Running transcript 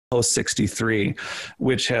Post 63,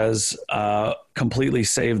 which has completely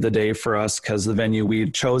saved the day for us because the venue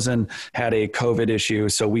we'd chosen had a COVID issue,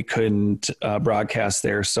 so we couldn't broadcast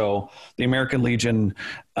there. So the American Legion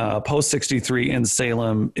Post 63 in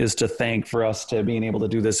Salem is to thank for us to being able to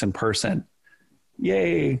do this in person.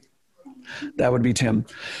 Yay. That would be Tim.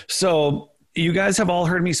 So you guys have all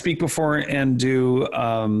heard me speak before and do,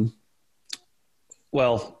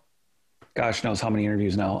 well, gosh knows how many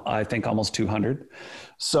interviews now. I think almost 200.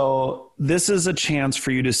 So this is a chance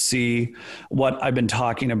for you to see what I've been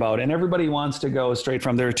talking about. And everybody wants to go straight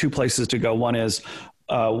from, there are two places to go. One is,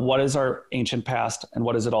 what is our ancient past and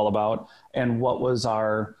what is it all about? And what was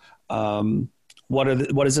our, what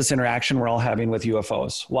is this interaction we're all having with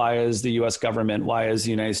UFOs? Why is the US government, why is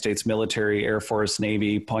the United States military, Air Force,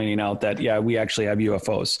 Navy pointing out that, yeah, we actually have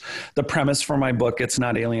UFOs? The premise for my book, It's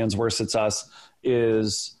Not Aliens, Worse It's Us,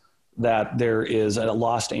 is that there is a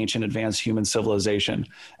lost ancient advanced human civilization.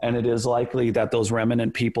 And it is likely that those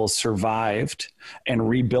remnant people survived and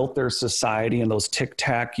rebuilt their society, and those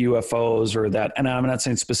tic-tac UFOs or that, and I'm not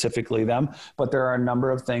saying specifically them, but there are a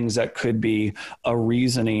number of things that could be a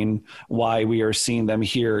reasoning why we are seeing them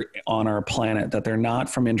here on our planet, that they're not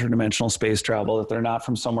from interdimensional space travel, that they're not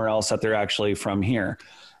from somewhere else, that they're actually from here.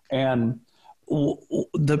 And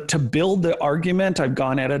to build the argument, I've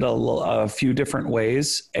gone at it a few different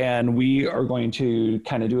ways, and we are going to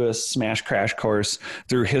kind of do a smash crash course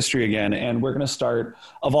through history again. And we're going to start,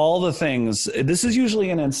 of all the things, this is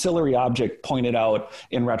usually an ancillary object pointed out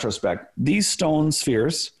in retrospect. These stone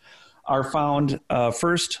spheres are found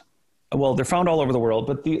first, well, they're found all over the world,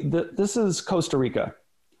 but this is Costa Rica.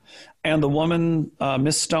 And the woman,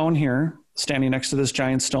 Miss Stone here, standing next to this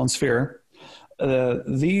giant stone sphere,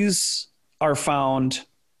 these are found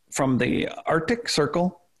from the Arctic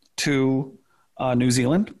Circle to New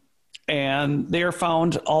Zealand, and they are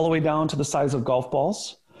found all the way down to the size of golf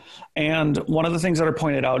balls. And one of the things that are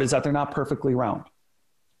pointed out is that they're not perfectly round.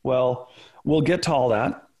 Well, we'll get to all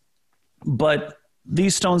that, but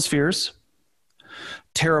these stone spheres,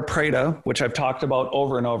 terra preta, which I've talked about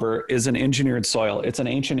over and over, is an engineered soil. It's an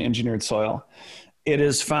ancient engineered soil. It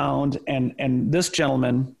is found, and this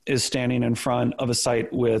gentleman is standing in front of a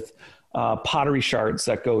site with pottery shards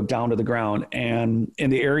that go down to the ground. And in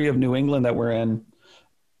the area of New England that we're in,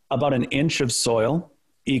 about an inch of soil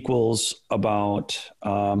equals about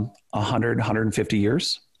 100, 150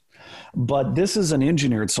 years. But this is an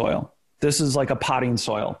engineered soil. This is like a potting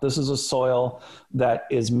soil. This is a soil that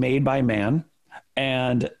is made by man.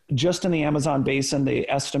 And just in the Amazon basin, they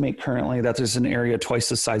estimate currently that there's an area twice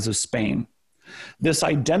the size of Spain. This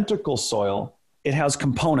identical soil, it has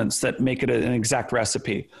components that make it an exact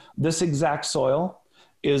recipe. This exact soil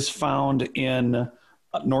is found in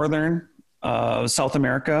northern South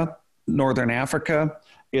America, northern Africa.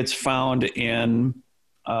 It's found in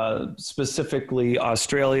specifically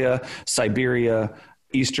Australia, Siberia,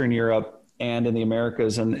 Eastern Europe, and in the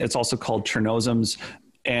Americas. And it's also called Chernozems.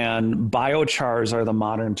 And biochars are the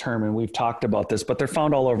modern term, and we've talked about this, but they're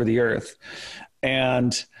found all over the earth.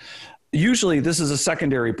 And usually this is a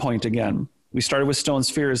secondary point again. We started with stone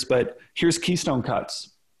spheres, but here's keystone cuts.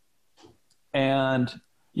 And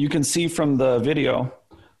you can see from the video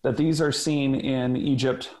that these are seen in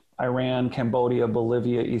Egypt, Iran, Cambodia,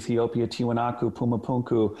 Bolivia, Ethiopia, Tiwanaku,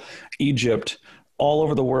 Pumapunku, Egypt, all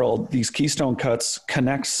over the world. These keystone cuts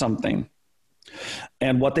connect something.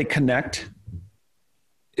 And what they connect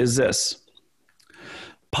is this: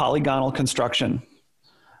 polygonal construction.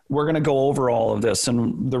 We're going to go over all of this.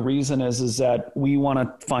 And the reason is that we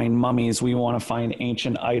want to find mummies. We want to find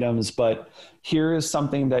ancient items. But here is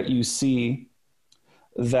something that you see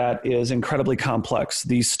that is incredibly complex.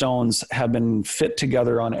 These stones have been fit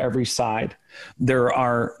together on every side. There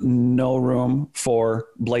are no room for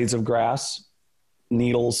blades of grass,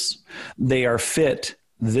 needles. They are fit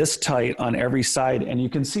this tight on every side. And you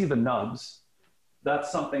can see the nubs.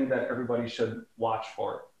 That's something that everybody should watch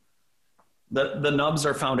for. The nubs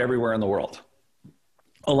are found everywhere in the world,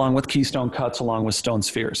 along with keystone cuts, along with stone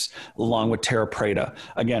spheres, along with terra preta.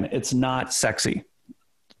 Again, it's not sexy.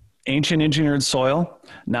 Ancient engineered soil,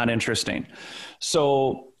 not interesting.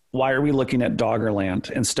 So why are we looking at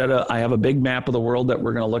Doggerland? Instead of, I have a big map of the world that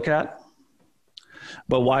we're going to look at,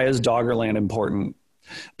 but why is Doggerland important?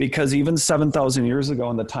 Because even 7,000 years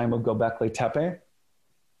ago in the time of Göbekli Tepe,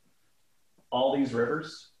 all these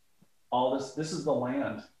rivers, all this is the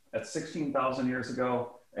land. At 16,000 years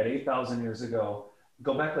ago, at 8,000 years ago,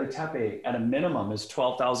 Göbekli Tepe at a minimum is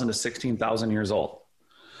 12,000 to 16,000 years old.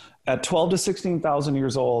 At 12 to 16,000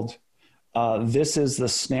 years old, this is the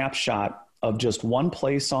snapshot of just one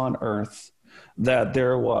place on Earth that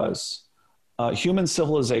there was human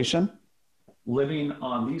civilization living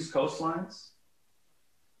on these coastlines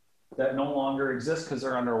that no longer exist because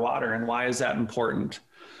they're underwater. And why is that important?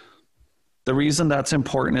 The reason that's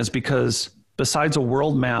important is because besides a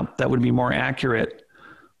world map that would be more accurate,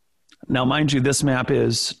 now mind you, this map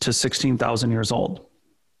is to 16,000 years old.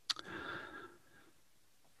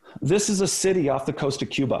 This is a city off the coast of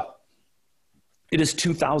Cuba. It is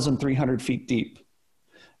 2,300 feet deep.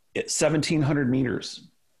 It's 1,700 meters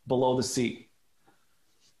below the sea.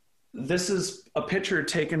 This is a picture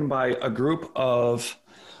taken by a group of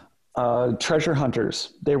treasure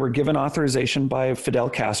hunters. They were given authorization by Fidel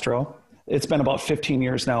Castro. It's been about 15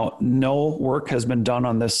 years now. No work has been done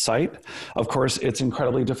on this site. Of course, it's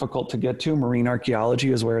incredibly difficult to get to. Marine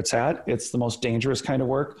archaeology is where it's at. It's the most dangerous kind of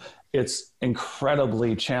work. It's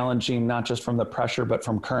incredibly challenging, not just from the pressure, but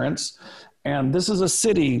from currents. And this is a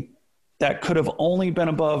city that could have only been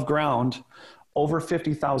above ground over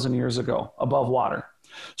 50,000 years ago, above water.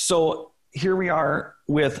 So here we are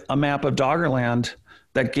with a map of Doggerland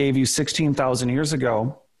that gave you 16,000 years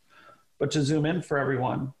ago. But to zoom in for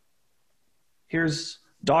everyone, here's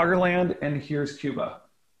Doggerland and here's Cuba.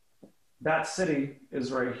 That city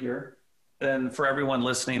is right here. And for everyone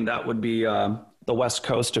listening, that would be the west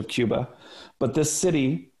coast of Cuba. But this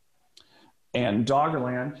city and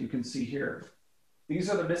Doggerland, you can see here, these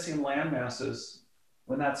are the missing land masses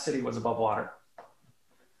when that city was above water.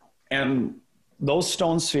 And those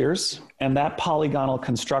stone spheres and that polygonal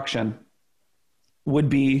construction would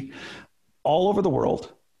be all over the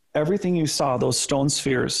world. Everything you saw, those stone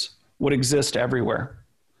spheres, would exist everywhere.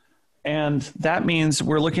 And that means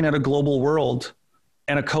we're looking at a global world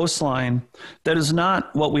and a coastline that is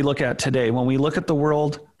not what we look at today. When we look at the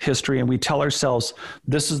world history and we tell ourselves,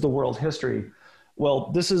 this is the world history,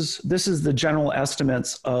 well, this is the general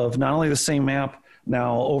estimates of not only the same map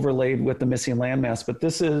now overlaid with the missing landmass, but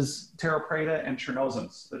this is Terra Preta and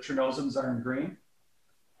Chernozems. The Chernozems are in green.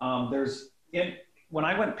 When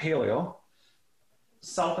I went paleo,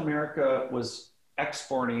 South America was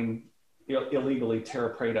exporting illegally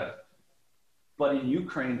Terra Preta. But in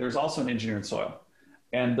Ukraine, there's also an engineered soil.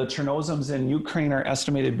 And the Chernozems in Ukraine are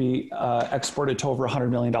estimated to be exported to over $100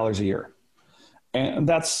 million a year. And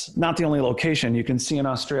that's not the only location. You can see in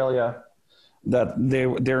Australia that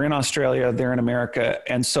they're in Australia, they're in America.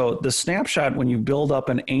 And so the snapshot when you build up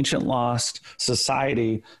an ancient lost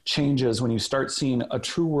society changes when you start seeing a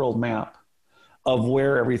true world map of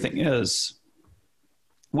where everything is,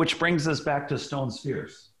 which brings us back to stone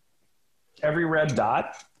spheres. Every red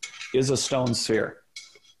dot is a stone sphere.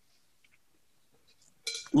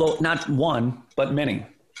 Not one, but many.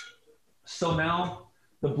 So now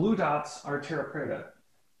the blue dots are Terra Preta.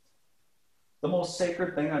 The most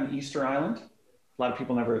sacred thing on Easter Island, a lot of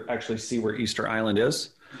people never actually see where Easter Island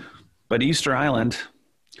is, but Easter Island,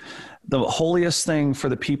 the holiest thing for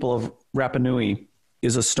the people of Rapa Nui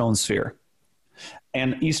is a stone sphere.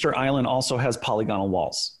 And Easter Island also has polygonal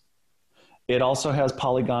walls. It also has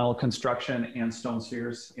polygonal construction and stone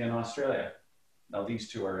spheres in Australia. Now these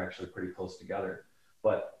two are actually pretty close together,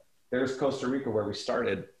 but there's Costa Rica where we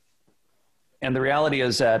started. And the reality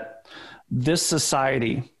is that this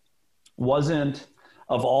society wasn't,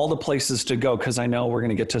 of all the places to go, because I know we're going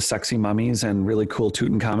to get to sexy mummies and really cool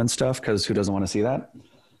Tutankhamun stuff, because who doesn't want to see that?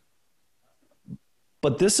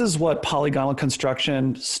 But this is what polygonal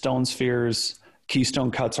construction, stone spheres,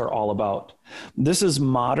 keystone cuts are all about. This is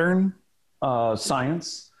modern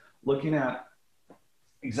science looking at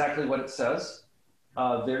exactly what it says.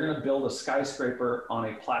 They're going to build a skyscraper on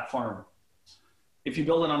a platform. If you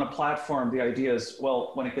build it on a platform, the idea is,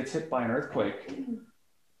 well, when it gets hit by an earthquake,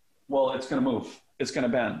 well, it's going to move. It's going to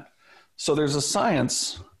bend. So there's a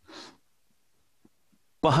science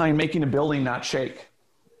behind making a building not shake.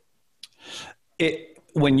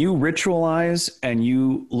 When you ritualize and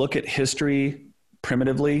you look at history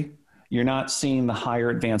primitively, you're not seeing the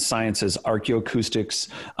higher advanced sciences, archaeoacoustics,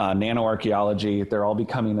 nanoarchaeology. They're all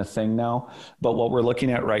becoming a thing now. But what we're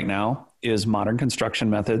looking at right now is modern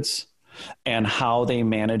construction methods and how they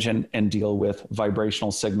manage and deal with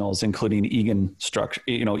vibrational signals, including Egan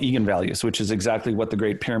values, which is exactly what the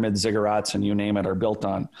Great Pyramid, ziggurats, and you name it are built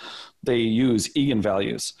on. They use Egan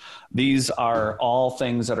values. These are all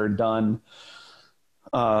things that are done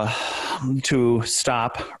to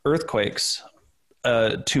stop earthquakes,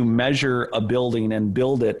 to measure a building and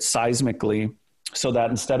build it seismically so that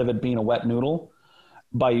instead of it being a wet noodle,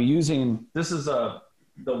 by using,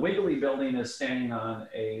 the Wiggly building is standing on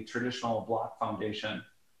a traditional block foundation.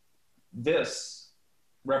 This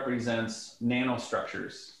represents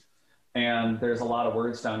nanostructures. And there's a lot of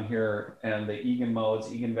words down here, and the Egan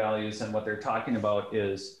modes, Egan values, and what they're talking about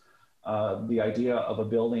is the idea of a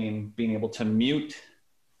building being able to mute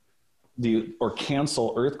or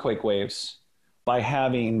cancel earthquake waves by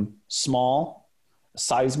having small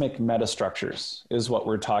seismic metastructures is what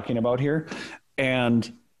we're talking about here.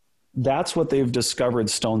 And that's what they've discovered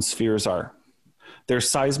stone spheres are. They're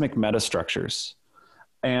seismic metastructures.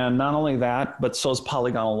 And not only that, but so is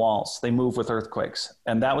polygonal walls. They move with earthquakes.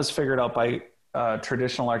 And that was figured out by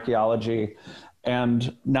traditional archaeology.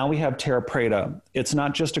 And now we have terra preta. It's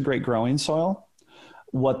not just a great growing soil.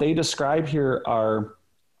 What they describe here are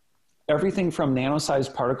everything from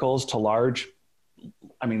nano-sized particles to large,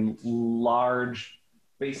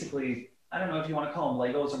 basically, I don't know if you want to call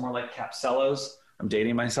them Legos or more like capsellos. I'm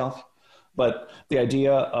dating myself. But the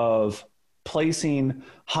idea of placing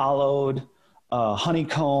hollowed,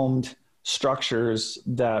 honeycombed structures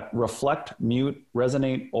that reflect, mute,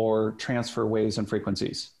 resonate, or transfer waves and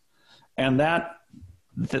frequencies. And that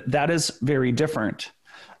is very different.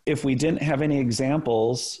 If we didn't have any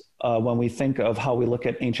examples when we think of how we look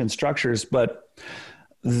at ancient structures, but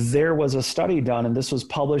there was a study done, and this was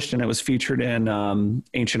published and it was featured in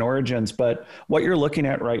Ancient Origins. But what you're looking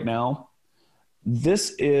at right now,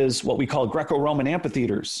 this is what we call Greco-Roman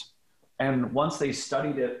amphitheaters. And once they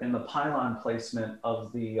studied it in the pylon placement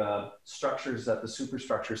of the structures that the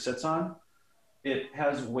superstructure sits on, it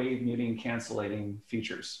has wave muting cancellating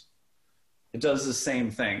features. It does the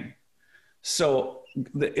same thing. So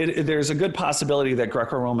there's a good possibility that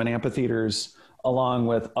Greco-Roman amphitheaters, along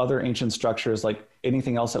with other ancient structures like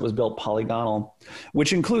anything else that was built polygonal,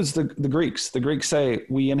 which includes the Greeks. The Greeks say,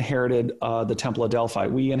 we inherited the Temple of Delphi.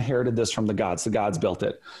 We inherited this from the gods. The gods built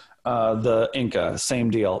it. The Inca, same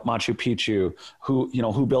deal. Machu Picchu,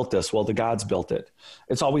 who built this? Well, the gods built it.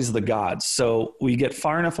 It's always the gods. So we get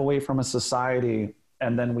far enough away from a society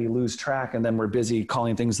and then we lose track, and then we're busy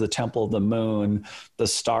calling things the temple of the moon, the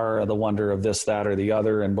star, the wonder of this, that, or the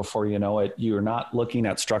other. And before you know it, you're not looking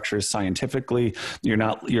at structures scientifically.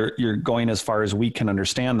 You're going as far as we can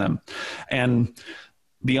understand them. And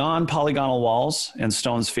beyond polygonal walls and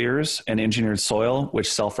stone spheres and engineered soil,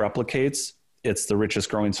 which self-replicates, it's the richest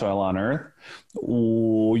growing soil on earth.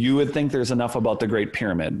 You would think there's enough about the Great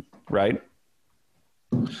Pyramid, right?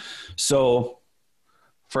 So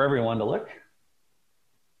for everyone to look,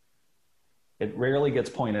 it rarely gets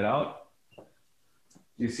pointed out. Do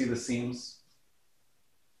you see the seams?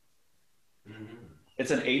 Mm-hmm.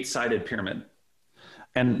 It's an 8-sided pyramid.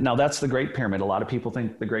 And now that's the Great Pyramid. A lot of people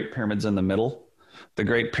think the Great Pyramid's in the middle. The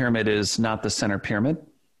Great Pyramid is not the center pyramid.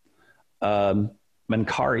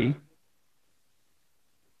 Menkaure,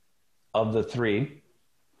 of the three,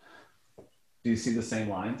 do you see the same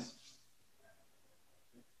lines?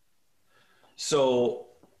 So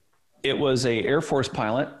it was an Air Force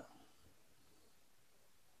pilot.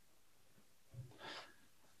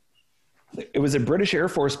 It was a British Air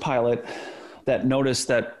Force pilot that noticed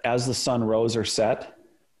that as the sun rose or set,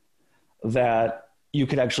 that you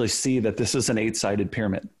could actually see that this is an 8-sided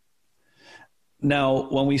pyramid. Now,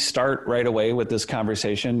 when we start right away with this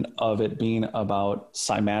conversation of it being about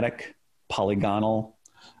cymatic, polygonal,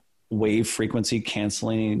 wave frequency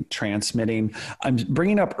canceling, transmitting, I'm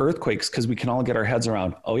bringing up earthquakes because we can all get our heads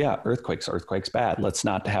around, oh yeah, earthquakes bad. Let's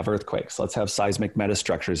not have earthquakes. Let's have seismic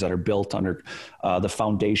metastructures that are built under the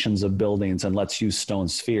foundations of buildings, and let's use stone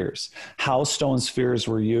spheres. How stone spheres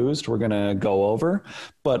were used, we're going to go over,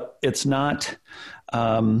 but it's not,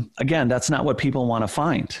 again, that's not what people want to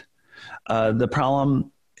find. The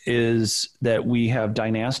problem is that we have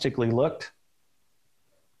dynastically looked,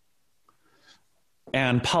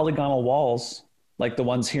 and polygonal walls, like the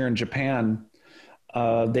ones here in Japan,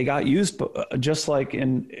 they got used just like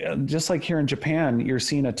here in Japan. You're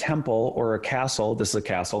seeing a temple or a castle. This is a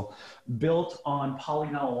castle built on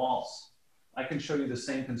polygonal walls. I can show you the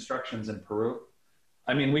same constructions in Peru.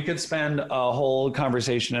 I mean, we could spend a whole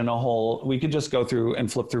conversation and we could just go through and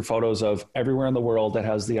flip through photos of everywhere in the world that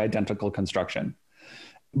has the identical construction.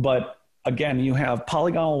 But again, you have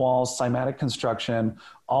polygonal walls, cymatic construction,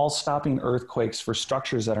 all stopping earthquakes for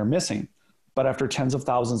structures that are missing. But after tens of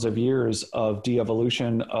thousands of years of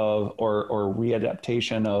de-evolution or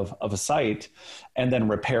readaptation of a site, and then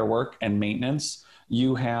repair work and maintenance,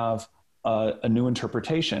 you have a new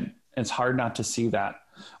interpretation. It's hard not to see that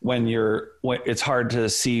it's hard to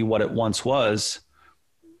see what it once was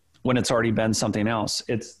when it's already been something else.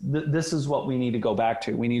 This is what we need to go back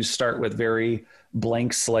to. We need to start with very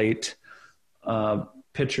blank slate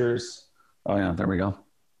pictures. Oh yeah, there we go.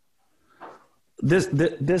 This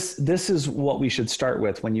is what we should start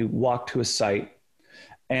with when you walk to a site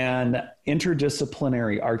and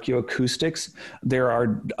interdisciplinary archaeoacoustics. There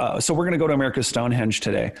are, so we're going to go to America's Stonehenge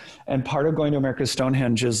today. And part of going to America's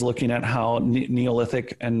Stonehenge is looking at how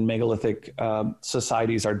Neolithic and megalithic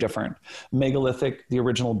societies are different. Megalithic, the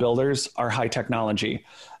original builders, are high technology.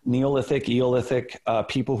 Neolithic, Eolithic,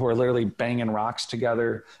 people who are literally banging rocks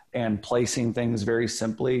together and placing things very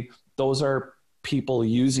simply, those are people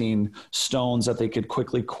using stones that they could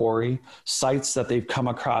quickly quarry, sites that they've come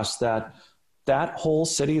across that whole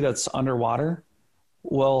city that's underwater,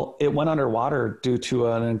 well, it went underwater due to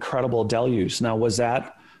an incredible deluge. Now, was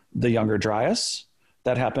that the Younger Dryas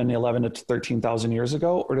that happened 11 to 13,000 years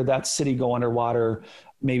ago? Or did that city go underwater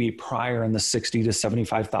maybe prior in the 60 to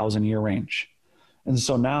 75,000 year range? And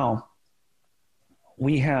so now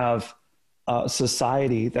we have a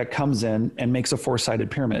society that comes in and makes a four-sided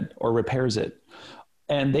pyramid or repairs it.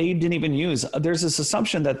 And they didn't even use, there's this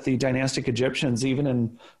assumption that the dynastic Egyptians, even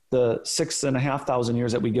in the 6,500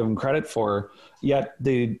 years that we give them credit for, yet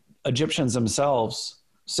the Egyptians themselves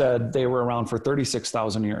said they were around for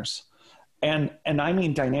 36,000 years. And I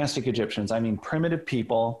mean dynastic Egyptians, I mean primitive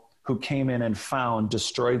people who came in and found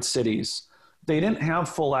destroyed cities. They didn't have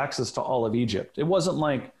full access to all of Egypt. It wasn't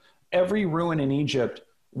like every ruin in Egypt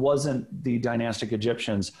wasn't the dynastic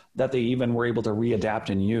Egyptians that they even were able to readapt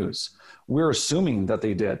and use. We're assuming that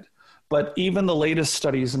they did. But even the latest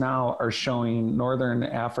studies now are showing Northern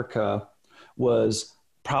Africa was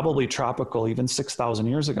probably tropical even 6,000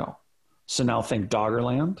 years ago. So now think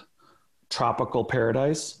Doggerland, tropical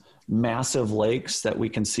paradise, massive lakes that we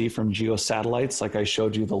can see from geosatellites, like I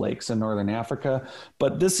showed you the lakes in Northern Africa.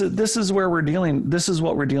 But this is where we're dealing. This is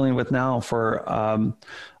what we're dealing with now for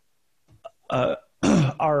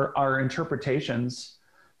our interpretations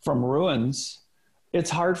from ruins. It's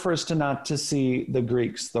hard for us to see the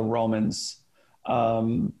Greeks, the Romans.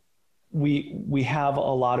 We have a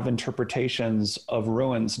lot of interpretations of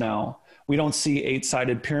ruins now. We don't see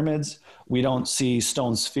 8-sided pyramids. We don't see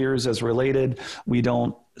stone spheres as related. We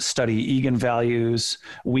don't study eigenvalues.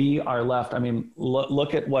 We are left, I mean,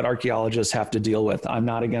 look at what archaeologists have to deal with. I'm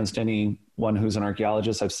not against anyone who's an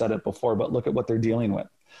archaeologist. I've said it before, but look at what they're dealing with.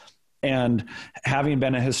 And having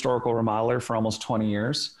been a historical remodeler for almost 20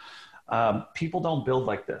 years, people don't build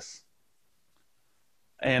like this.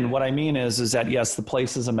 And what I mean is that, yes, the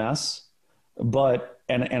place is a mess, but,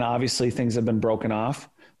 and obviously things have been broken off,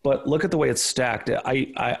 but look at the way it's stacked.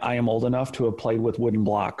 I am old enough to have played with wooden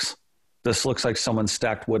blocks. This looks like someone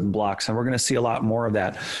stacked wooden blocks, and we're going to see a lot more of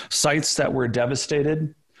that. Sites that were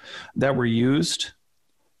devastated, that were used,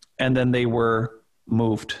 and then they were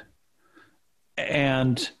moved.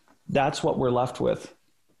 And that's what we're left with.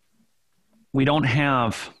 We don't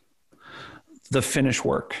have the finished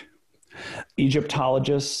work.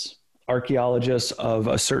 Egyptologists, archaeologists of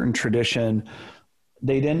a certain tradition,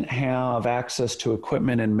 they didn't have access to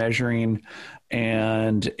equipment and measuring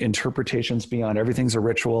and interpretations beyond. Everything's a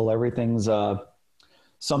ritual. Everything's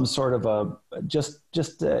some sort of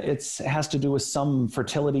it has to do with some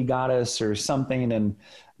fertility goddess or something. And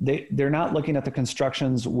they're not looking at the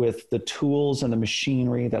constructions with the tools and the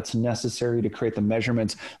machinery that's necessary to create the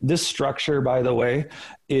measurements. This structure, by the way,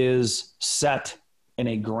 is set in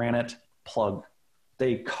a granite plug.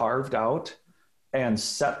 They carved out and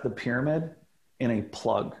set the pyramid in a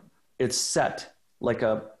plug. It's set like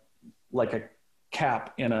a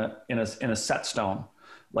cap in a set stone,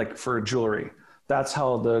 like for jewelry. That's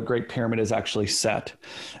how the Great Pyramid is actually set.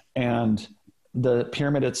 And the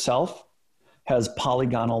pyramid itself has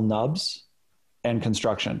polygonal nubs and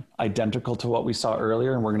construction, identical to what we saw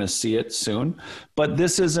earlier, and we're going to see it soon. But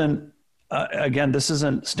this isn't, again, this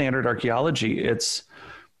isn't standard archaeology. It's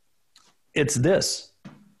this.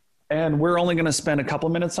 And we're only going to spend a couple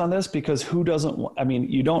minutes on this because who doesn't, I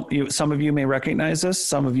mean, some of you may recognize this,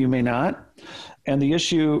 some of you may not. And the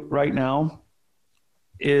issue right now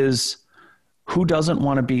is who doesn't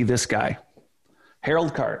want to be this guy?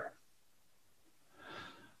 Harold Carter.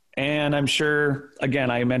 And I'm sure, again,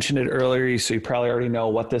 I mentioned it earlier, so you probably already know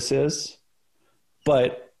what this is.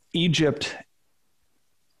 But Egypt,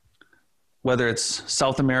 whether it's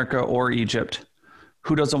South America or Egypt,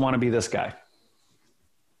 who doesn't want to be this guy?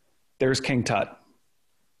 There's King Tut.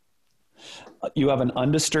 You have an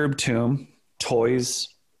undisturbed tomb, toys.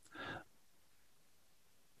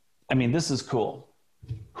 I mean, this is cool.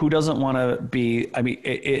 Who doesn't want to be, I mean,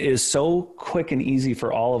 it is so quick and easy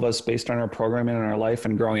for all of us based on our programming and our life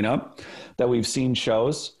and growing up that we've seen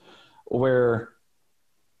shows where,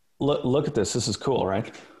 look at this. This is cool,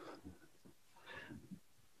 right?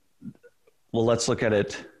 Well, let's look at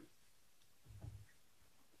it.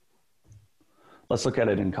 Let's look at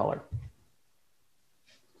it in color.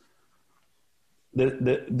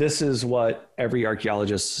 This is what every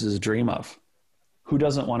archaeologist's dream of. Who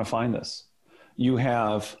doesn't want to find this? You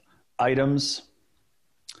have items,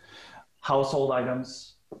 household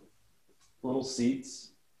items, little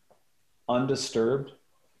seats, undisturbed.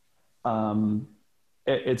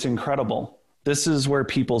 It's incredible. This is where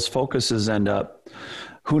people's focuses end up.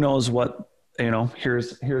 Who knows what,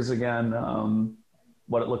 here's again,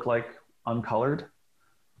 what it looked like uncolored.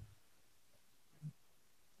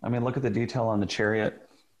 I mean, look at the detail on the chariot.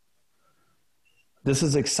 This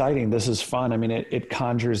is exciting. This is fun. I mean, it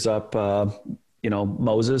conjures up,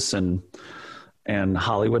 Moses and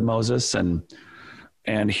Hollywood Moses.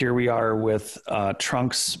 And here we are with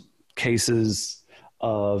trunks, cases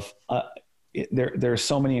of, there are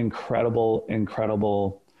so many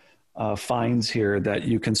incredible finds here that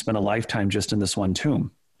you can spend a lifetime just in this one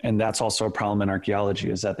tomb. And that's also a problem in archaeology,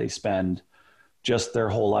 is that they spend just their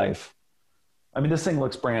whole life. I mean, this thing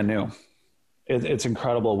looks brand new. It's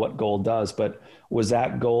incredible what gold does, but was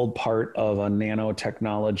that gold part of a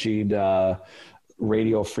nanotechnology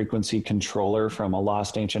radio frequency controller from a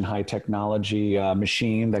lost ancient high technology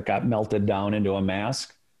machine that got melted down into a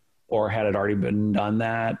mask? Or had it already been done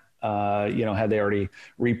that? Had they already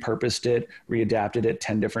repurposed it, readapted it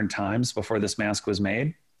 10 different times before this mask was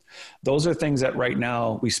made? Those are things that right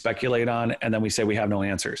now we speculate on, and then we say we have no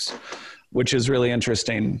answers, which is really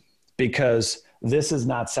interesting, because this is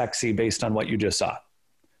not sexy based on what you just saw.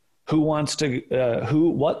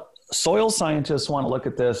 What soil scientists want to look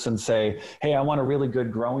at this and say, hey, I want a really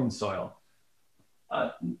good growing soil.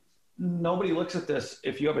 Nobody looks at this.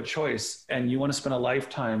 If you have a choice and you want to spend a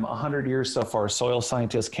lifetime, 100 years so far, soil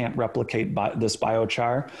scientists can't replicate this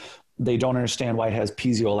biochar. They don't understand why it has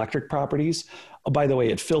piezoelectric properties. Oh, by the way,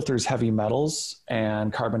 it filters heavy metals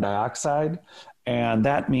and carbon dioxide. And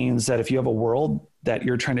that means that if you have a world that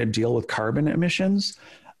you're trying to deal with carbon emissions,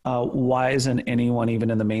 why isn't anyone even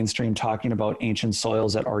in the mainstream talking about ancient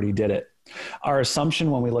soils that already did it? Our assumption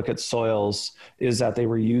when we look at soils is that they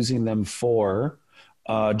were using them for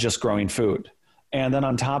just growing food. And then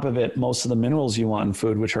on top of it, most of the minerals you want in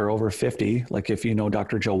food, which are over 50, like if you know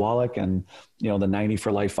Dr. Joe Wallach and the 90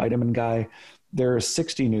 for life vitamin guy, there are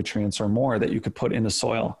 60 nutrients or more that you could put in the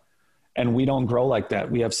soil. And we don't grow like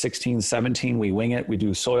that. We have 16, 17, we wing it, we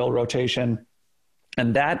do soil rotation.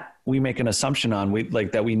 And that we make an assumption on,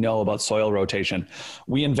 that we know about soil rotation.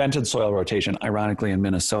 We invented soil rotation, ironically, in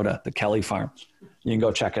Minnesota, the Kelly farm. You can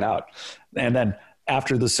go check it out. And then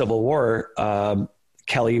after the Civil War,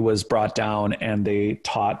 Kelly was brought down and they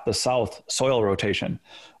taught the South soil rotation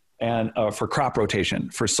and for crop rotation,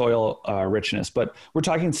 for soil richness. But we're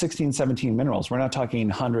talking 16, 17 minerals. We're not talking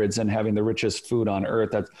hundreds and having the richest food on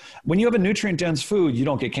earth. When you have a nutrient dense food, you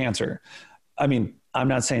don't get cancer. I mean, I'm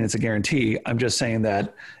not saying it's a guarantee. I'm just saying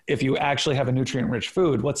that if you actually have a nutrient-rich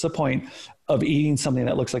food, what's the point of eating something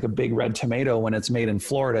that looks like a big red tomato when it's made in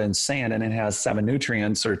Florida in sand and it has 7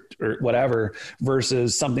 nutrients or whatever,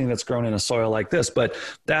 versus something that's grown in a soil like this? But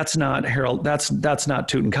that's not Harold. That's not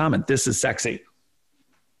Tutankhamun. This is sexy.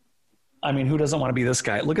 I mean, who doesn't want to be this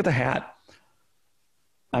guy? Look at the hat.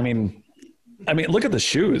 I mean, look at the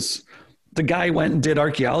shoes. The guy went and did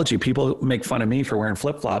archaeology. People make fun of me for wearing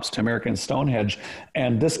flip-flops to American Stonehenge.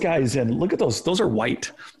 And this guy's in, look at those. Those are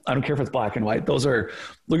white. I don't care if it's black and white.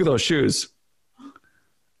 Look at those shoes.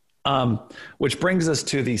 Which brings us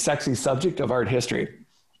to the sexy subject of art history.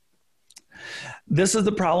 This is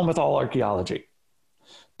the problem with all archaeology.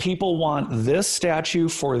 People want this statue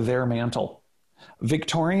for their mantle.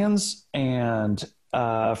 Victorians and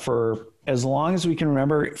for as long as we can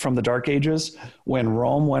remember from the Dark Ages, when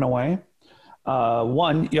Rome went away,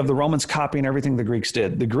 you have the Romans copying everything the Greeks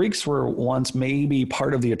did. The Greeks were once maybe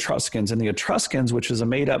part of the Etruscans, and the Etruscans, which is a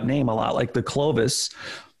made-up name, a lot like the Clovis,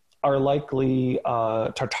 are likely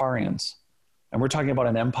Tartarians. And we're talking about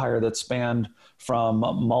an empire that spanned from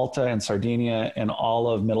Malta and Sardinia and all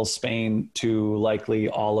of Middle Spain to likely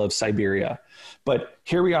all of Siberia. But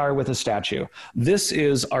here we are with a statue. This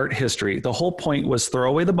is art history. The whole point was throw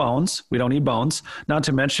away the bones. We don't need bones. Not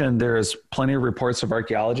to mention there's plenty of reports of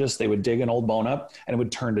archaeologists. They would dig an old bone up and it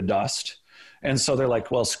would turn to dust. And so they're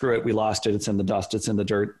like, well, screw it. We lost it. It's in the dust. It's in the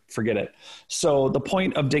dirt. Forget it. So the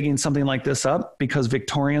point of digging something like this up, because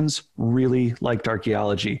Victorians really liked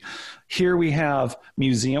archaeology. Here we have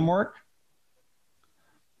museum work.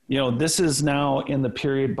 This is now in the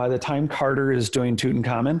period, by the time Carter is doing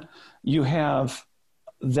Tutankhamun, you have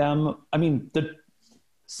them. I mean,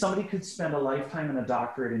 somebody could spend a lifetime and a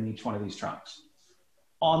doctorate in each one of these trunks,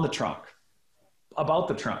 on the trunk, about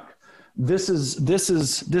the trunk. This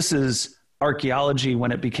is archaeology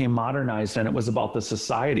when it became modernized and it was about the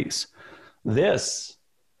societies.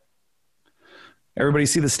 Everybody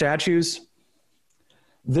see the statues?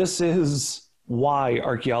 This is why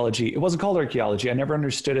archaeology, it wasn't called archaeology. I never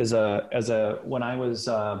understood when I was,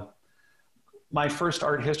 my first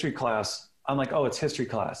art history class, I'm like, oh, it's history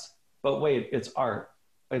class. But wait, it's art.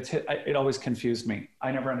 It always confused me.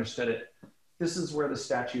 I never understood it. This is where the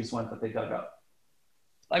statues went that they dug up.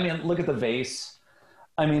 I mean, look at the vase.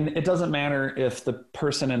 I mean, it doesn't matter if the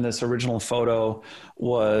person in this original photo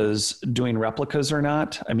was doing replicas or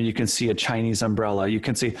not. I mean, you can see a Chinese umbrella. You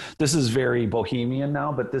can see this is very bohemian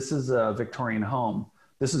now, but this is a Victorian home.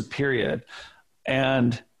 This is period.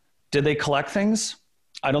 And did they collect things?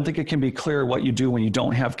 I don't think it can be clear what you do when you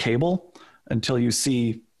don't have cable until you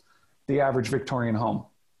see the average Victorian home.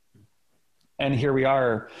 And here we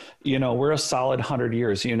are, we're a solid 100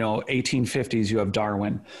 years, 1850s, you have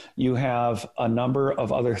Darwin. You have a number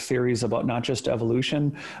of other theories about not just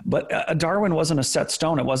evolution, but Darwin wasn't a set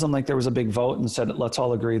stone. It wasn't like there was a big vote and said, let's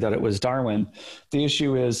all agree that it was Darwin. The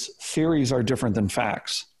issue is theories are different than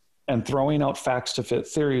facts. And throwing out facts to fit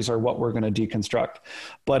theories are what we're going to deconstruct.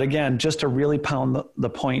 But again, just to really pound the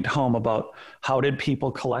point home about how did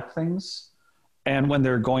people collect things? And when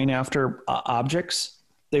they're going after objects,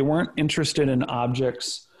 they weren't interested in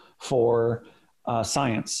objects for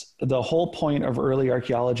science. The whole point of early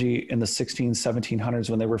archaeology in the 1700s,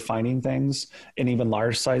 when they were finding things in even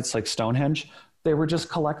large sites like Stonehenge, they were just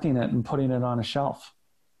collecting it and putting it on a shelf.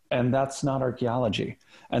 And that's not archaeology.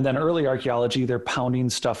 And then early archaeology, they're pounding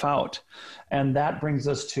stuff out. And that brings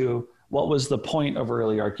us to what was the point of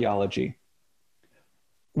early archaeology?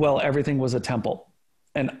 Well, everything was a temple.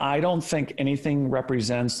 And I don't think anything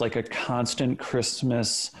represents like a constant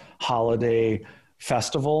Christmas holiday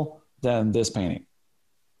festival than this painting.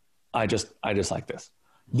 I just like this.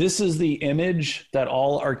 This is the image that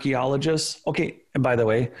all archaeologists, okay, and by the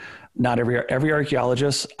way, not every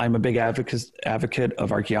archaeologist, I'm a big advocate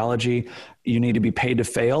of archaeology. You need to be paid to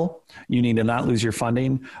fail. You need to not lose your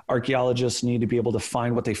funding. Archaeologists need to be able to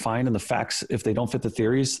find what they find and the facts. If they don't fit the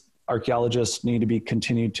theories, archaeologists need to be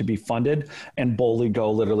continued to be funded and boldly go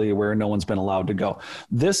literally where no one's been allowed to go.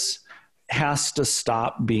 This has to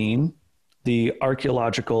stop being the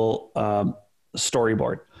archaeological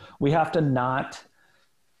storyboard. We have to not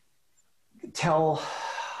tell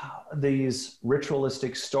these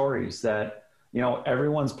ritualistic stories that,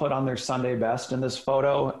 everyone's put on their Sunday best in this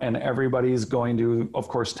photo and everybody's going to, of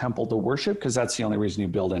course, temple to worship, because that's the only reason you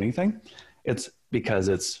build anything. It's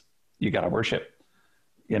because you got to worship.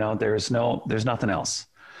 There's nothing else,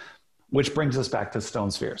 which brings us back to stone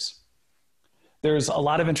spheres. There's a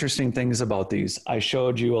lot of interesting things about these. I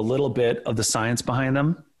showed you a little bit of the science behind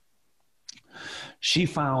them. She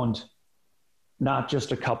found not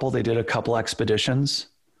just a couple, they did a couple expeditions.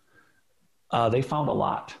 They found a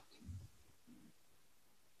lot.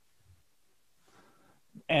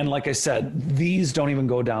 And like I said, these don't even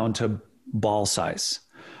go down to ball size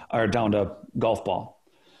or down to golf ball.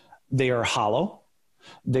 They are hollow.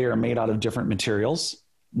 They are made out of different materials.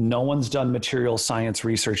 No one's done material science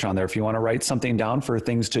research on there. If you want to write something down for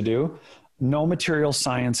things to do, no material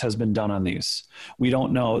science has been done on these. We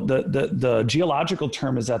don't know. The geological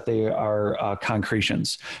term is that they are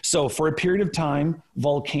concretions. So for a period of time,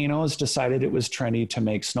 volcanoes decided it was trendy to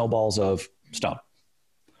make snowballs of stone.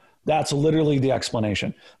 That's literally the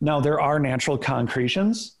explanation. Now, there are natural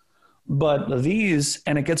concretions, but these,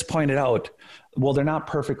 and it gets pointed out, well, they're not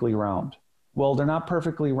perfectly round. Well, they're not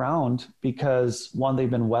perfectly round because, one, they've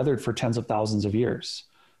been weathered for tens of thousands of years.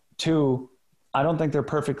 Two, I don't think they're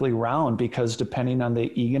perfectly round because depending on the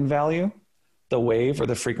eigenvalue, the wave or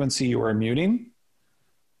the frequency you are muting,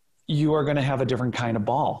 you are going to have a different kind of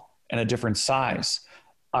ball and a different size.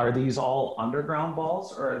 Are these all underground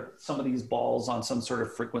balls, or are some of these balls on some sort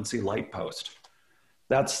of frequency light post?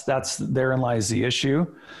 Therein lies the issue.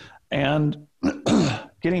 And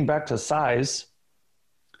getting back to size,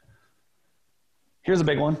 here's a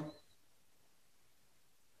big one.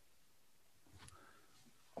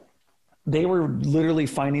 They were literally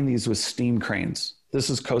finding these with steam cranes. This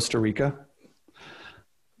is Costa Rica.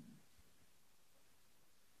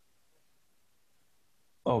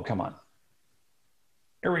 Oh, come on.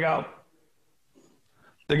 Here we go.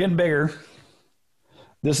 They're getting bigger.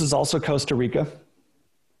 This is also Costa Rica.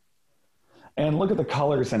 And look at the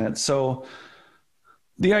colors in it. So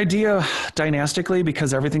the idea dynastically,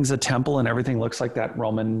 because everything's a temple and everything looks like that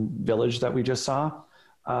Roman village that we just saw,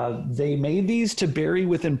 they made these to bury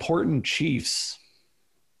with important chiefs.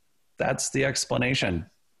 That's the explanation.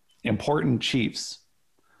 Important chiefs.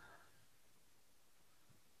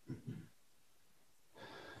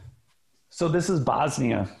 So this is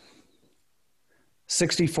Bosnia,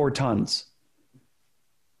 64 tons.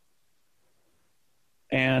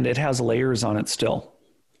 And it has layers on it still.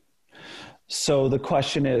 So the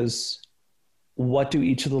question is, what do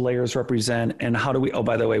each of the layers represent, and how do we, oh,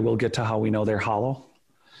 by the way, we'll get to how we know they're hollow.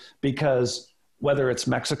 Because whether it's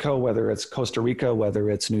Mexico, whether it's Costa Rica, whether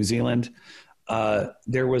it's New Zealand,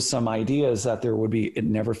 there was some ideas that there would be, it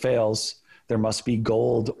never fails, there must be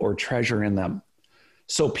gold or treasure in them.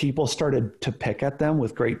 So people started to pick at them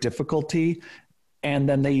with great difficulty, and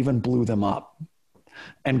then they even blew them up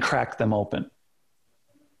and cracked them open.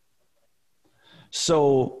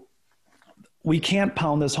 So we can't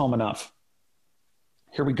pound this home enough.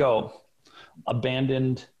 Here we go.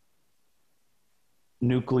 Abandoned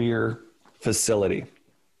nuclear facility.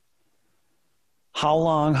 How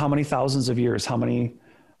long, how many thousands of years,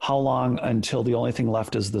 how long until the only thing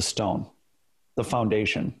left is the stone, the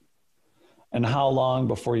foundation? And how long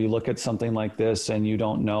before you look at something like this and you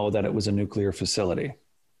don't know that it was a nuclear facility?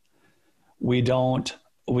 We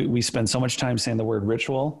spend so much time saying the word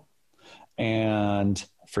ritual and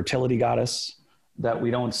fertility goddess that we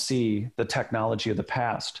don't see the technology of the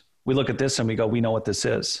past. We look at this and we go, we know what this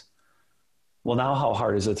is. Well, now how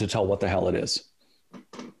hard is it to tell what the hell it is?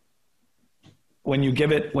 When you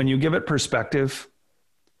give it perspective,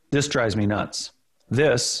 this drives me nuts.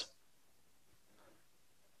 This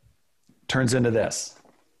turns into this.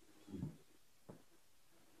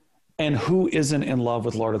 And who isn't in love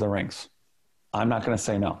with Lord of the Rings? I'm not going to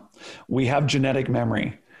say no. We have genetic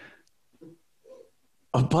memory.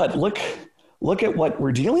 But look at what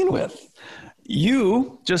we're dealing with.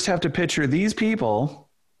 You just have to picture these people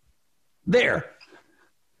there.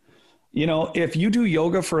 You know, if you do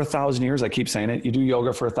yoga for 1,000 years, I keep saying it, you do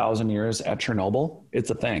yoga for 1,000 years at Chernobyl, it's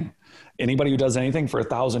a thing. Anybody who does anything for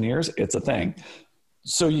 1,000 years, it's a thing.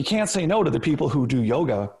 So you can't say no to the people who do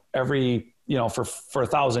yoga for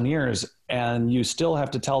 1,000 years, and you still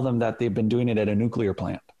have to tell them that they've been doing it at a nuclear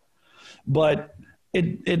plant. But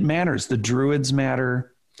it matters. The Druids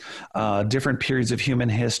matter. Different periods of human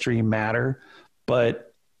history matter.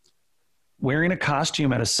 But wearing a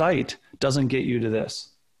costume at a site doesn't get you to this.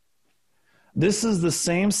 This is the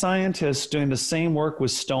same scientists doing the same work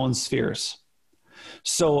with stone spheres.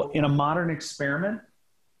 So in a modern experiment,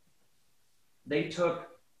 they took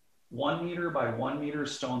 1 meter by 1 meter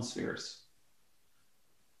stone spheres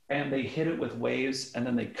and they hit it with waves, and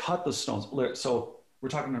then they cut the stones. So we're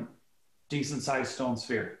talking a decent sized stone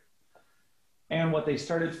sphere. And what they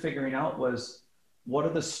started figuring out was, what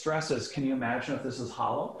are the stresses? Can you imagine if this is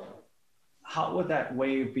hollow? How would that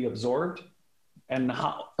wave be absorbed? And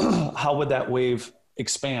how would that wave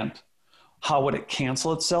expand? How would it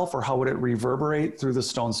cancel itself, or how would it reverberate through the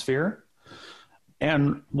stone sphere?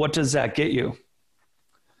 And what does that get you?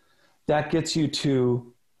 That gets you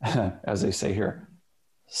to, as they say here,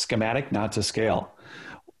 schematic, not to scale.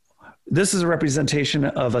 This is a representation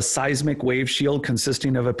of a seismic wave shield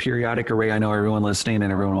consisting of a periodic array. I know everyone listening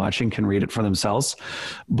and everyone watching can read it for themselves,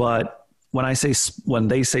 but when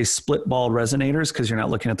they say split ball resonators, because you're not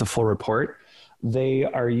looking at the full report, they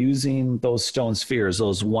are using those stone spheres,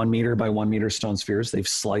 those 1 meter by 1 meter stone spheres. They've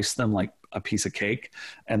sliced them like a piece of cake,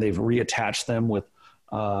 and they've reattached them with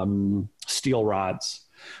steel rods.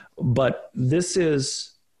 But this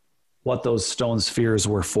is what those stone spheres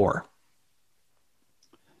were for.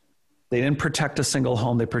 They didn't protect a single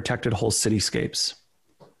home, they protected whole cityscapes.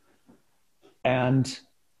 And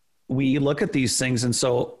we look at these things, and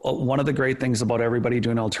so one of the great things about everybody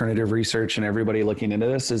doing alternative research and everybody looking into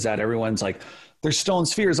this is that everyone's like, there's stone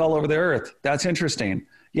spheres all over the earth. That's interesting.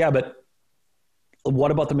 Yeah, but what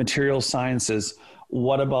about the material sciences?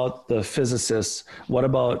 What about the physicists? What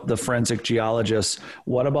about the forensic geologists?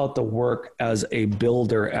 What about the work as a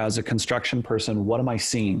builder, as a construction person? What am I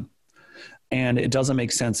seeing? And it doesn't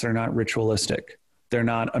make sense. They're not ritualistic. They're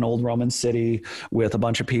not an old Roman city with a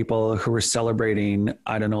bunch of people who are celebrating,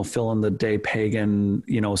 I don't know, fill in the day pagan,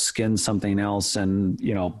 skin something else and,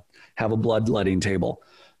 have a bloodletting table.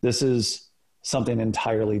 This is something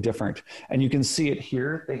entirely different. And you can see it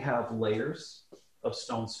here. They have layers of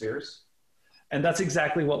stone spheres. And that's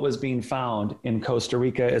exactly what was being found in Costa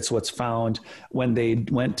Rica. It's what's found when they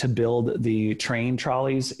went to build the train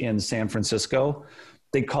trolleys in San Francisco.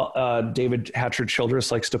 They call David Hatcher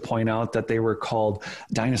Childress likes to point out that they were called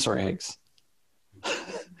dinosaur eggs.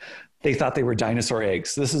 They thought they were dinosaur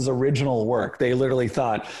eggs. This is original work. They literally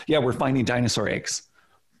thought, yeah, we're finding dinosaur eggs.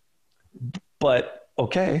 But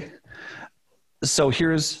okay. So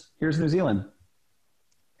here's New Zealand.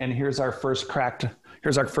 And here's our first cracked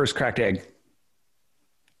egg.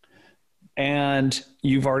 And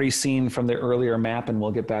you've already seen from the earlier map, and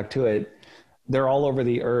we'll get back to it, they're all over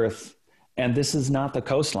the earth. And this is not the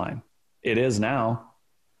coastline. It is now.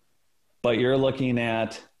 But you're looking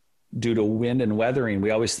at, due to wind and weathering, we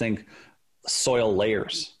always think soil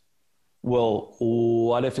layers. Well,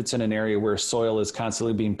 what if it's in an area where soil is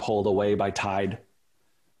constantly being pulled away by tide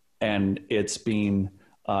and it's being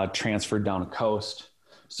transferred down a coast?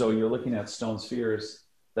 So you're looking at stone spheres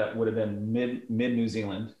that would have been mid New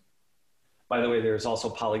Zealand. By the way, there's also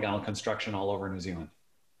polygonal construction all over New Zealand.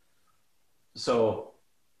 So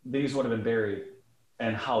these would have been buried,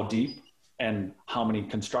 and how deep and how many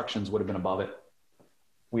constructions would have been above it,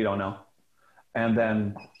 we don't know. And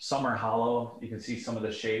then some are hollow. You can see some of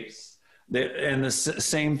the shapes. And the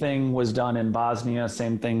same thing was done in Bosnia.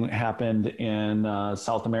 Same thing happened in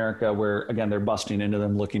South America, where, again, they're busting into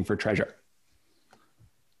them looking for treasure.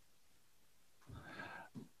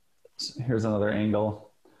 So here's another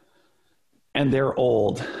angle. And they're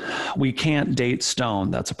old. We can't date stone.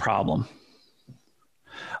 That's a problem.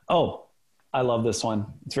 Oh, I love this one.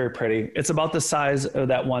 It's very pretty. It's about the size of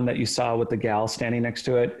that one that you saw with the gal standing next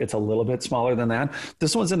to it. It's a little bit smaller than that.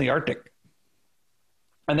 This one's in the Arctic.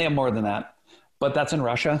 And they have more than that. But that's in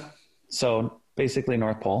Russia. So basically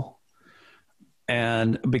North Pole.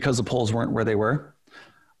 And because the poles weren't where they were.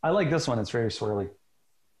 I like this one. It's very swirly.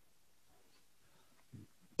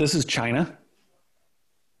 This is China.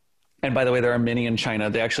 And by the way, there are many in China.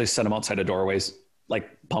 They actually set them outside of doorways, like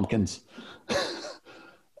pumpkins.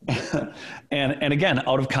 and again,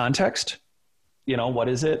 out of context, you know, what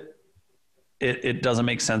is it? It doesn't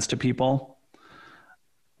make sense to people.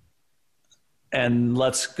 And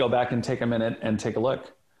let's go back and take a minute and take a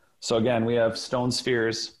look. So again, we have stone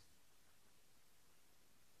spheres.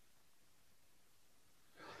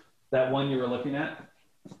 That one you were looking at,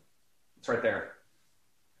 it's right there.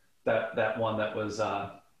 That one that was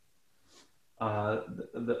the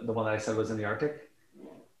one that I said was in the Arctic.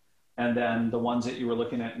 And then the ones that you were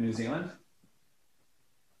looking at in New Zealand,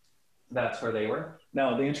 that's where they were.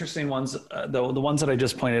 Now, the interesting ones, the ones that I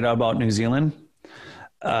just pointed out about New Zealand,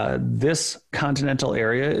 this continental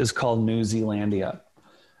area is called New Zealandia.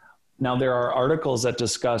 Now, there are articles that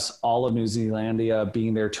discuss all of New Zealandia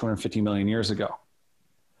being there 250 million years ago.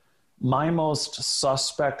 My most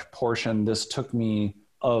suspect portion, this took me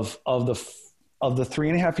of the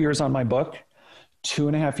 3.5 years on my book,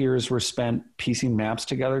 2.5 years were spent piecing maps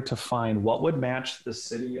together to find what would match the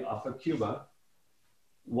city off of Cuba,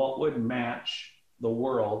 what would match the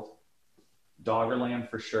world, Doggerland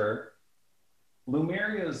for sure.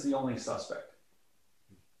 Lemuria is the only suspect.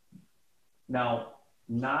 Now,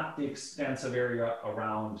 not the extensive area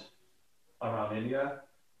around India,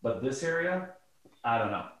 but this area, I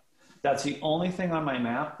don't know. That's the only thing on my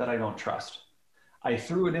map that I don't trust. I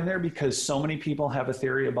threw it in there because so many people have a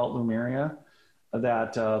theory about Lemuria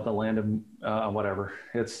that the land of whatever,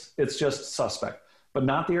 it's just suspect, but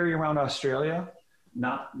not the area around Australia,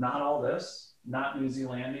 not all this, not New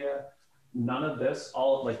Zealandia, none of this,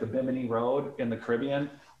 all like the Bimini Road in the Caribbean,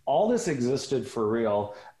 all this existed for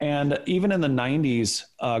real. And even in the 90s,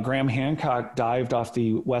 Graham Hancock dived off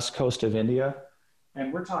the west coast of India,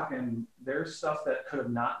 and we're talking there's stuff that could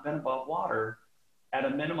have not been above water at a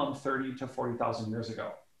minimum 30 to 40,000 years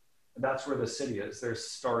ago. That's where the city is. There's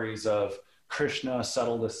stories of Krishna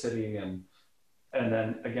settled the city, and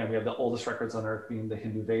then again we have the oldest records on earth being the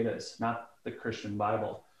Hindu Vedas, not the Christian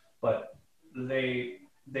Bible, but they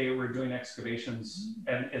were doing excavations,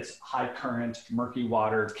 and it's high current, murky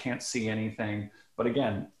water, can't see anything. But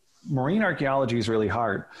again, marine archaeology is really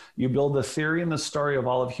hard. You build the theory and the story of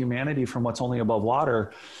all of humanity from what's only above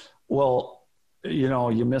water. Well, you know,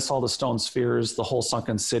 you miss all the stone spheres, the whole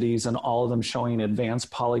sunken cities, and all of them showing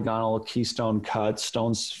advanced polygonal keystone cut,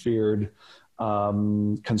 stone sphered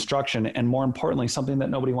construction. And more importantly, something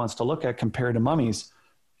that nobody wants to look at compared to mummies,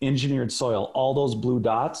 engineered soil. All those blue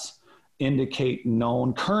dots indicate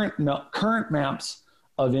known current maps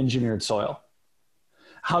of engineered soil.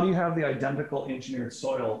 How do you have the identical engineered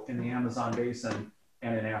soil in the Amazon basin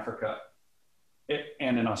and in Africa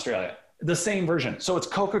and in Australia? The same version. So it's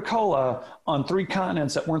Coca-Cola on 3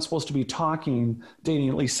 continents that weren't supposed to be talking, dating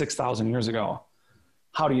at least 6,000 years ago.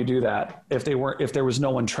 How do you do that if there was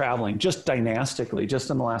no one traveling, just dynastically,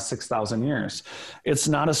 just in the last 6,000 years? It's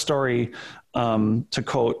not a story, to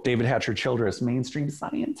quote David Hatcher Childress, mainstream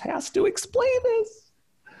science has to explain this.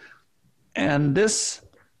 And this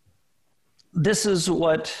is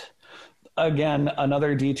what, again,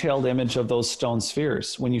 another detailed image of those stone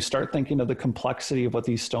spheres. When you start thinking of the complexity of what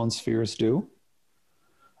these stone spheres do,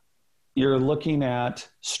 you're looking at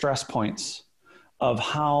stress points of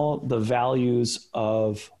how the values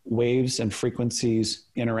of waves and frequencies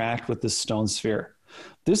interact with this stone sphere.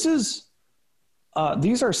 These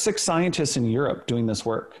are 6 scientists in Europe doing this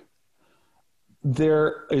work.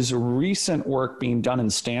 There is recent work being done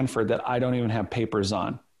in Stanford that I don't even have papers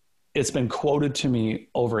on. It's been quoted to me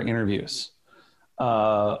over interviews,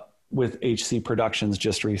 with HC Productions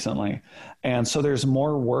just recently. And so there's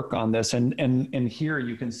more work on this. And here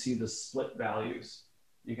you can see the split values.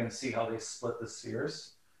 You can see how they split the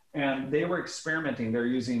spheres. And they were experimenting. They're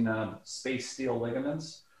using space steel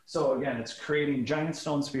ligaments. So again, it's creating giant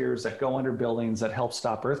stone spheres that go under buildings that help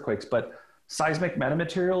stop earthquakes. But seismic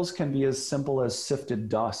metamaterials can be as simple as sifted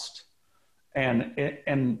dust.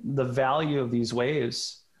 And the value of these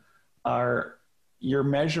waves are, you're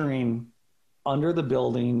measuring under the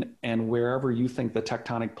building and wherever you think the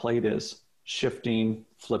tectonic plate is, shifting,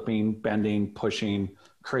 flipping, bending, pushing,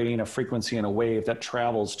 creating a frequency and a wave that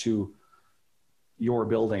travels to your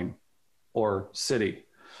building or city.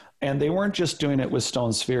 And they weren't just doing it with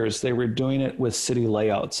stone spheres. They were doing it with city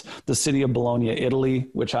layouts. The city of Bologna, Italy,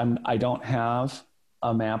 which I don't have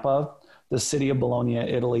a map of, the city of Bologna,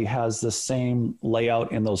 Italy has the same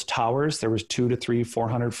layout in those towers. There was 200 to 300,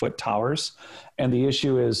 400-foot towers. And the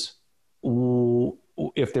issue is,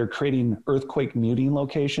 if they're creating earthquake muting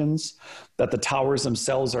locations, that the towers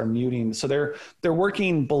themselves are muting. So they're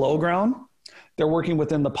working below ground. They're working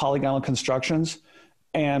within the polygonal constructions.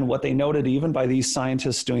 And what they noted, even by these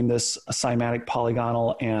scientists doing this cymatic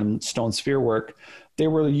polygonal and stone sphere work, they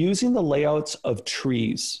were using the layouts of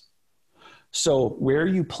trees. So where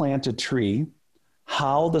you plant a tree,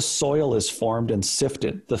 how the soil is formed and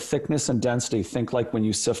sifted, the thickness and density, think like when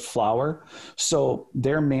you sift flour. So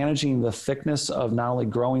they're managing the thickness of not only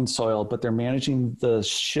growing soil, but they're managing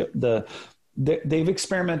they've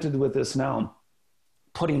experimented with this now,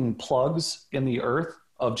 putting plugs in the earth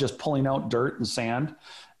of just pulling out dirt and sand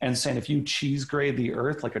and saying, if you cheese grade the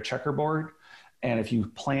earth like a checkerboard, and if you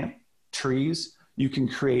plant trees, you can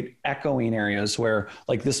create echoing areas where,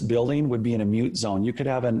 like, this building would be in a mute zone. You could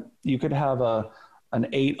have an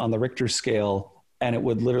 8 on the Richter scale, and it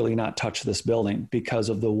would literally not touch this building because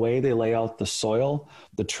of the way they lay out the soil,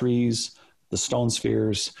 the trees, the stone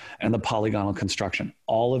spheres, and the polygonal construction,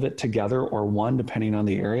 all of it together, or one, depending on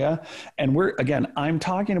the area. And I'm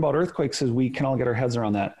talking about earthquakes as we can all get our heads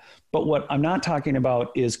around that. But what I'm not talking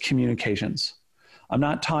about is communications. I'm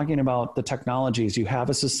not talking about the technologies. You have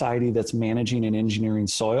a society that's managing and engineering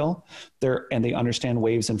soil there, and they understand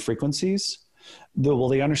waves and frequencies.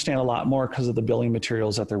 They understand a lot more because of the building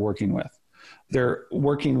materials that they're working with. They're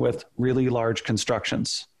working with really large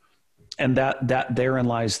constructions. And that therein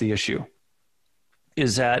lies the issue,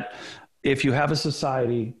 is that if you have a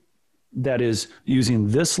society that is using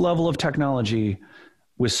this level of technology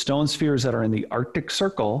with stone spheres that are in the Arctic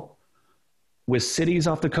Circle, with cities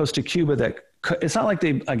off the coast of Cuba that, it's not like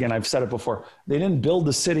again, I've said it before, they didn't build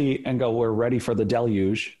the city and go, we're ready for the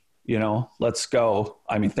deluge, let's go.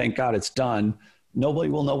 I mean, thank God it's done. Nobody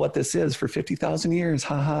will know what this is for 50,000 years.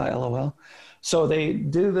 Ha, LOL. So they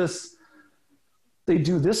do this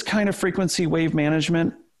kind of frequency wave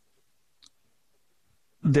management.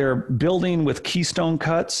 They're building with keystone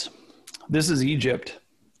cuts. This is Egypt.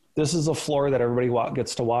 This is a floor that everybody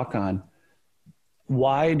gets to walk on.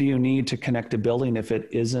 Why do you need to connect a building if it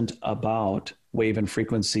isn't about wave and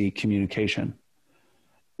frequency communication?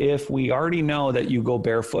 If we already know that you go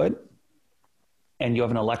barefoot and you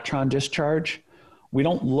have an electron discharge, we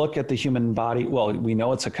don't look at the human body. Well, we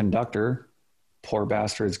know it's a conductor. Poor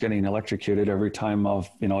bastard's getting electrocuted every time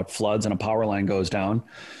it floods and a power line goes down.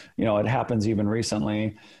 It happens even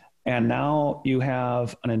recently. And now you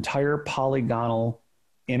have an entire polygonal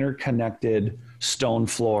interconnected stone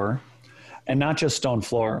floor. And not just stone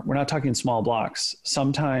floor. We're not talking small blocks.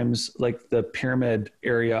 Sometimes, like the pyramid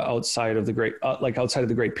area outside of the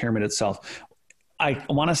Great Pyramid itself. I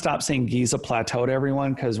want to stop saying Giza Plateau to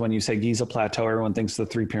everyone, because when you say Giza Plateau, everyone thinks the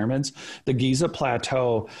 3 pyramids. The Giza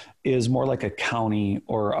Plateau is more like a county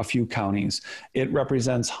or a few counties. It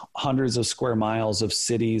represents hundreds of square miles of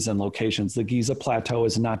cities and locations. The Giza Plateau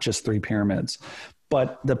is not just 3 pyramids,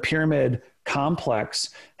 but the pyramid complex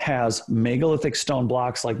has megalithic stone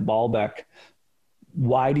blocks like Baalbek.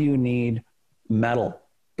 Why do you need metal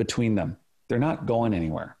between them? They're not going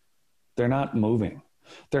anywhere. They're not moving.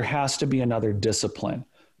 There has to be another discipline.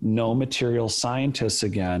 No material scientists,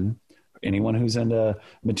 again, anyone who's into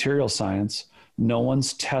material science, no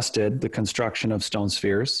one's tested the construction of stone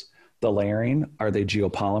spheres, the layering. Are they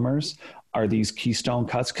geopolymers? Are these keystone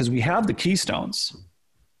cuts? Because we have the keystones.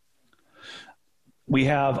 We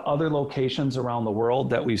have other locations around the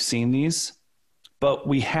world that we've seen these, but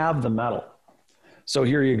we have the metal. So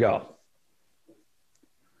here you go.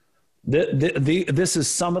 This is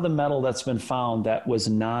some of the metal that's been found that was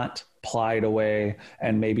not plied away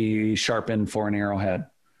and maybe sharpened for an arrowhead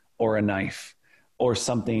or a knife or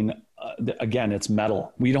something. Again, it's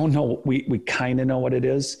metal. We don't know. We kind of know what it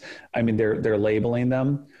is. I mean, they're labeling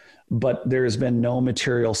them, but there's been no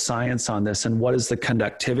material science on this. And what is the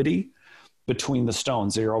conductivity between the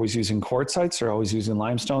stones? They're always using quartzites, they're always using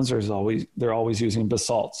limestones, they're always using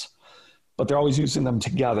basalts, but they're always using them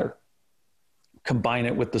together. Combine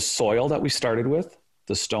it with the soil that we started with,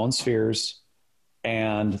 the stone spheres,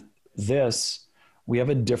 and this, we have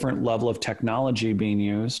a different level of technology being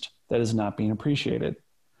used that is not being appreciated.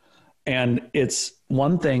 And it's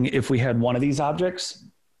one thing if we had one of these objects,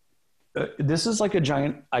 this is like a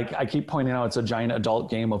giant, I keep pointing out it's a giant adult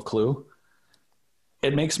game of Clue.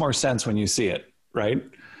 It makes more sense when you see it, right?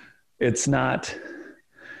 It's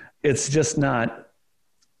just not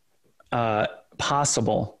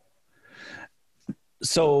possible.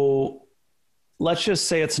 So let's just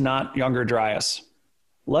say it's not Younger Dryas.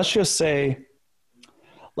 Let's say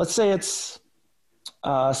it's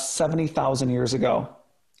 70,000 years ago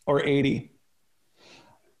or 80.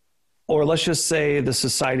 Or let's just say the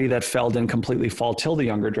society that fell didn't completely fall till the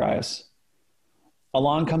Younger Dryas.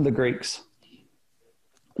 Along come the Greeks.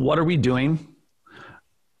 What are we doing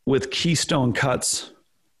with keystone cuts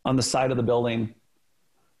on the side of the building?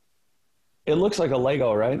 It looks like a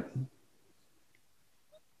Lego, right?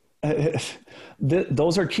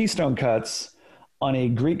 Those are keystone cuts on a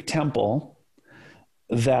Greek temple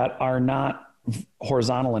that are not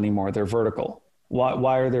horizontal anymore. They're vertical.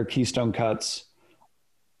 Why are there keystone cuts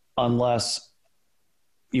unless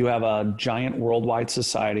you have a giant worldwide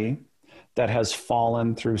society that has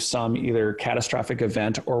fallen through some either catastrophic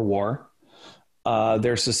event or war?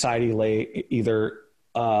 Their society lay either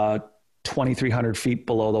 2,300 feet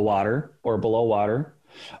below the water or below water,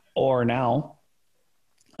 or now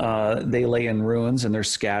they lay in ruins and they're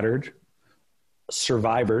scattered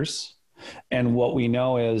survivors. And what we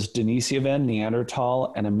know is Denisovan,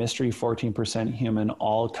 Neanderthal, and a mystery 14% human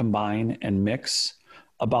all combine and mix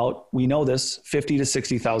about, we know this, 50 to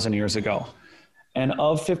 60,000 years ago. And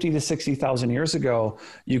of 50 to 60,000 years ago,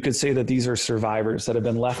 you could say that these are survivors that have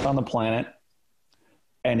been left on the planet.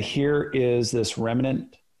 And here is this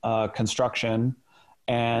remnant construction,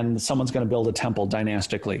 and someone's going to build a temple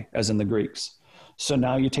dynastically, as in the Greeks. So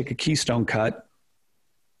now you take a keystone cut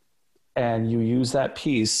and you use that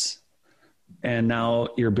piece, and now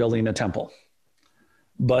you're building a temple.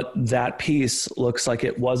 But that piece looks like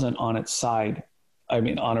it wasn't on its side. I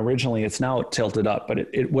mean, originally it's now tilted up, but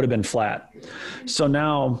it would have been flat. So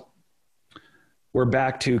now we're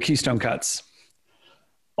back to keystone cuts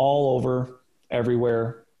all over,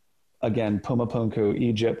 everywhere. Again, Pumapunku,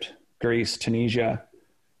 Egypt, Greece, Tunisia.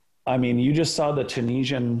 I mean, you just saw the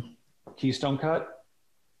Tunisian keystone cut.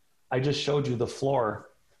 I just showed you the floor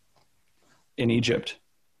in Egypt.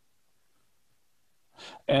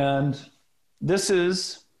 And this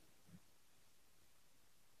is,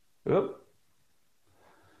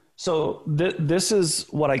 so this is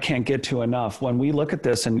what I can't get to enough. When we look at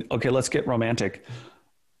this and, okay, let's get romantic.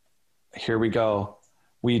 Here we go.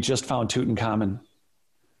 We just found Tutankhamun.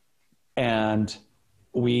 And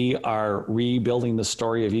we are rebuilding the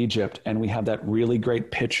story of Egypt. And we have that really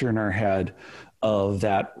great picture in our head of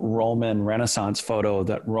that Roman Renaissance photo,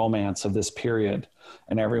 that romance of this period.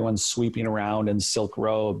 And everyone's sweeping around in silk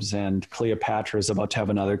robes, and Cleopatra is about to have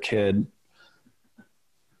another kid.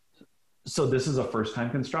 So this is a first-time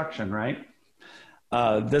construction, right?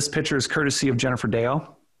 This picture is courtesy of Jennifer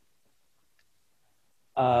Dale.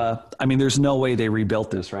 I mean, there's no way they rebuilt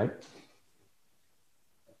this, right?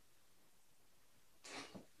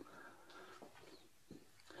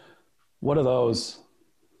 What are those?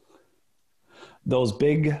 Those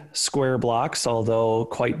big square blocks, although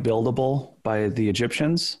quite buildable by the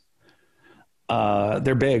Egyptians,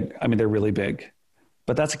 they're big. I mean, they're really big,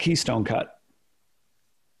 but that's a keystone cut.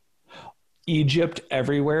 Egypt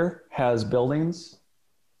everywhere has buildings.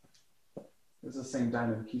 It's the same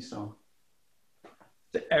diamond keystone.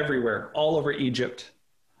 Everywhere, all over Egypt,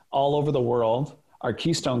 all over the world are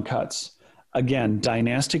keystone cuts. Again,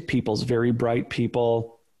 dynastic peoples, very bright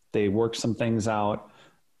people. They worked some things out.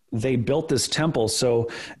 They built this temple. So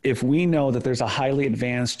if we know that there's a highly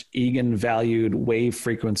advanced, Egan valued wave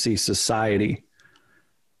frequency society,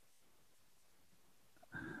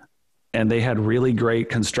 and they had really great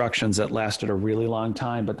constructions that lasted a really long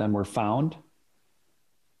time, but then were found,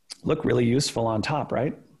 look really useful on top,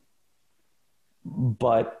 right?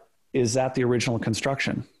 But is that the original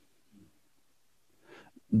construction?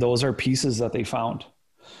 Those are pieces that they found.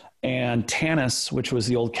 And Tanis, which was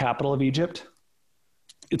the old capital of Egypt,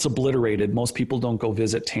 it's obliterated. Most people don't go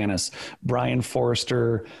visit Tanis. Brian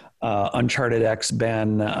Forrester, Uncharted X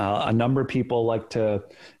Ben, a number of people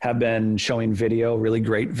have been showing video, really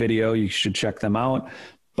great video. You should check them out.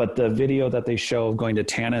 But the video that they show of going to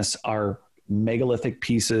Tanis are megalithic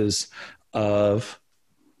pieces of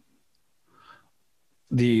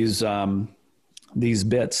these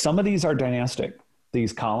bits. Some of these are dynastic,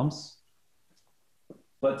 these columns,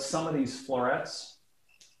 but some of these florets,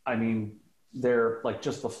 I mean, they're like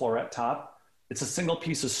just the floret top. It's a single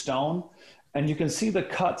piece of stone, and you can see the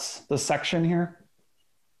cuts, the section here.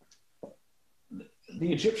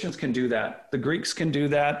 The Egyptians can do that. The Greeks can do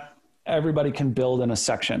that. Everybody can build in a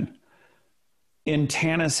section. In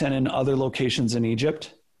Tanis and in other locations in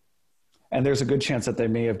Egypt, and there's a good chance that they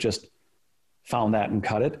may have just found that and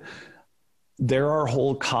cut it, there are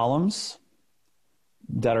whole columns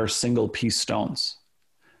that are single piece stones.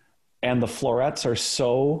 And the florets are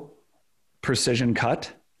so precision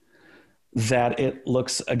cut that it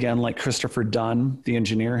looks, again, like Christopher Dunn, the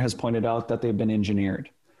engineer, has pointed out, that they've been engineered.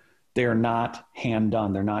 They are not hand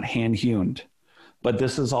done. They're not hand hewn. But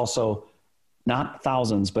this is also not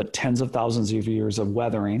thousands, but tens of thousands of years of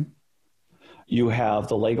weathering. You have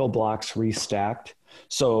the Lego blocks restacked.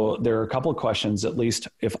 So there are a couple of questions, at least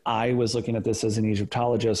if I was looking at this as an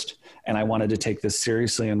Egyptologist and I wanted to take this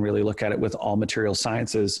seriously and really look at it with all material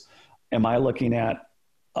sciences, am I looking at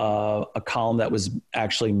a column that was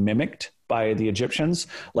actually mimicked by the Egyptians?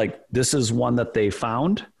 Like, this is one that they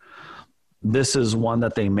found. This is one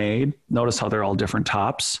that they made. Notice how they're all different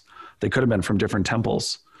tops. They could have been from different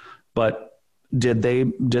temples. But did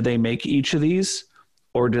they make each of these,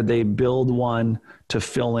 or did they build one to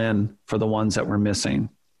fill in for the ones that were missing?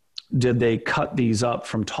 Did they cut these up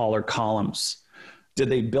from taller columns? Did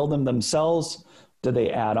they build them themselves? Did they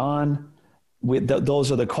add on?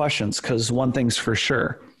 Those are the questions, because one thing's for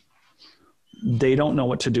sure. They don't know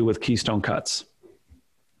what to do with keystone cuts.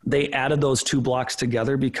 They added those two blocks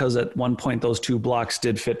together because at one point those two blocks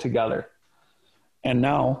did fit together. And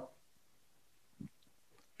now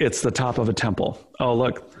it's the top of a temple. Oh,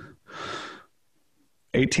 look,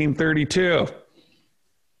 1832.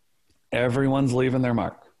 Everyone's leaving their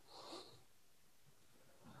mark.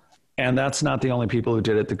 And that's not the only people who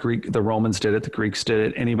did it. The Romans did it. The Greeks did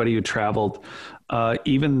it. Anybody who traveled,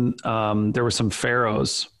 even there were some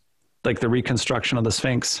pharaohs, like the reconstruction of the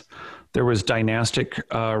Sphinx. There was dynastic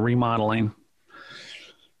remodeling.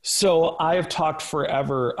 So I have talked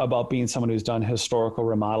forever about being someone who's done historical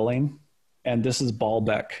remodeling, and this is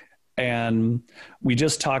Baalbek. And we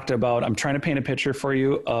just talked about, I'm trying to paint a picture for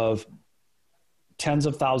you of tens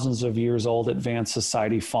of thousands of years old advanced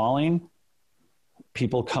society falling,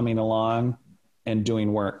 people coming along and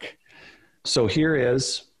doing work. So here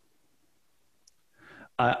is,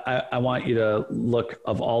 I want you to look,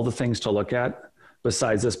 of all the things to look at,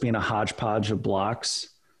 besides this being a hodgepodge of blocks.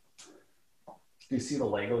 Do you see the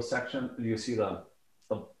Lego section? Do you see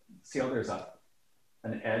see how there's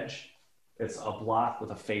an edge? It's a block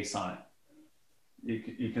with a face on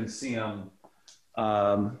it. You can see them.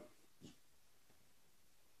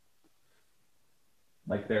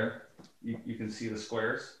 Like there, you can see the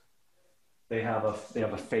squares. They have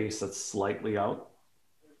a face that's slightly out.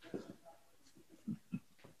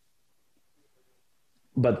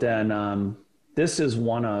 But then this is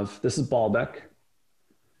Baalbek,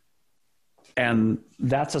 and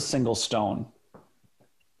that's a single stone.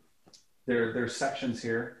 There's sections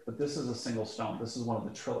here, but this is a single stone. This is one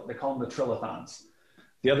of they call them the trilithons.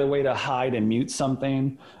 The other way to hide and mute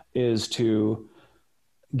something is to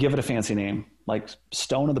give it a fancy name, like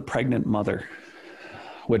Stone of the Pregnant Mother,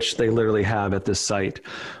 which they literally have at this site.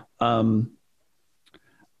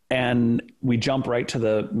 And we jump right to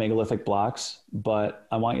the megalithic blocks, but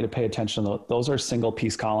I want you to pay attention. Those are single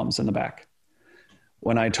piece columns in the back.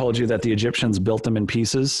 When I told you that the Egyptians built them in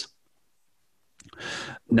pieces,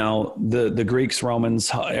 now the Greeks,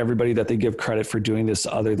 Romans, everybody that they give credit for doing this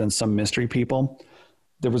other than some mystery people,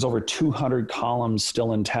 there was over 200 columns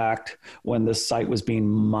still intact when this site was being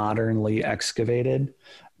modernly excavated.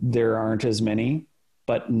 There aren't as many,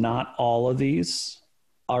 but not all of these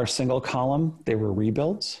are single column. They were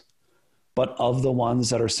rebuilds, but of the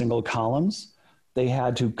ones that are single columns, they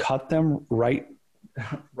had to cut them right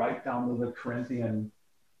down to the Corinthian,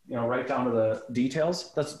 right down to the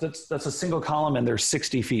details. That's a single column, and they're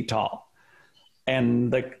 60 feet tall.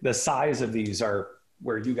 And the size of these are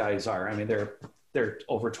where you guys are. I mean, they're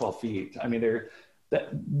over 12 feet. I mean,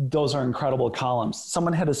 those are incredible columns.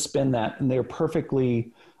 Someone had to spin that, and they're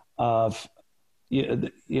perfectly the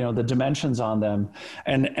dimensions on them.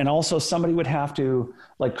 And also somebody would have to,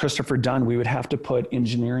 like Christopher Dunn, we would have to put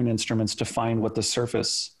engineering instruments to find what the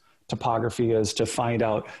surface topography is, to find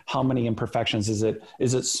out how many imperfections. Is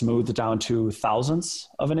it smoothed down to thousandths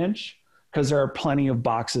of an inch? Because there are plenty of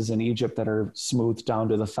boxes in Egypt that are smoothed down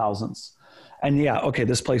to the thousandths. And yeah, okay,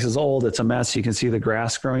 this place is old. It's a mess. You can see the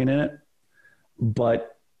grass growing in it.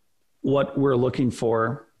 But what we're looking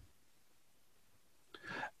for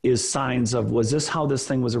is signs of, was this how this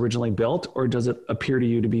thing was originally built, or does it appear to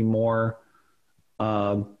you to be more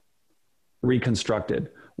reconstructed?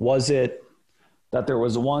 Was it that there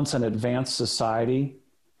was once an advanced society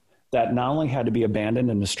that not only had to be abandoned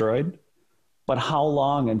and destroyed, but how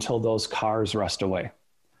long until those cars rust away?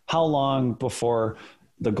 How long before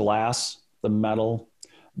the glass, the metal,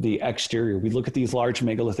 the exterior? We look at these large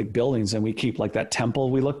megalithic buildings and we keep, like that temple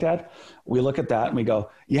we looked at, we look at that and we go,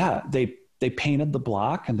 yeah, they painted the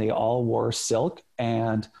block and they all wore silk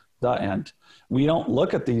and the end. We don't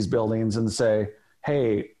look at these buildings and say,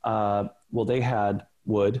 hey, well, they had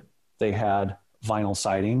wood, they had vinyl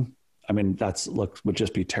siding. I mean, would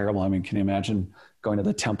just be terrible. I mean, can you imagine going to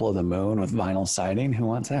the Temple of the Moon with vinyl siding? Who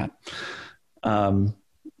wants that?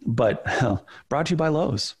 But brought to you by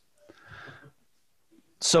Lowe's.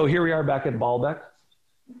 So here we are back at Baalbek,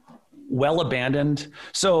 well abandoned.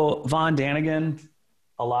 So Von Daniken,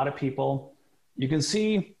 a lot of people, you can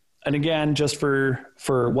see, and again, just for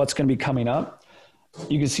what's going to be coming up,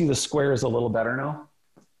 you can see the square is a little better now.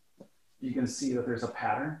 You can see that there's a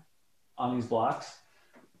pattern on these blocks.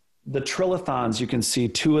 The trilithons, you can see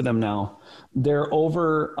 2 of them now. They're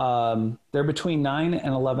they're between 9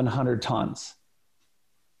 and 1,100 tons.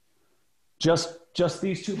 Just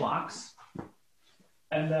these 2 blocks.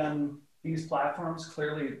 And then these platforms,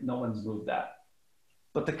 clearly no one's moved that.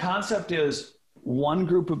 But the concept is one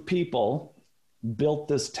group of people built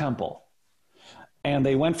this temple. And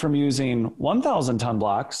they went from using 1,000 ton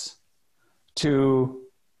blocks to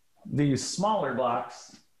these smaller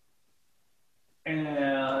blocks.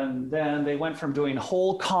 And then they went from doing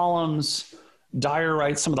whole columns,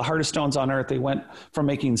 diorite, some of the hardest stones on earth. They went from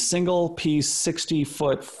making single piece 60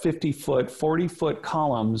 foot, 50 foot, 40 foot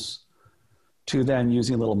columns to then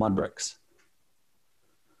using little mud bricks.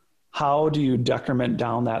 How do you decrement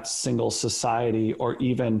down that single society, or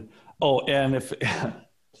even, and if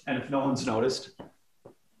no one's noticed,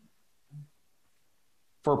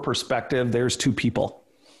 for perspective, there's 2 people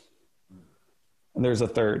and there's a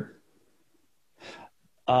third.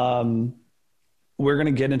 We're going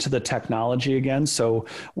to get into the technology again. So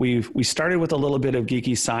we started with a little bit of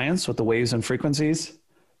geeky science with the waves and frequencies,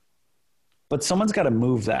 but someone's got to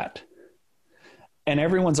move that. And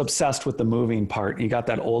everyone's obsessed with the moving part. You got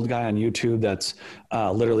that old guy on YouTube that's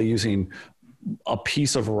literally using a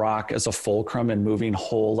piece of rock as a fulcrum and moving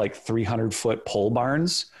whole like 300-foot pole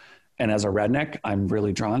barns. And as a redneck, I'm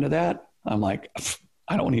really drawn to that. I'm like,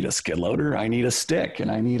 I don't need a skid loader. I need a stick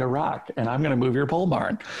and I need a rock and I'm going to move your pole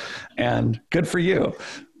barn. And good for you.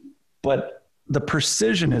 But the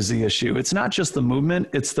precision is the issue. It's not just the movement,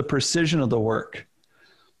 it's the precision of the work.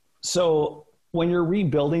 So when you're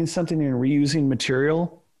rebuilding something and reusing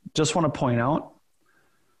material, just want to point out,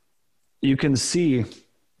 you can see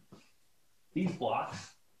these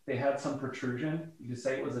blocks, they had some protrusion. You could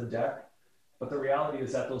say it was a deck, but the reality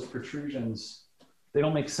is that those protrusions, they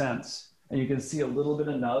don't make sense. And you can see a little bit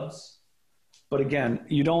of nubs. But again,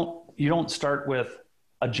 you don't start with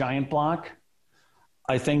a giant block.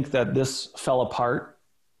 I think that this fell apart,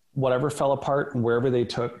 whatever fell apart and wherever they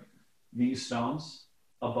took these stones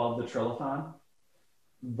above the trilithon,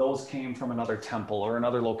 those came from another temple or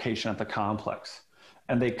another location at the complex.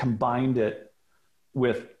 And they combined it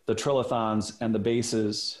with the trilithons and the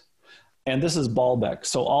bases. And this is Baalbek.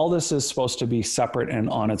 So all this is supposed to be separate and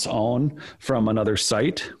on its own from another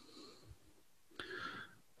site.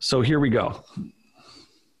 So here we go.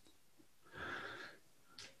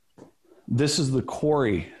 This is the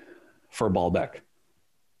quarry for Baalbek.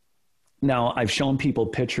 Now I've shown people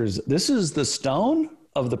pictures. This is the stone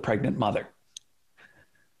of the pregnant mother.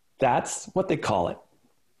 That's what they call it.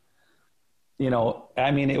 You know, I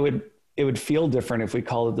mean, it would feel different if we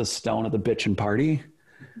called it the stone of the bitchin' party.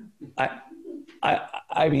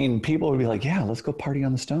 I mean, people would be like, yeah, let's go party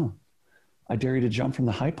on the stone. I dare you to jump from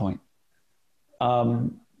the high point.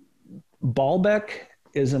 Baalbek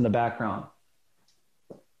is in the background.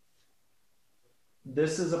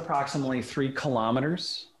 This is approximately 3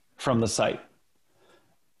 kilometers from the site.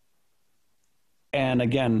 And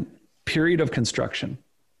again, period of construction.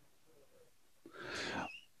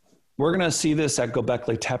 We're going to see this at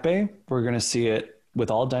Göbekli Tepe. We're going to see it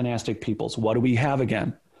with all dynastic peoples. What do we have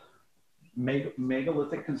again?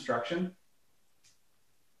 Megalithic construction,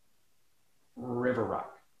 river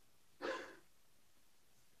rock.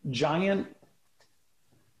 Giant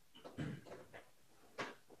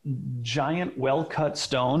well-cut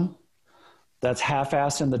stone that's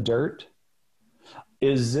half-assed in the dirt.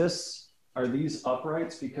 Are these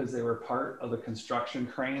uprights because they were part of the construction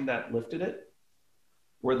crane that lifted it?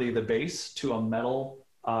 Were they the base to a metal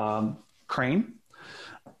crane?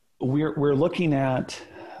 We're looking at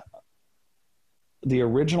the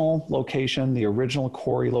original location, the original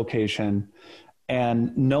quarry location,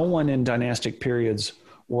 and no one in dynastic periods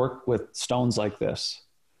worked with stones like this.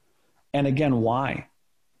 And again, why?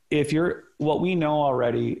 What we know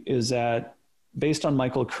already is that based on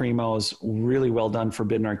Michael Cremo's really well done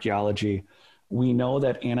forbidden archaeology, we know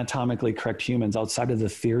that anatomically correct humans outside of the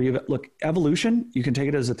theory of it, look, evolution, you can take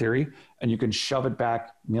it as a theory and you can shove it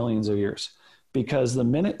back millions of years. Because the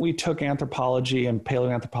minute we took anthropology and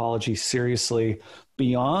paleoanthropology seriously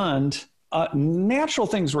beyond natural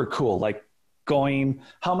things were cool, like going,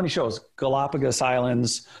 how many shows? Galapagos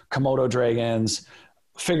Islands, Komodo dragons,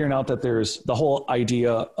 figuring out that there's the whole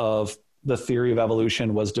idea of the theory of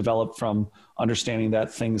evolution was developed from understanding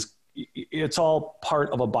that things, it's all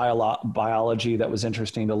part of a biology that was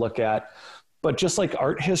interesting to look at. But just like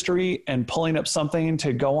art history and pulling up something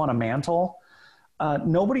to go on a mantle,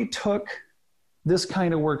 nobody took this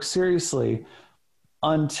kind of work seriously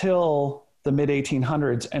until the mid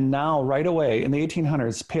 1800s. And now right away in the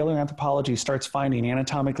 1800s, paleoanthropology starts finding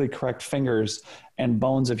anatomically correct fingers and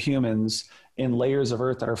bones of humans in layers of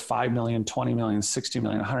earth that are 5 million, 20 million, 60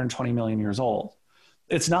 million, 120 million years old.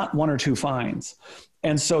 It's not one or two finds.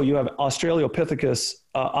 And so you have Australopithecus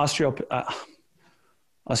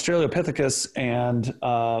and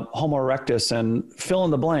Homo erectus and fill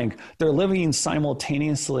in the blank. They're living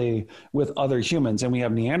simultaneously with other humans. And we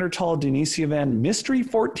have Neanderthal, Denisovan, mystery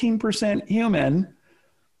 14% human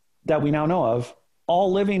that we now know of,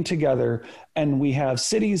 all living together. And we have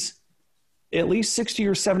cities at least 60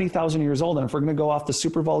 or 70,000 years old. And if we're going to go off the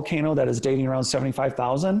supervolcano that is dating around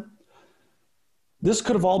 75,000, this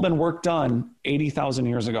could have all been work done 80,000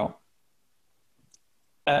 years ago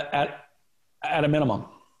at a minimum.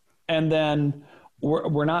 And then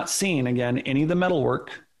we're not seeing, again, any of the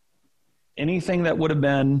metalwork, anything that would have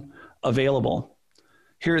been available.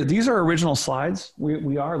 Here, these are original slides.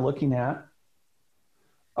 We are looking at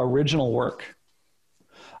original work.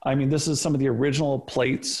 I mean, this is some of the original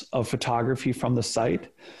plates of photography from the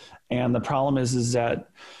site. And the problem is that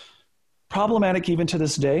problematic even to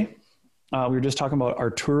this day. We were just talking about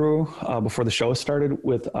Arturo before the show started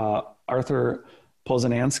with Arthur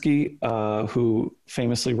Pozanansky, who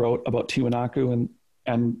famously wrote about Tiwanaku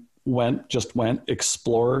and went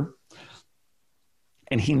explorer.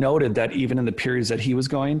 And he noted that even in the periods that he was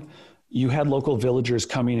going, you had local villagers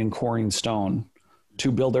coming and quarrying stone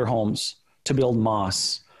to build their homes, to build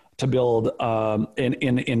mosques, to build,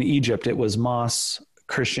 in Egypt, it was mosques,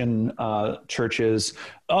 Christian churches,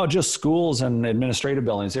 just schools and administrative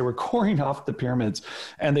buildings. They were quarrying off the pyramids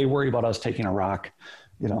and they worry about us taking a rock.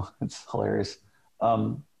 You know, it's hilarious.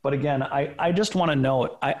 But again, I just want to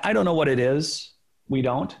know, I don't know what it is. We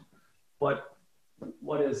don't, but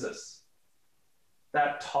what is this?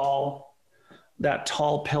 That tall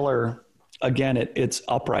pillar, again, it's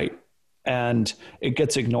upright and it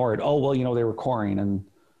gets ignored. Oh, well, you know, they were quarrying and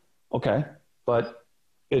okay, but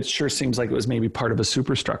it sure seems like it was maybe part of a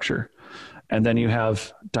superstructure. And then you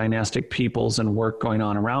have dynastic peoples and work going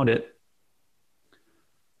on around it.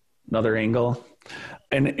 Another angle.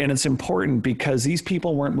 And it's important because these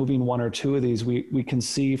people weren't moving one or two of these. We can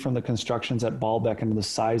see from the constructions at Baalbek and the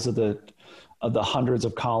size of the hundreds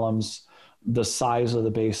of columns, the size of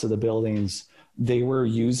the base of the buildings, they were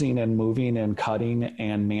using and moving and cutting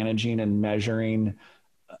and managing and measuring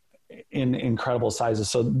in incredible sizes.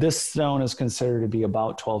 So this stone is considered to be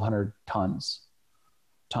about 1,200 tons.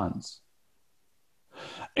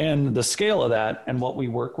 And the scale of that and what we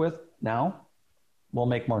work with now will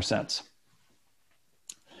make more sense.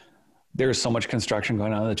 There's so much construction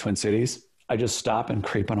going on in the Twin Cities. I just stop and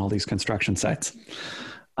creep on all these construction sites.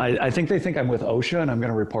 I think they think I'm with OSHA and I'm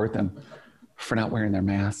going to report them for not wearing their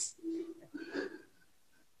masks.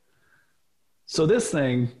 So this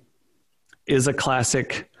thing is a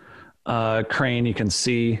classic crane. You can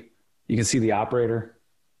see the operator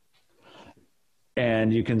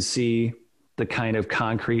and you can see the kind of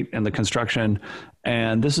concrete and the construction.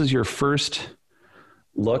 And this is your first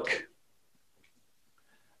look.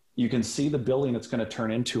 You can see the building it's going to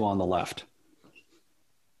turn into on the left.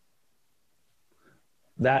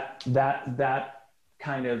 That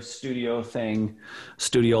kind of studio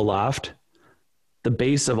loft, the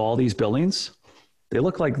base of all these buildings, they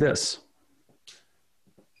look like this.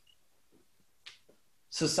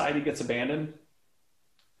 Society gets abandoned.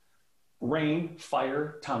 Rain,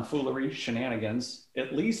 fire, tomfoolery, shenanigans.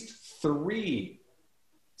 At least 3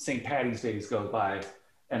 St. Paddy's days goes by.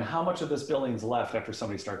 And how much of this building's left after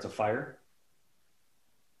somebody starts a fire?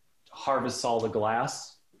 Harvests all the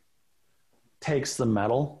glass, takes the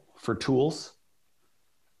metal for tools.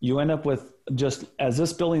 You end up with, just as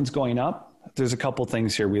this building's going up, there's a couple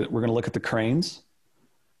things here. We're going to look at the cranes.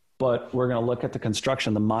 but we're going to look at the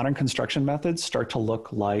construction. The modern construction methods start to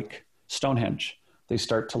look like Stonehenge. They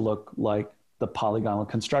start to look like the polygonal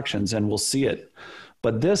constructions, and we'll see it.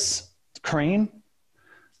 But this crane,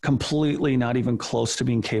 completely not even close to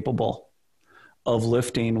being capable of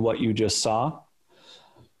lifting what you just saw.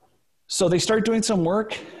 So they start doing some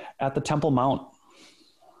work at the Temple Mount,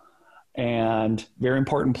 and very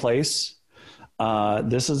important place.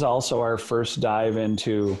 This is also our first dive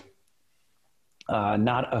into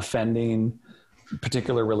not offending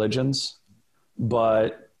particular religions,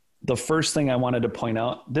 but the first thing I wanted to point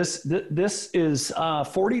out, this is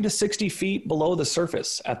 40 to 60 feet below the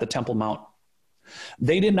surface at the Temple Mount.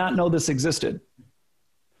 They did not know this existed.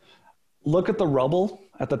 Look at the rubble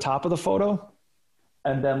at the top of the photo,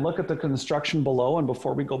 and then look at the construction below. And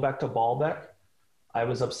before we go back to Baalbek, I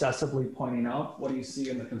was obsessively pointing out, what do you see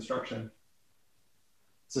in the construction?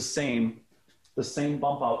 It's the same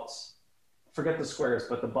bump outs. Forget the squares,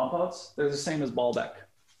 but the bump outs, they're the same as Baalbek.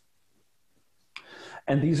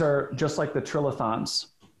 And these are just like the trilithons.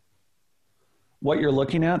 What you're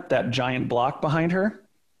looking at, that giant block behind her,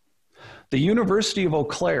 the University of Eau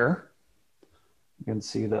Claire, you can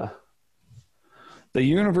see the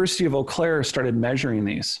University of Eau Claire started measuring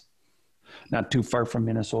these, not too far from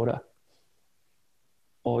Minnesota.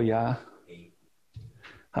 Oh yeah.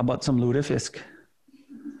 How about some lutefisk?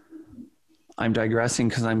 I'm digressing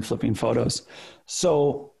because I'm flipping photos.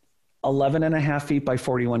 So 11 and a half feet by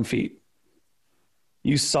 41 feet.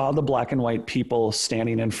 You saw the black and white people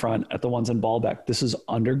standing in front at the ones in Baalbek. This is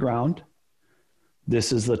underground.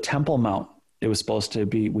 This is the Temple Mount. It was supposed to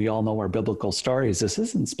be, we all know our biblical stories. This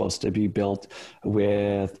isn't supposed to be built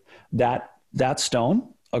with that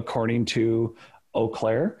stone, according to Eau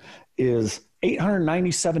Claire, is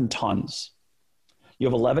 897 tons. You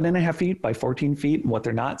have 11 and a half feet by 14 feet. And what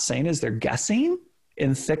they're not saying is they're guessing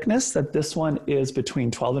in thickness that this one is between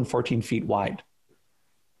 12 and 14 feet wide.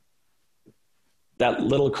 That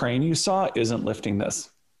little crane you saw isn't lifting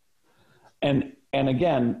this. And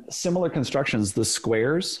again, similar constructions, the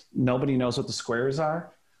squares, nobody knows what the squares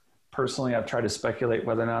are. Personally, I've tried to speculate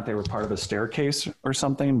whether or not they were part of a staircase or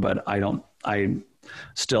something, but I'm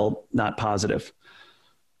still not positive.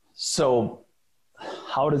 So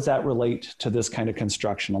how does that relate to this kind of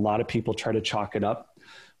construction? A lot of people try to chalk it up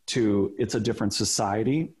to it's a different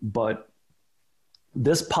society, but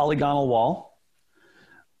this polygonal wall,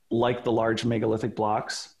 like the large megalithic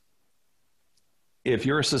blocks, if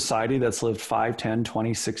you're a society that's lived 5, 10,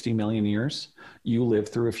 20, 60 million years, you live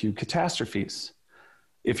through a few catastrophes.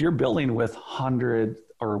 If you're building with 100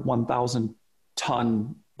 or 1,000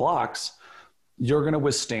 ton blocks, you're going to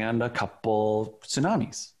withstand a couple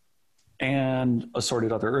tsunamis and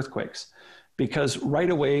assorted other earthquakes. Because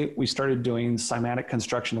right away, we started doing cymatic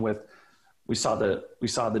construction with, we saw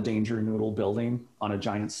the danger noodle building on a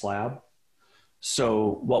giant slab.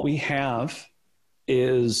 So what we have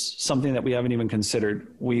is something that we haven't even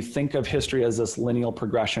considered. We think of history as this lineal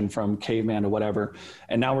progression from caveman to whatever.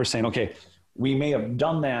 And now we're saying, okay, we may have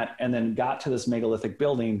done that and then got to this megalithic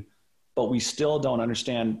building, but we still don't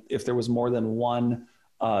understand if there was more than one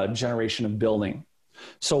generation of building.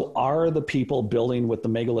 So are the people building with the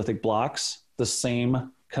megalithic blocks the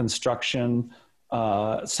same construction,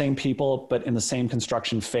 same people, but in the same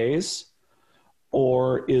construction phase?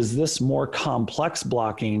 Or is this more complex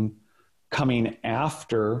blocking coming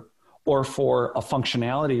after, or for a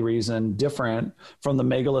functionality reason different from the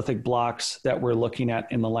megalithic blocks that we're looking at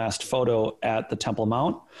in the last photo at the Temple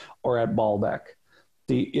Mount or at Baalbek?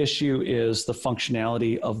 The issue is the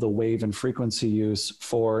functionality of the wave and frequency use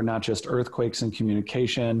for not just earthquakes and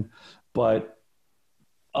communication, but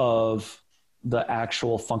of the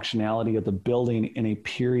actual functionality of the building in a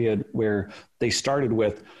period where they started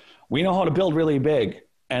with, we know how to build really big.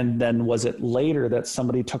 And then was it later that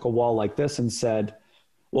somebody took a wall like this and said,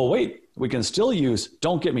 well, wait, we can still use,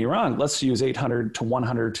 don't get me wrong, let's use 800 to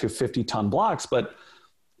 100 to 50 ton blocks, but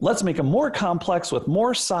let's make them more complex with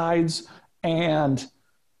more sides and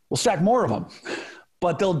we'll stack more of them,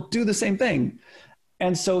 but they'll do the same thing.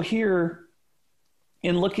 And so here,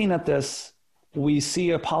 in looking at this, we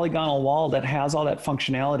see a polygonal wall that has all that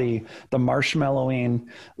functionality, the marshmallowing,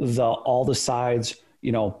 all the sides,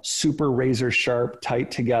 super razor sharp, tight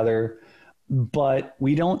together, but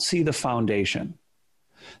we don't see the foundation.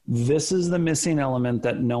 This is the missing element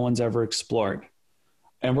that no one's ever explored.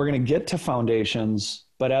 And we're going to get to foundations,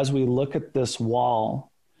 but as we look at this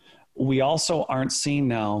wall, we also aren't seeing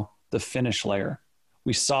now the finish layer.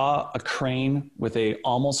 We saw a crane with a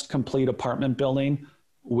almost complete apartment building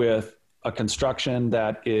with a construction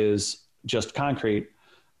that is just concrete,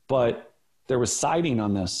 but there was siding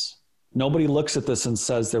on this. Nobody looks at this and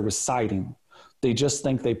says there was siding. They just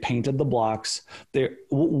think they painted the blocks.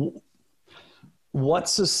 What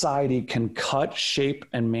society can cut, shape,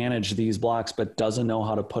 and manage these blocks, but doesn't know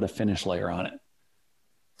how to put a finish layer on it?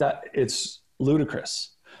 That it's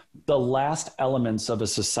ludicrous. The last elements of a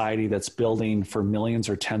society that's building for millions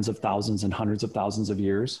or tens of thousands and hundreds of thousands of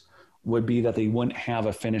years would be that they wouldn't have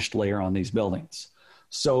a finished layer on these buildings.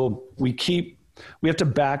 So we have to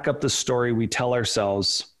back up the story we tell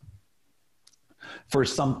ourselves for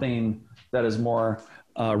something that is more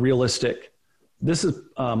realistic. This is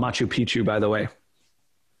Machu Picchu, by the way.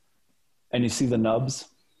 And you see the nubs?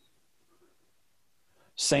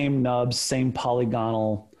 Same nubs, same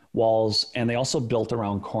polygonal walls, and they also built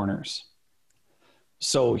around corners.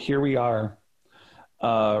 So here we are,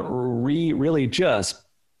 really just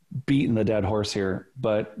beating the dead horse here,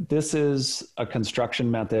 but this is a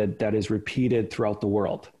construction method that is repeated throughout the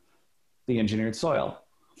world. The engineered soil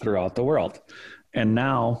throughout the world. And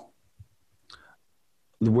now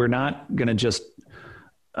we're not going to just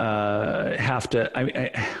have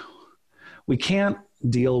to, we can't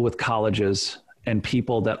deal with colleges and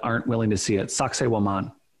people that aren't willing to see it.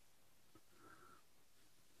 Sacsayhuaman.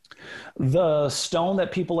 The stone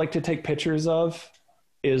that people like to take pictures of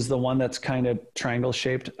is the one that's kind of triangle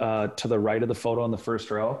shaped to the right of the photo in the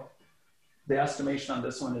first row. The estimation on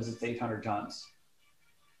this one is it's 800 tons.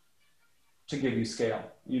 To give you scale,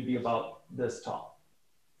 you'd be about this tall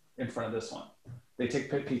in front of this one.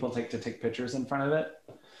 People take pictures in front of it.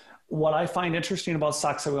 What I find interesting about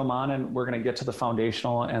Sacsayhuaman, and we're going to get to the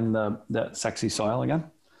foundational and the sexy soil again.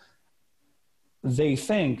 They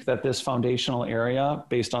think that this foundational area,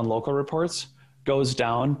 based on local reports, goes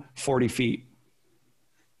down 40 feet.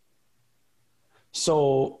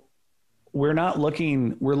 So we're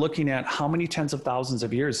looking at how many tens of thousands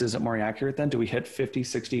of years. Is it more accurate then? Do we hit 50,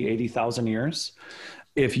 60, 80,000 years?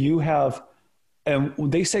 If you have, and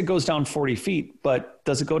they say it goes down 40 feet, but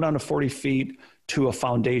does it go down to 40 feet to a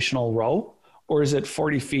foundational row? Or is it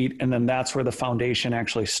 40 feet and then that's where the foundation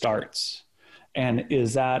actually starts? And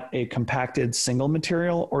is that a compacted single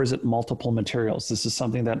material or is it multiple materials? This is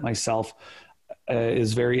something that myself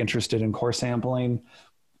is very interested in core sampling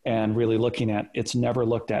and really looking at. It's never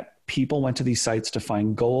looked at. People went to these sites to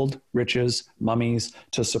find gold, riches, mummies,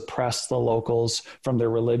 to suppress the locals from their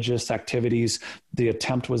religious activities. The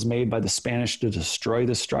attempt was made by the Spanish to destroy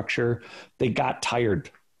the structure. They got tired.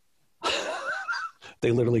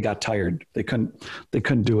 They literally got tired. They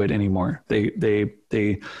couldn't do it anymore. They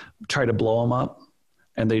tried to blow them up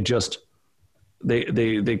and they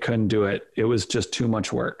couldn't do it. It was just too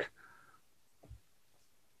much work.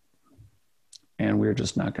 And we're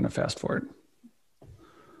just not going to fast forward.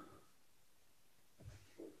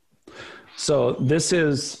 So this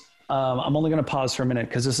is, I'm only going to pause for a minute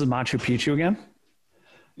because this is Machu Picchu again.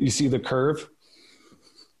 You see the curve?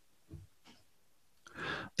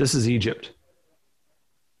 This is Egypt.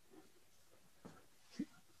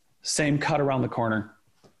 Same cut around the corner.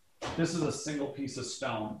 This is a single piece of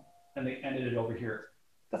stone and they ended it over here.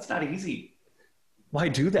 That's not easy. Why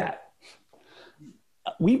do that?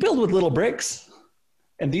 We build with little bricks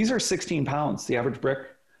and these are 16 pounds. The average brick,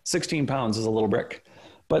 16 pounds is a little brick.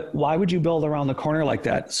 But why would you build around the corner like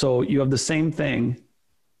that? So you have the same thing.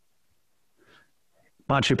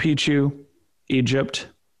 Machu Picchu, Egypt,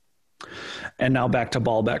 and now back to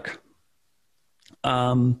Baalbek.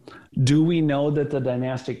 Do we know that the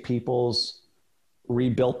dynastic peoples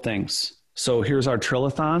rebuilt things? So here's our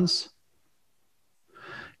trilithons.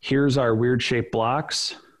 Here's our weird shaped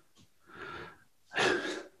blocks.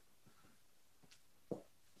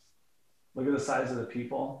 Look at the size of the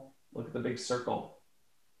people. Look at the big circle.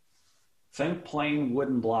 Think plain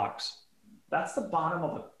wooden blocks. That's the bottom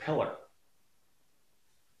of a pillar.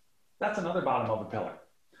 That's another bottom of a pillar.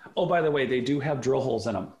 Oh, by the way, they do have drill holes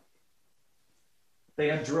in them. They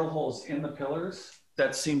had drill holes in the pillars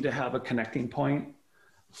that seem to have a connecting point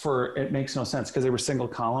for, it makes no sense because they were single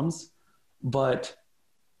columns, but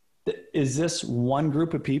is this one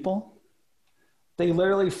group of people? They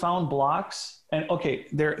literally found blocks and okay,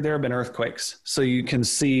 there have been earthquakes. So you can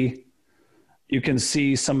see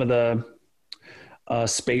some of the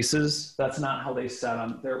spaces. That's not how they set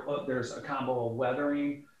them. There's a combo of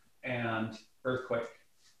weathering and earthquake.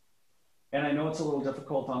 And I know it's a little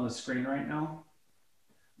difficult on the screen right now,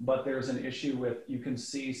 but there's an issue with, you can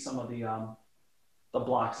see some of the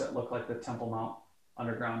blocks that look like the Temple Mount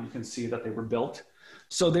underground. You can see that they were built.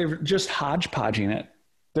 So they're just hodgepodging it.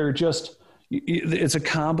 It's a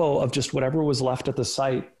combo of just whatever was left at the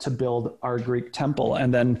site to build our Greek temple.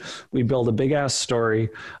 And then we build a big ass story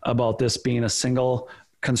about this being a single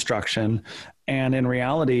construction. And in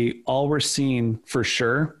reality, all we're seeing for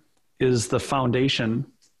sure is the foundation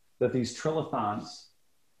that these trilithons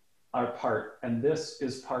are part, and this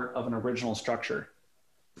is part of an original structure.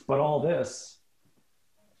 But all this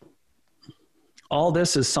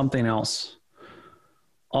is something else.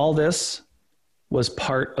 All this was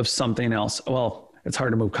part of something else. Well, it's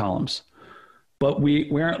hard to move columns, but we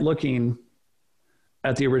aren't looking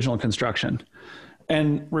at the original construction.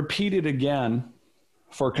 And repeat it again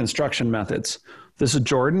for construction methods. This is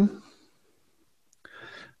Jordan.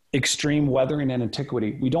 Extreme weathering and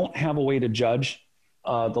antiquity. We don't have a way to judge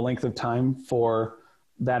the length of time for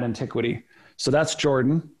that antiquity. So that's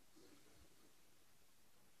Jordan.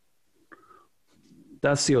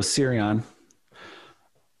 That's the Osirion.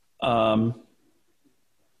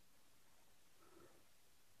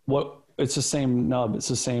 It's the same nub. It's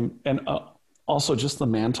the same. And also just the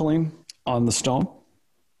mantling on the stone.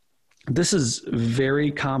 This is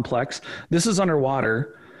very complex. This is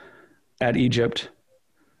underwater at Egypt.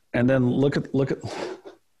 And then look at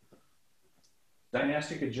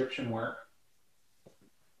dynastic Egyptian work.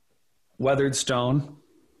 Weathered stone.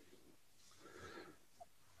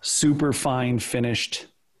 Super fine finished.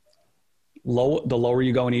 The lower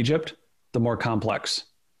you go in Egypt, the more complex.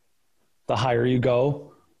 The higher you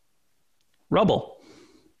go, rubble.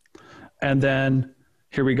 And then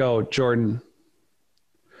here we go, Jordan.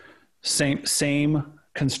 Same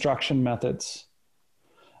construction methods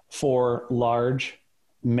for large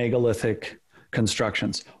megalithic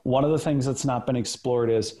constructions. One of the things that's not been explored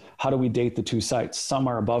is how do we date the two sites? Some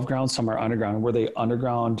are above ground, some are underground. Were they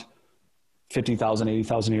underground 50,000,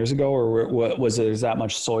 80,000 years ago, or was there that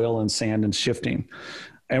much soil and sand and shifting?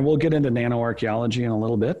 And we'll get into nanoarchaeology in a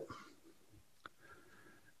little bit.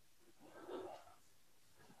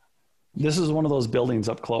 This is one of those buildings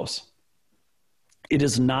up close. It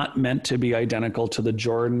is not meant to be identical to the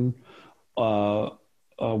Jordan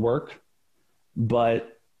work,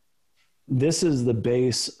 but this is the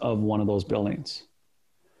base of one of those buildings.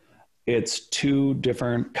 It's two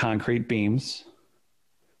different concrete beams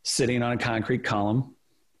sitting on a concrete column.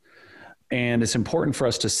 And it's important for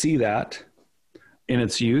us to see that in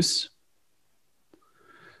its use.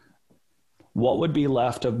 What would be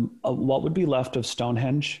left of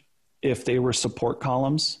Stonehenge if they were support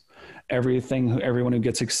columns? Everyone who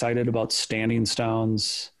gets excited about standing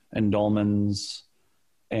stones and dolmens,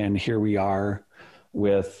 and here we are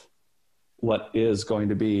with what is going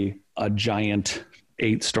to be a giant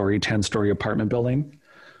 8-story, 10-story apartment building.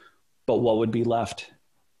 But what would be left?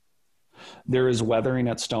 There is weathering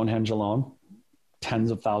at Stonehenge alone,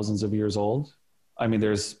 tens of thousands of years old. I mean,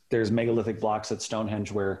 there's megalithic blocks at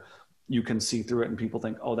Stonehenge where you can see through it and people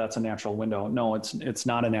think, oh, that's a natural window. No, it's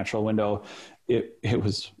not a natural window. It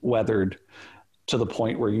was weathered to the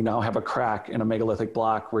point where you now have a crack in a megalithic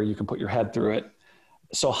block where you can put your head through it.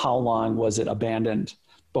 So how long was it abandoned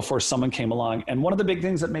before someone came along? And one of the big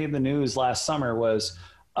things that made the news last summer was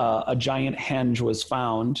a giant henge was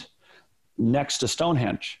found next to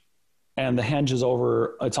Stonehenge. And the henge is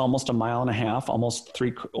it's almost 1.5 miles,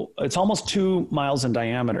 it's almost 2 miles in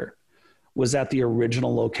diameter. Was that the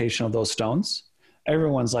original location of those stones?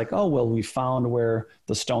 Everyone's like, oh, well, we found where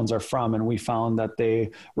the stones are from, and we found that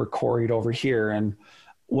they were quarried over here. And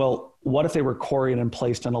well, what if they were quarried and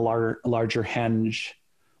placed in a larger henge,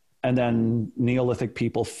 and then Neolithic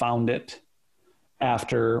people found it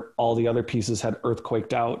after all the other pieces had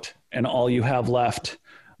earthquaked out, and all you have left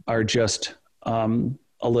are just a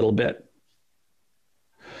little bit.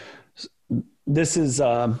 This is,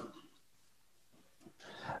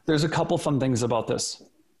 there's a couple fun things about this.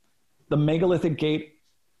 The megalithic gate,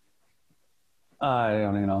 I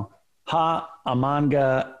don't even know,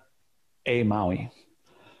 Ha-Amanga A Maui.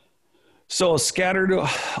 So scattered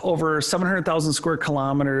over 700,000 square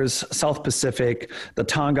kilometers, South Pacific, the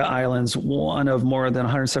Tonga Islands, one of more than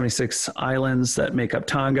 176 islands that make up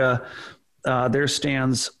Tonga. There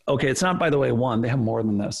stands, okay, it's not, by the way, one, they have more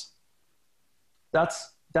than this. That's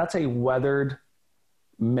a weathered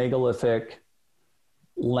megalithic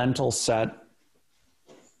lentil set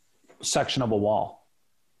section of a wall.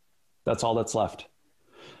 That's all that's left.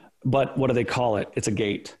 But what do they call it? It's a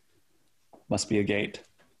gate. Must be a gate.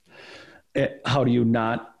 You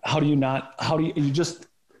just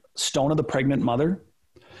stone of the pregnant mother?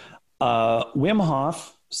 Wim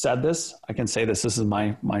Hof said this. I can say this. This is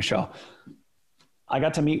my show. I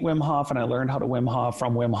got to meet Wim Hof, and I learned how to Wim Hof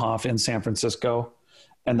from Wim Hof in San Francisco.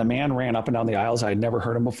 And the man ran up and down the aisles. I had never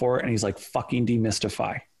heard him before. And he's like, fucking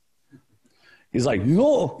demystify. He's like, you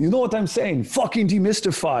know what I'm saying? Fucking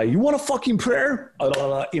demystify. You want a fucking prayer?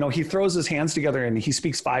 He throws his hands together and he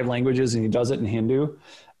speaks 5 languages and he does it in Hindu.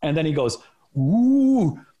 And then he goes,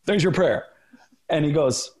 ooh, there's your prayer. And he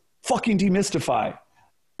goes, fucking demystify.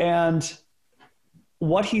 And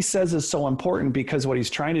what he says is so important because what he's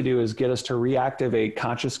trying to do is get us to reactivate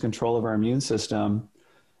conscious control of our immune system.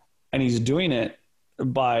 And he's doing it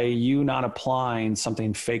by you not applying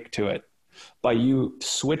something fake to it, by you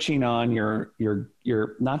switching on your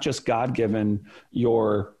not just God-given,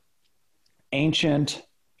 your ancient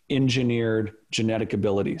engineered genetic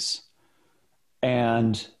abilities.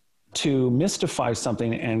 And to mystify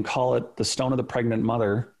something and call it the stone of the pregnant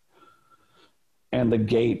mother and the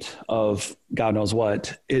gate of God knows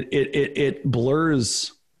what, it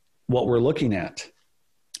blurs what we're looking at.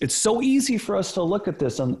 It's so easy for us to look at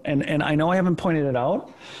this, and I know I haven't pointed it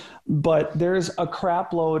out, but there's a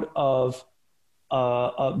crap load of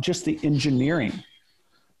just the engineering.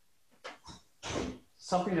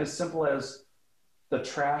 Something as simple as the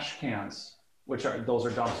trash cans, those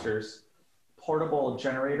are dumpsters, portable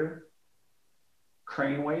generator,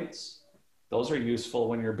 crane weights. Those are useful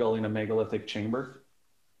when you're building a megalithic chamber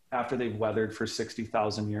after they've weathered for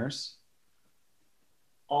 60,000 years.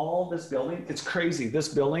 All this building, it's crazy. This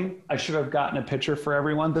building, I should have gotten a picture for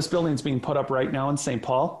everyone. This building's being put up right now in St.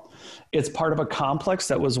 Paul. It's part of a complex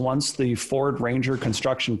that was once the Ford Ranger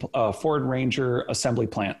assembly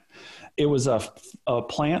plant. It was a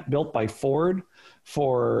plant built by Ford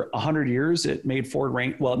for 100 years. It made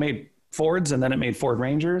it made Fords and then it made Ford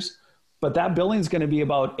Rangers. But that building's going to be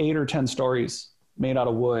about 8 or 10 stories made out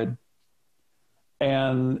of wood.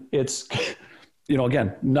 And it's,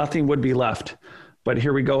 again, nothing would be left. But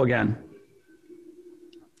here we go again.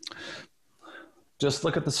 Just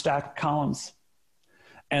look at the stacked columns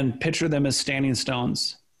and picture them as standing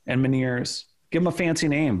stones and menhirs. Give them a fancy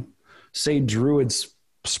name. Say Druids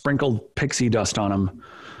sprinkled pixie dust on them.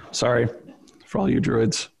 Sorry for all you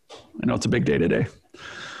Druids. I know it's a big day today.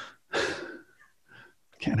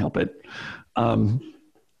 Can't help it.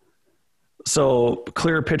 So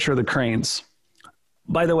clear picture of the cranes.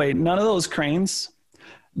 By the way, none of those cranes,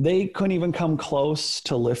 they couldn't even come close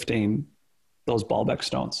to lifting those Baalbek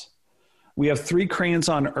stones. We have 3 cranes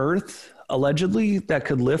on Earth, allegedly, that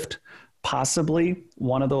could lift possibly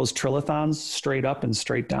one of those trilithons straight up and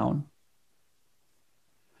straight down.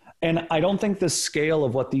 And I don't think the scale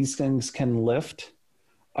of what these things can lift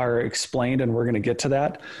are explained, and we're going to get to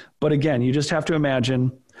that. But again, you just have to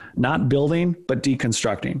imagine not building, but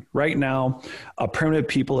deconstructing. Right now, primitive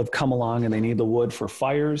people have come along and they need the wood for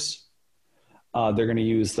fires. They're going to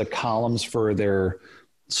use the columns for their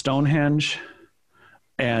Stonehenge.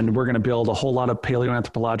 And we're going to build a whole lot of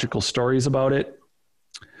paleoanthropological stories about it.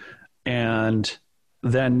 And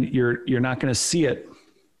then you're not going to see it.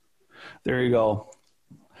 There you go.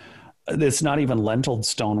 It's not even lentil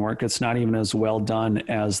stonework. It's not even as well done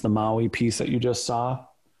as the Maui piece that you just saw.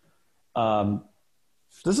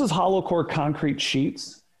 This is hollow core concrete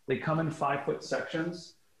sheets. They come in 5-foot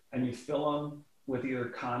sections and you fill them with either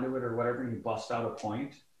conduit or whatever, and you bust out a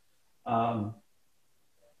point.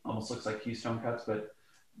 Almost looks like keystone cuts, but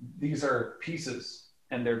these are pieces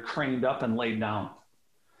and they're craned up and laid down.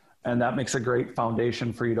 And that makes a great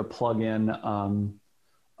foundation for you to plug in the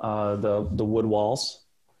wood walls.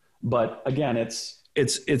 But again, it's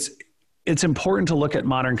important to look at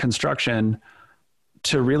modern construction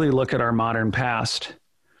to really look at our modern past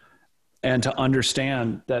and to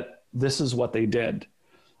understand that this is what they did.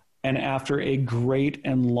 And after a great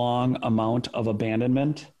and long amount of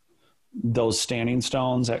abandonment, those standing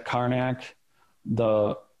stones at Karnak,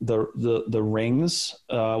 the rings,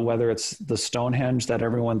 whether it's the Stonehenge that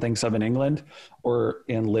everyone thinks of in England or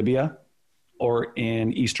in Libya or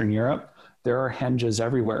in Eastern Europe, there are henges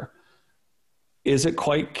everywhere. Is it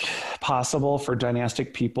quite possible for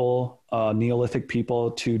dynastic people, Neolithic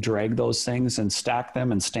people, to drag those things and stack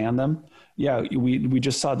them and stand them? Yeah, we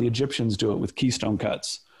just saw the Egyptians do it with keystone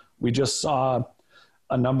cuts. We just saw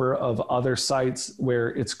a number of other sites where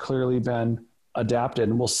it's clearly been adapted.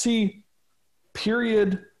 And we'll see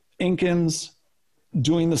period Incans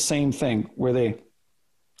doing the same thing, where they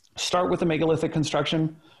start with a megalithic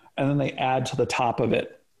construction and then they add to the top of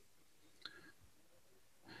it.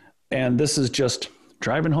 And this is just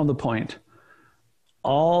driving home the point.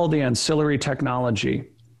 All the ancillary technology,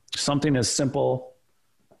 something as simple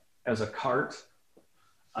as a cart,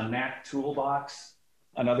 a knack toolbox,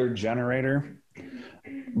 another generator,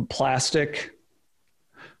 plastic.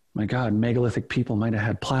 My God, megalithic people might have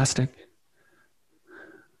had plastic.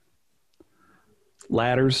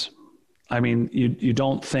 Ladders. I mean, you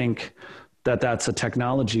don't think that that's a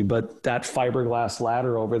technology, but that fiberglass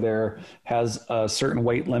ladder over there has a certain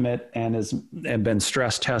weight limit and has been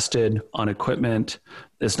stress tested on equipment.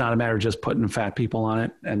 It's not a matter of just putting fat people on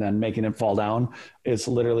it and then making it fall down. It's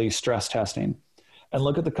literally stress testing. And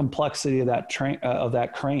look at the complexity of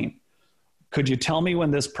that crane. Could you tell me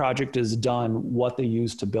when this project is done, what they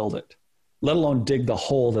used to build it, let alone dig the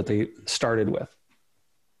hole that they started with?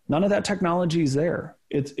 None of that technology is there.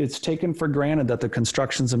 It's taken for granted that the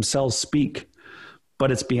constructions themselves speak,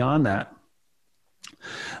 but it's beyond that.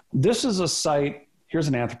 This is a site, here's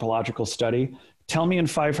an anthropological study. Tell me in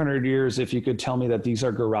 500 years if you could tell me that these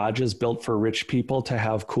are garages built for rich people to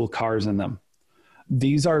have cool cars in them.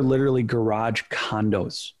 These are literally garage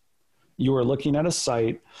condos. You are looking at a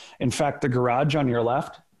site. In fact, the garage on your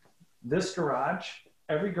left, this garage,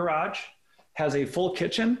 every garage has a full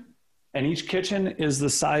kitchen, and each kitchen is the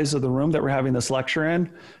size of the room that we're having this lecture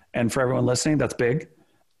in. And for everyone listening, that's big.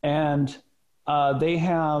 And they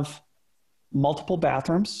have multiple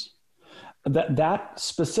bathrooms. That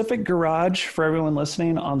specific garage, for everyone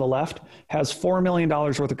listening on the left, has $4 million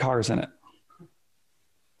worth of cars in it.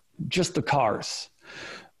 Just the cars.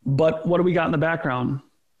 But what do we got in the background?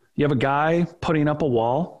 You have a guy putting up a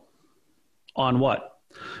wall on what?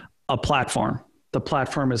 A platform. The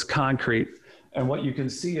platform is concrete. And what you can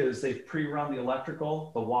see is they've pre-run the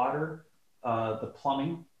electrical, the water, the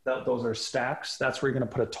plumbing. Those are stacks. That's where you're going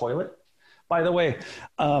to put a toilet. By the way,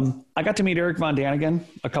 I got to meet Eric Von Daniken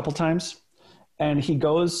a couple times. And he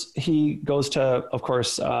goes to, of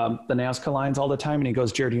course, the Nazca lines all the time. And he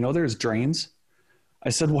goes, Jared, you know there's drains? I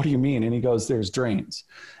said, what do you mean? And he goes, there's drains.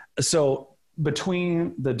 So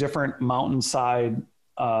between the different mountainside,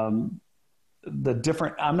 I'm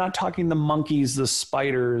not talking the monkeys, the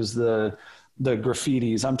spiders, the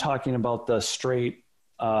graffitis. I'm talking about the straight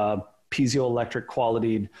piezoelectric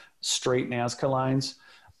qualityed straight Nazca lines.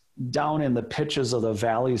 Down in the pitches of the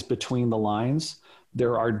valleys between the lines,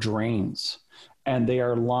 there are drains. And they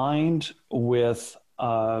are lined with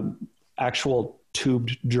actual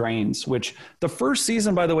tubed drains, which the first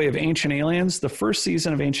season, by the way, of Ancient Aliens,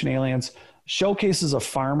 showcases a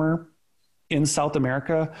farmer in South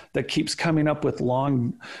America that keeps coming up with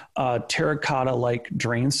long terracotta-like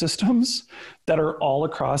drain systems that are all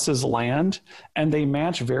across his land. And they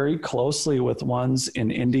match very closely with ones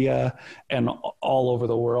in India and all over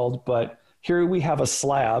the world. But here we have a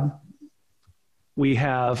slab. We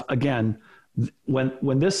have, again,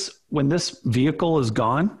 when this vehicle is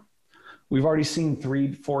gone, we've already seen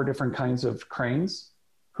 3-4 different kinds of cranes.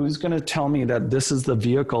 Who's going to tell me that this is the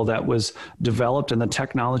vehicle that was developed and the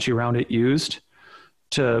technology around it used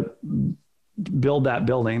to build that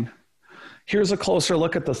building? Here's a closer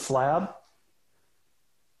look at the slab.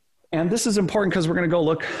 And this is important because we're going to go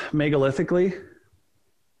look megalithically.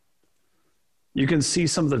 You can see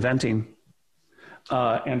some of the venting.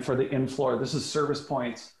 And for the in-floor, this is service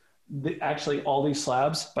points. Actually, all these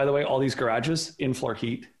slabs, by the way, all these garages, in-floor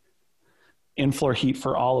heat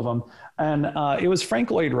for all of them. And it was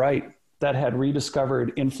Frank Lloyd Wright that had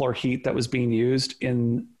rediscovered in-floor heat that was being used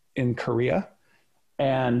in Korea.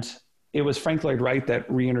 And it was Frank Lloyd Wright that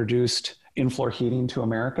reintroduced in-floor heating to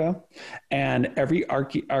America. And every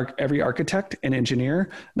architect and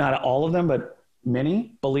engineer, not all of them, but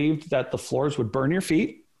many, believed that the floors would burn your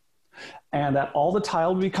feet and that all the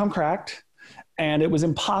tile would become cracked, and it was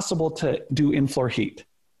impossible to do in-floor heat.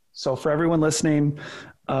 So for everyone listening,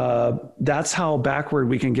 that's how backward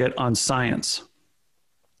we can get on science.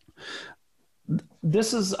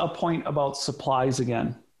 This is a point about supplies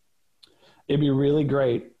again. It'd be really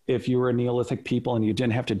great if you were a Neolithic people and you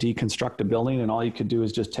didn't have to deconstruct a building and all you could do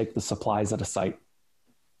is just take the supplies at a site.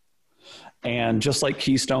 And just like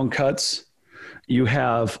keystone cuts, you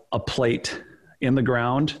have a plate in the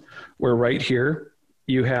ground where right here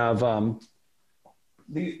you have,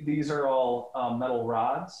 these are all metal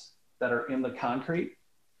rods that are in the concrete.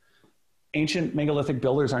 Ancient megalithic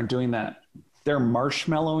builders aren't doing that. They're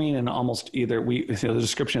marshmallowing, and almost either the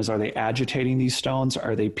description is, are they agitating these stones?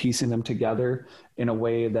 Are they piecing them together in a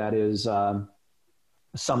way that is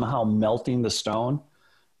somehow melting the stone?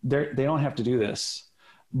 They don't have to do this.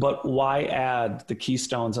 But why add the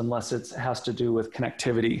keystones unless it has to do with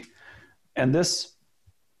connectivity? And this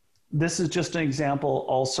is just an example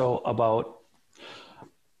also about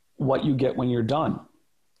what you get when you're done.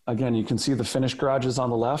 Again, you can see the finished garages on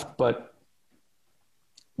the left, but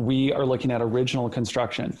we are looking at original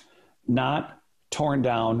construction, not torn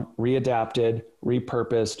down, readapted,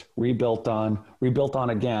 repurposed, rebuilt on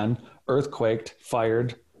again, earthquaked,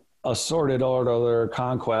 fired, assorted other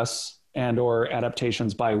conquests and or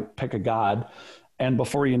adaptations by pick a god. And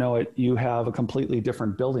before you know it, you have a completely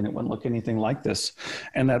different building. It wouldn't look anything like this.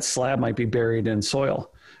 And that slab might be buried in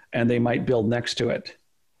soil and they might build next to it.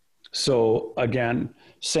 So again,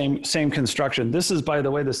 same construction. This is, by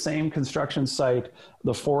the way, the same construction site,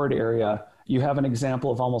 the Ford area. You have an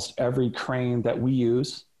example of almost every crane that we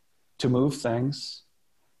use to move things.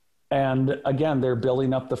 And again, they're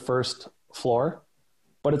building up the first floor,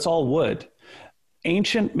 but it's all wood.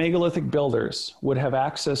 Ancient megalithic builders would have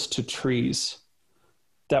access to trees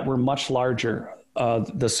that were much larger.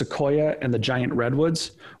 The sequoia and the giant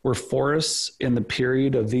redwoods were forests in the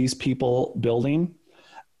period of these people building.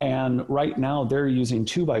 And right now they're using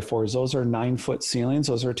 2x4s. Those are 9-foot ceilings.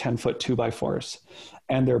 Those are 10-foot 2x4s.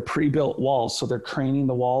 And they're pre-built walls. So they're craning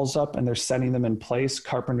the walls up and they're setting them in place.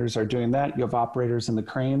 Carpenters are doing that. You have operators in the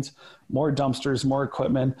cranes, more dumpsters, more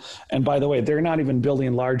equipment. And by the way, they're not even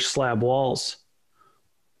building large slab walls.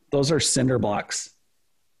 Those are cinder blocks.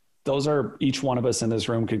 Those are, each one of us in this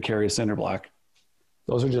room could carry a cinder block.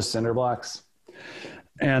 Those are just cinder blocks.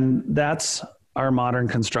 And that's our modern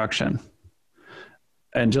construction.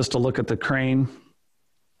 And just to look at the crane,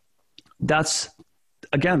 that's,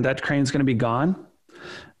 again, that crane's going to be gone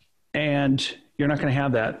and you're not going to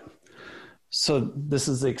have that. So this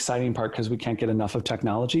is the exciting part because we can't get enough of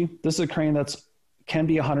technology. This is a crane that's can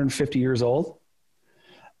be 150 years old.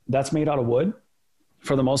 That's made out of wood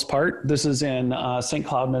for the most part. This is in St.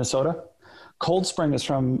 Cloud, Minnesota. Cold Spring is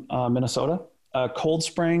from Minnesota. Cold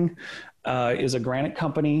Spring is a granite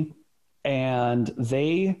company, and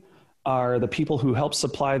they are the people who help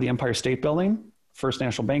supply the Empire State Building, First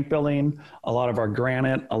National Bank Building, a lot of our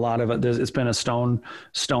granite, a lot of it. It's been a stone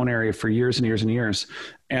area for years and years and years.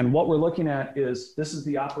 And what we're looking at is, this is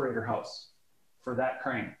the operator house for that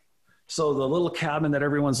crane. So the little cabin that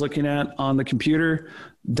everyone's looking at on the computer,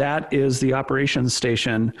 that is the operations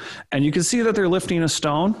station. And you can see that they're lifting a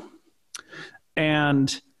stone.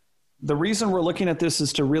 And the reason we're looking at this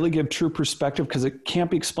is to really give true perspective, because it can't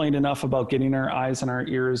be explained enough about getting our eyes and our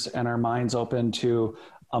ears and our minds open to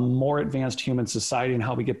a more advanced human society and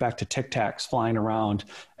how we get back to Tic Tacs flying around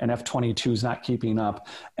and F-22s not keeping up.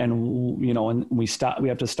 And, you know, and we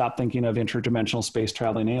have to stop thinking of interdimensional space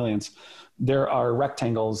traveling aliens. There are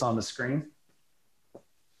rectangles on the screen.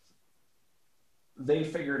 They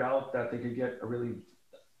figured out that they could get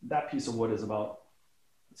that piece of wood is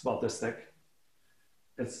it's about this thick.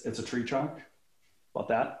 It's a tree trunk, about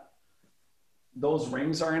that. Those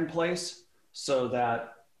rings are in place so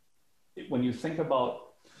that when you think about,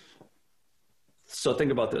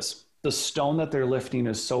 think about this. The stone that they're lifting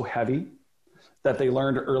is so heavy that they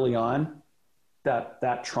learned early on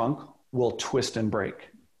that trunk will twist and break.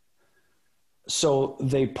 So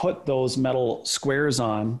they put those metal squares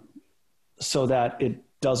on so that it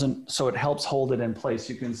helps hold it in place.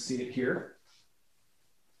 You can see it here.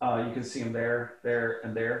 You can see them there,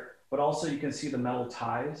 and there, but also you can see the metal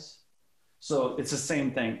ties. So it's the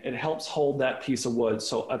same thing. It helps hold that piece of wood.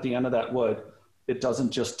 So at the end of that wood, it doesn't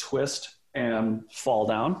just twist and fall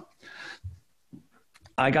down.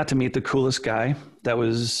 I got to meet the coolest guy that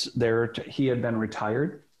was there. He had been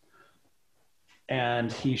retired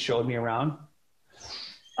and he showed me around.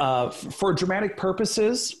 For dramatic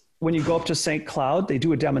purposes, when you go up to St. Cloud, they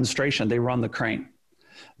do a demonstration. They run the crane.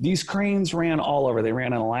 These cranes ran all over. They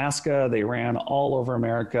ran in Alaska. They ran all over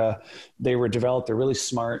America. They were developed. They're really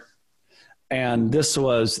smart. And this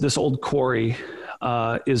old quarry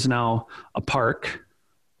is now a park.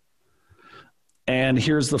 And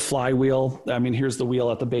here's the flywheel. I mean, here's the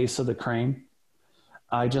wheel at the base of the crane.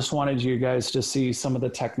 I just wanted you guys to see some of the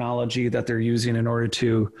technology that they're using in order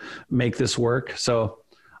to make this work. So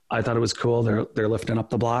I thought it was cool. They're lifting up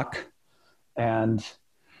the block and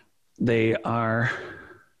they are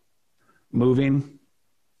moving.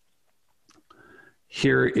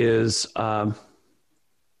 Here is, I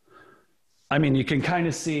mean, you can kind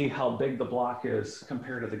of see how big the block is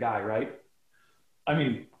compared to the guy, right? I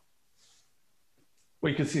mean, well,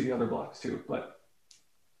 you can see the other blocks too, but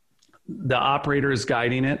the operator is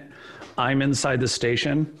guiding it. I'm inside the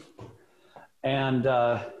station. And,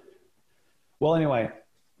 well, anyway,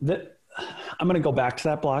 I'm going to go back to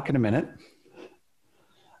that block in a minute.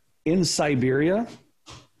 In Siberia,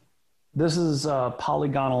 this is a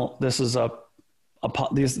polygonal, this is a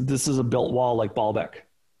built wall like Baalbek.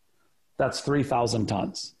 That's 3,000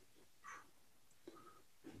 tons.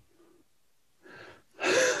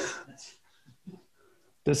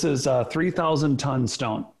 This is a 3,000 ton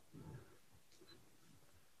stone.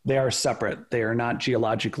 They are separate. They are not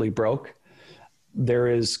geologically broke. There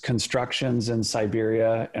is constructions in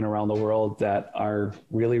Siberia and around the world that are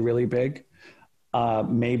really, really big.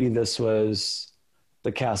 Maybe this was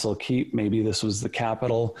the castle keep. Maybe this was the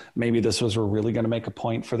capital. Maybe this was, we're really going to make a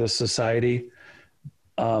point for this society.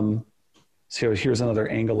 So here's another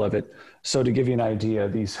angle of it. So to give you an idea,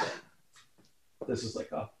 this is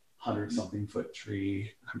like a 100-something foot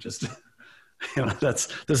tree. I'm just,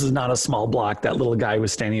 this is not a small block. That little guy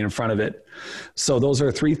was standing in front of it. So those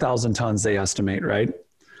are 3,000 tons, they estimate, right?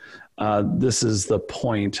 This is the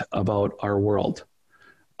point about our world.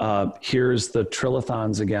 Here's the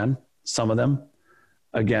trilithons again, some of them.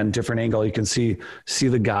 Again, different angle. You can see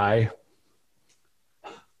the guy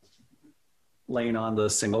laying on the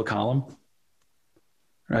single column,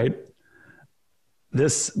 right?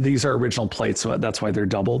 These are original plates, so that's why they're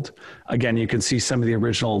doubled. Again, you can see some of the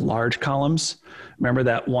original large columns. Remember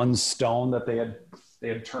that one stone that they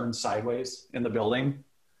had turned sideways in the building?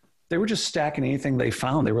 They were just stacking anything they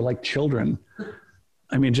found. They were like children.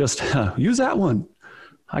 I mean, just use that one.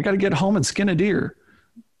 I got to get home and skin a deer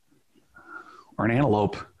or an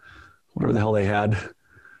antelope, whatever the hell they had.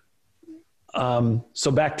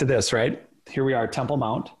 So back to this, right? Here we are, Temple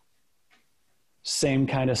Mount. Same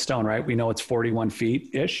kind of stone, right? We know it's 41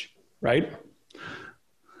 feet-ish, right?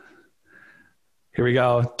 Here we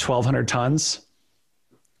go, 1,200 tons.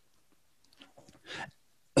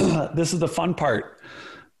 This is the fun part.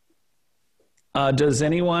 Does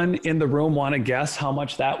anyone in the room want to guess how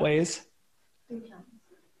much that weighs? 3 tons.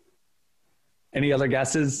 Any other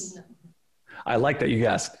guesses? No. I like that you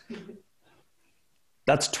guessed.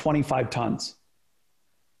 That's 25 tons.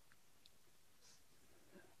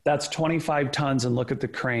 That's 25 tons, and look at the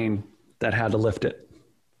crane that had to lift it.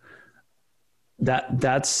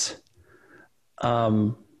 That's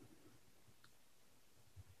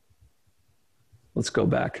let's go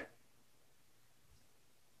back.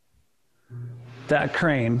 That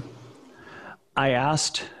crane, I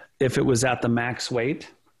asked if it was at the max weight.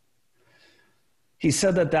 He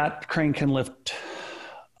said that crane can lift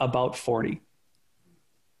about 40.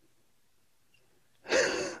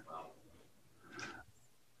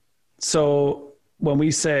 So when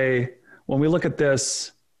we look at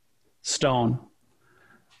this stone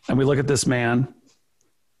and we look at this man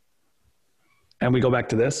and we go back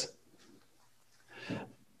to this,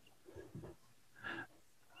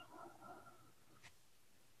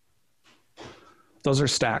 those are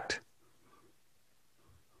stacked.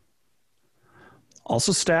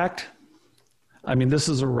 Also stacked, I mean, this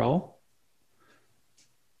is a row,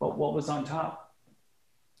 but what was on top?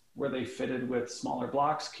 Were they fitted with smaller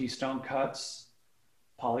blocks, keystone cuts,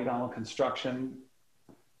 polygonal construction?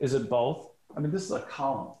 Is it both? I mean, this is a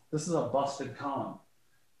column. This is a busted column.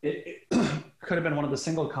 It could have been one of the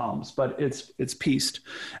single columns, but it's pieced.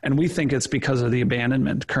 And we think it's because of the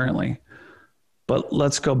abandonment currently. But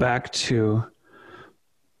let's go back to,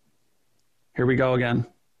 here we go again.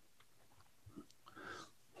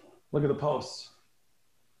 Look at the posts.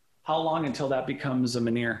 How long until that becomes a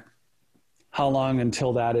menhir? How long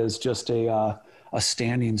until that is just a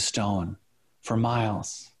standing stone for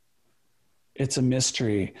miles? It's a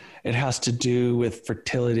mystery. It has to do with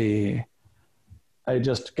fertility. I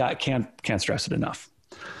just can't stress it enough.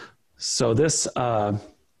 So this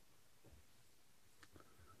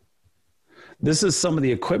is some of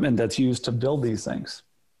the equipment that's used to build these things,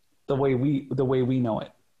 the way we know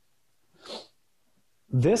it.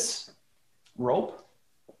 This rope,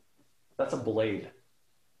 that's a blade.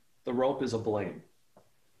 The rope is a blade.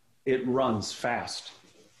 It runs fast,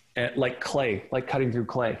 like clay, like cutting through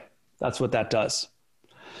clay. That's what that does.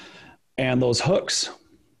 And those hooks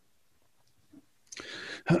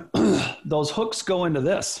go into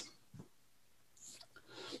this.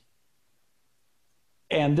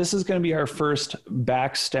 And this is going to be our first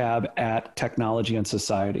backstab at technology and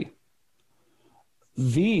society.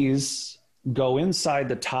 These go inside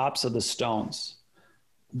the tops of the stones.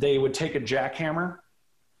 They would take a jackhammer.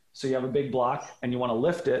 So you have a big block and you want to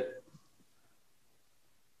lift it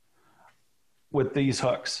with these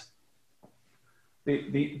hooks.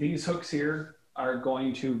 These hooks here are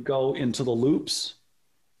going to go into the loops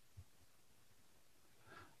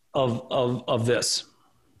of this.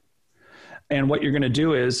 And what you're going to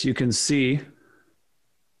do is you can see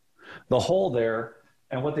the hole there.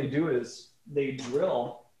 And what they do is they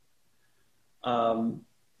drill,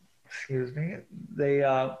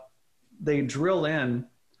 they drill in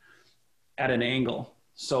at an angle.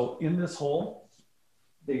 So in this hole,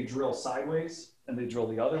 they drill sideways and they drill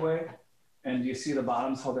the other way. And you see the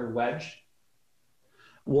bottoms, how they're wedged?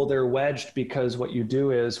 Well, they're wedged because what you do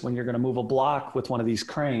is when you're going to move a block with one of these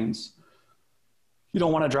cranes, you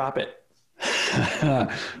don't want to drop it.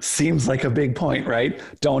 Seems like a big point, right?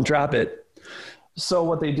 Don't drop it. So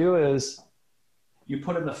what they do is you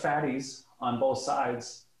put in the fatties on both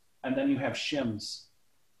sides and then you have shims.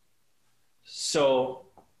 So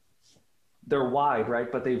they're wide,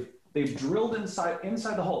 right? But they've drilled inside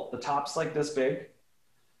the hole. The top's like this big,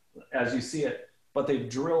 as you see it, but they've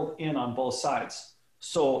drilled in on both sides.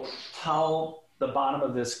 So how the bottom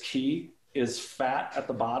of this key is fat at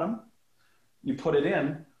the bottom, you put it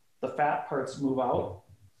in, the fat parts move out,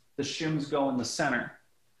 the shims go in the center.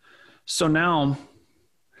 So now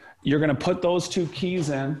You're going to put those two keys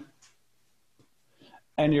in,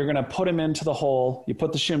 and you're going to put them into the hole. You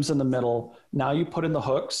put the shims in the middle. Now you put in the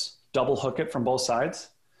hooks, double hook it from both sides.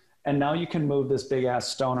 And now you can move this big ass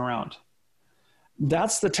stone around.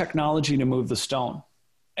 That's the technology to move the stone.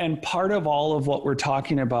 And part of all of what we're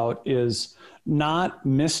talking about is not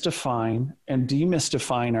mystifying and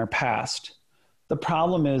demystifying our past. The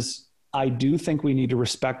problem is, I do think we need to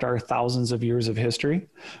respect our thousands of years of history.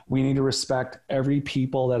 We need to respect every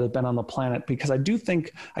people that have been on the planet, because I do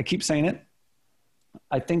think, I keep saying it,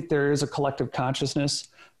 I think there is a collective consciousness.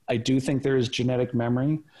 I do think there is genetic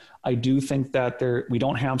memory. I do think that we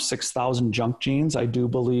don't have 6,000 junk genes. I do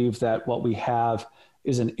believe that what we have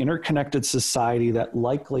is an interconnected society that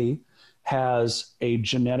likely has a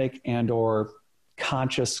genetic and or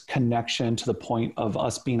conscious connection to the point of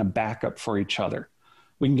us being a backup for each other.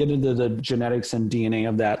 We can get into the genetics and DNA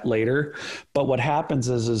of that later. But what happens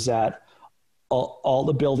is that all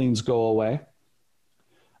the buildings go away.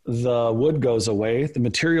 The wood goes away. The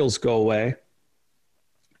materials go away.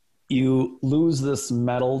 You lose this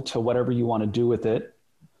metal to whatever you want to do with it.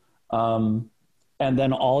 And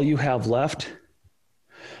then all you have left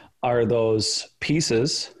are those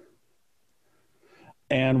pieces.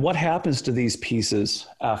 And what happens to these pieces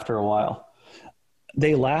after a while?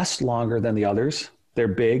 They last longer than the others. They're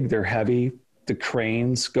big, they're heavy. The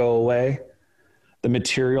cranes go away. The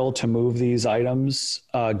material to move these items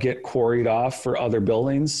get quarried off for other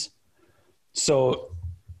buildings. So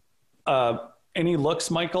any looks,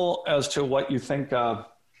 Michael, as to what you think?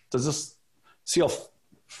 Does this, see how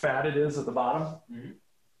fat it is at the bottom? Mm-hmm.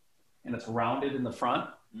 And it's rounded in the front?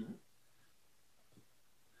 Mm-hmm.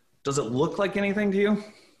 Does it look like anything to you?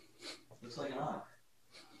 Looks like an ox.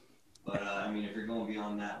 But I mean, if you're going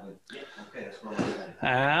beyond that, yeah, okay, that's what I'm looking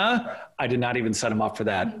at. I did not even set him up for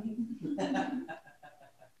that.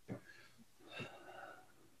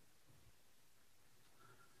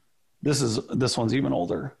 This one's even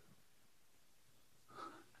older.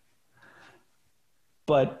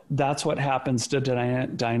 But that's what happens to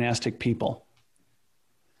dynastic people.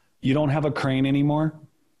 You don't have a crane anymore.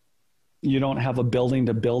 You don't have a building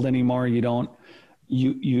to build anymore. You don't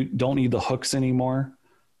need the hooks anymore.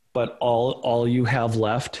 But all you have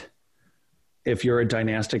left, if you're a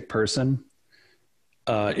dynastic person,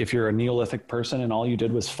 if you're a Neolithic person and all you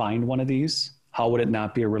did was find one of these, how would it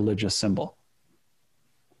not be a religious symbol?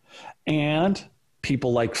 And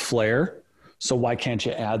people like flair, so why can't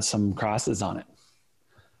you add some crosses on it?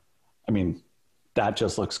 I mean, that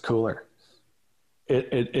just looks cooler.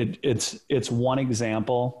 It's one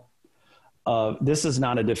example. This is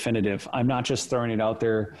not a definitive. I'm not just throwing it out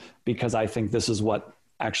there because I think this is what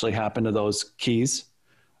actually happened to those keys,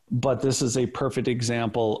 but this is a perfect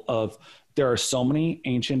example of, there are so many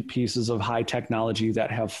ancient pieces of high technology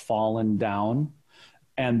that have fallen down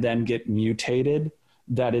and then get mutated,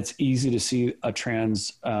 that it's easy to see a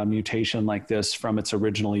transmutation like this from its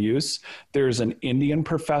original use. There's an Indian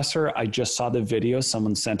professor, I just saw the video,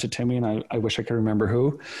 someone sent it to me, and I wish I could remember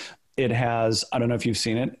who. It has, I don't know if you've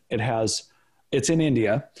seen it, it's in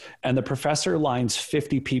India, and the professor lines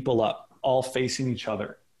 50 people up, all facing each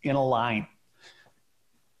other in a line.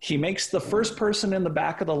 He makes the first person in the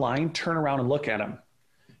back of the line turn around and look at him.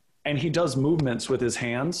 And he does movements with his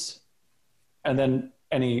hands. And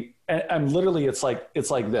literally it's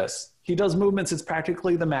like this. He does movements. It's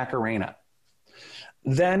practically the Macarena.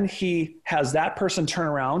 Then he has that person turn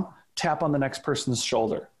around, tap on the next person's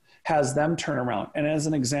shoulder, has them turn around. And as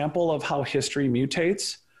an example of how history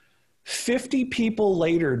mutates, 50 people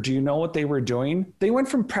later, do you know what they were doing? They went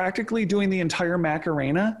from practically doing the entire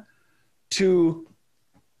Macarena to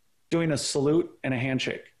doing a salute and a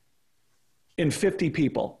handshake in 50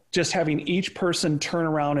 people, just having each person turn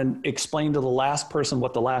around and explain to the last person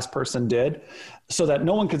what the last person did so that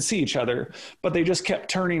no one could see each other, but they just kept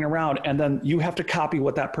turning around, and then you have to copy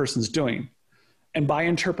what that person's doing. And by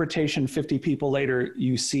interpretation, 50 people later,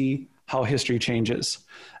 you see how history changes.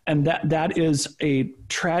 And that is a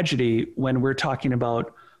tragedy when we're talking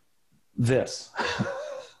about this.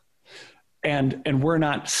 and we're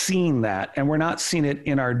not seeing that. And we're not seeing it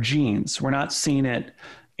in our genes. We're not seeing it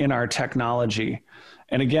in our technology.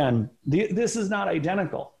 And again, this is not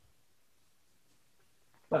identical.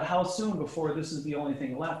 But how soon before this is the only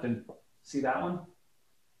thing left? And see that one?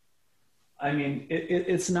 I mean,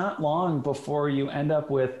 it's not long before you end up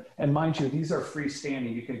with, and mind you, these are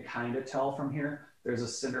freestanding. You can kind of tell from here, there's a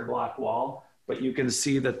cinder block wall, but you can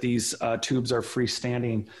see that these tubes are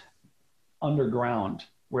freestanding underground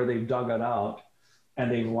where they've dug it out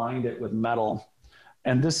and they've lined it with metal.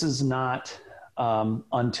 And this is not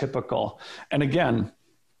untypical. And again,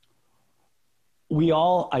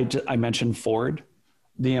 I mentioned Ford.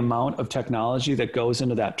 the amount of technology that goes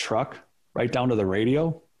into that truck, right down to the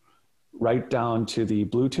radio, right down to the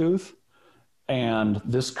Bluetooth, and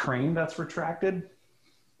this crane that's retracted,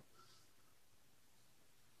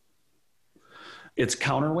 its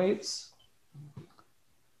counterweights,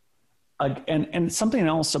 and something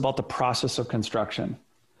else about the process of construction.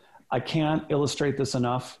 I can't illustrate this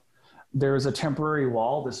enough. There's a temporary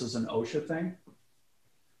wall. This is an OSHA thing.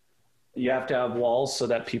 You have to have walls so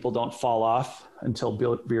that people don't fall off until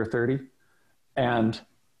beer 30. And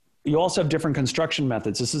you also have different construction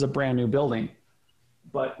methods. This is a brand new building,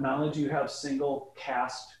 but not only do you have single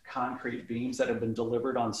cast concrete beams that have been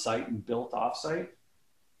delivered on site and built off site,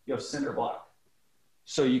 you have cinder block.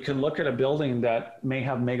 So you can look at a building that may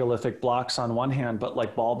have megalithic blocks on one hand, but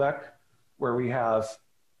like Baalbek, where we have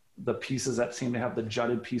the pieces that seem to have the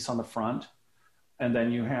jutted piece on the front, and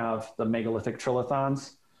then you have the megalithic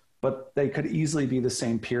trilithons, but they could easily be the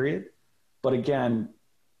same period. But again,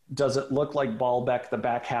 does it look like Baalbek, the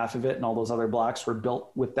back half of it and all those other blocks were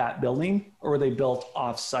built with that building, or were they built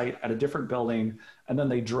off site at a different building and then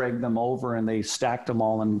they dragged them over and they stacked them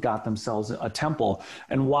all and got themselves a temple?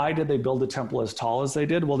 And why did they build a temple as tall as they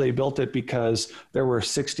did? Well, they built it because there were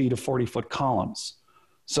 60 to 40 foot columns.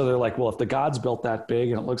 So they're like, well, if the gods built that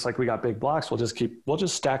big and it looks like we got big blocks, we'll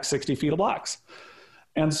just stack 60 feet of blocks.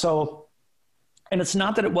 And so, and it's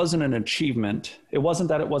not that it wasn't an achievement. It wasn't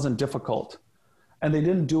that it wasn't difficult. And they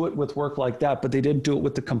didn't do it with work like that, but they did do it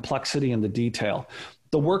with the complexity and the detail.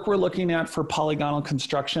 The work we're looking at for polygonal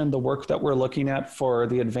construction, the work that we're looking at for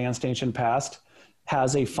the advanced ancient past,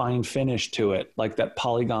 has a fine finish to it, like that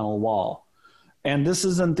polygonal wall. And this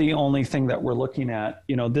isn't the only thing that we're looking at.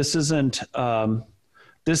 You know, this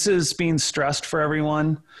is being stressed for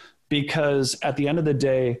everyone because at the end of the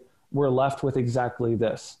day, we're left with exactly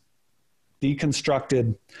this.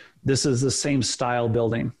 Deconstructed, this is the same style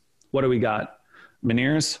building. What do we got?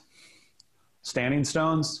 Menhirs, standing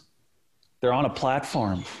stones, they're on a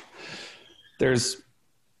platform. Did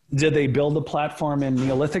they build the platform in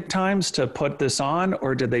Neolithic times to put this on,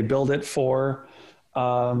 or did they build it for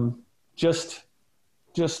just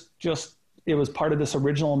it was part of this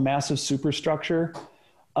original massive superstructure?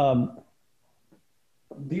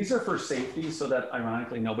 These are for safety so that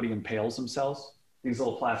ironically nobody impales themselves, these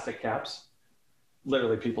little plastic caps.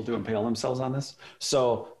 Literally people do impale themselves on this.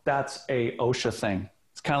 So that's a OSHA thing.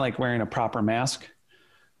 It's kind of like wearing a proper mask.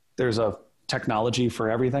 There's a technology for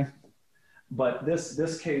everything. But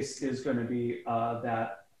this case is going to be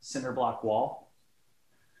that cinder block wall.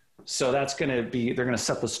 So that's going to be, they're going to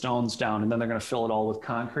set the stones down and then they're going to fill it all with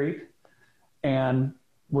concrete. And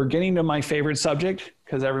we're getting to my favorite subject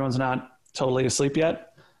because everyone's not totally asleep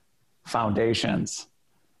yet. Foundations.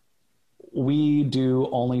 We do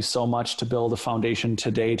only so much to build a foundation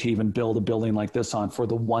today to even build a building like this on, for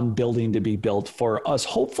the one building to be built, for us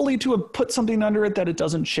hopefully to have put something under it that it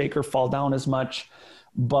doesn't shake or fall down as much.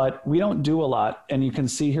 But we don't do a lot. And you can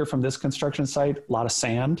see here from this construction site, a lot of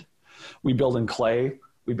sand. We build in clay,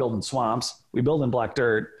 we build in swamps, we build in black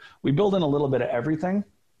dirt, we build in a little bit of everything.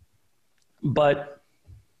 But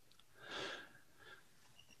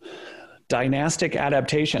dynastic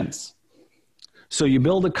adaptations. So you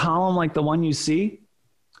build a column like the one you see,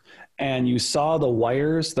 and you saw the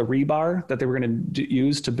wires, the rebar that they were going to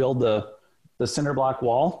use to build the cinder block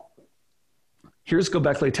wall. Here's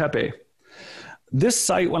Göbekli Tepe. This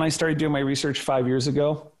site, when I started doing my research 5 years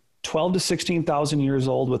ago, 12 to 16,000 years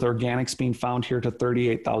old, with organics being found here to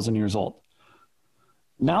 38,000 years old.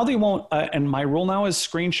 Now they won't, and my rule now is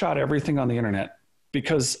screenshot everything on the internet,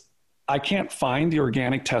 because I can't find the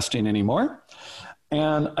organic testing anymore.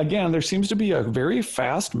 And again, there seems to be a very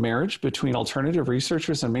fast marriage between alternative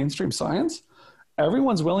researchers and mainstream science.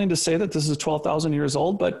 Everyone's willing to say that this is 12,000 years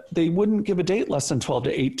old, but they wouldn't give a date less than 12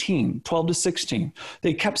 to 18, 12 to 16.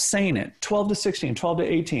 They kept saying it, 12 to 16, 12 to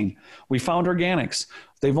 18. We found organics.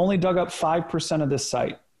 They've only dug up 5% of this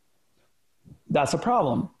site. That's a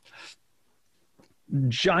problem.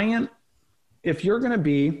 If you're going to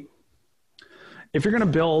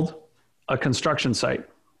build a construction site,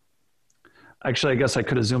 actually, I guess I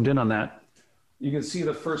could have zoomed in on that. You can see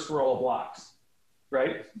the first row of blocks,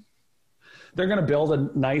 right? They're going to build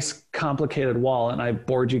a nice, complicated wall, and I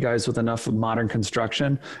bored you guys with enough of modern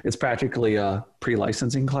construction. It's practically a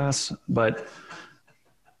pre-licensing class, but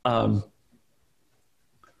what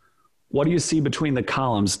do you see between the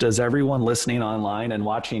columns? Does everyone listening online and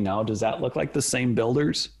watching now, does that look like the same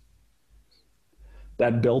builders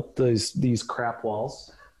that built these crap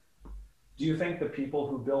walls? Do you think the people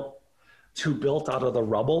who built out of the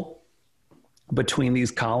rubble between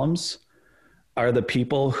these columns are the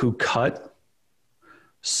people who cut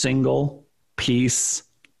single piece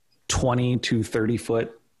 20 to 30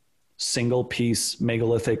 foot single piece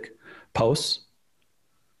megalithic posts.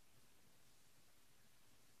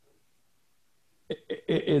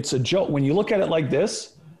 It's a joke. When you look at it like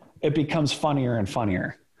this, it becomes funnier and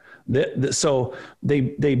funnier. So they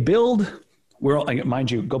build,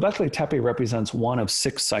 mind you, Göbekli Tepe represents one of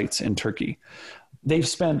 6 sites in Turkey. They've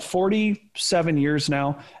spent 47 years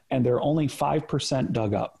now, and they're only 5%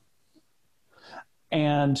 dug up.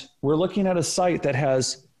 And we're looking at a site that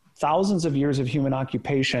has thousands of years of human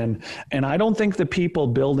occupation. And I don't think the people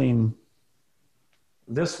building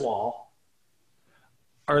this wall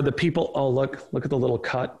are the people. Oh, look at the little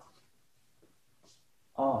cut.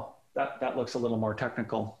 Oh, that looks a little more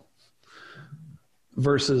technical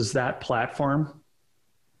versus that platform.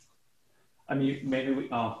 I mean, maybe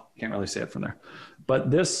can't really see it from there, but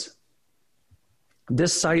this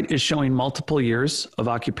site is showing multiple years of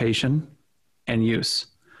occupation and use.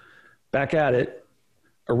 Back at it,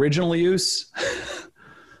 original use.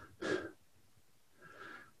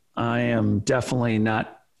 I am definitely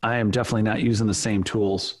not using the same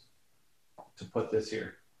tools to put this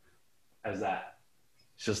here as that.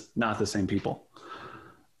 It's just not the same people.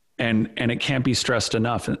 And it can't be stressed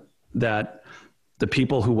enough that the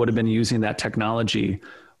people who would have been using that technology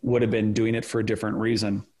would have been doing it for a different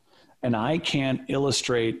reason. And I can't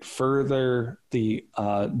illustrate further the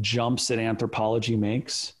jumps that anthropology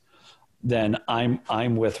makes than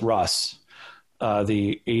I'm with Russ,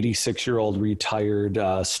 the 86-year-old retired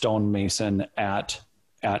stonemason at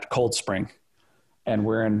Cold Spring. And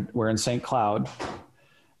we're in St. Cloud.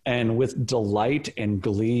 And with delight and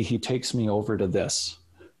glee, he takes me over to this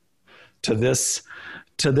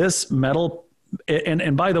metal.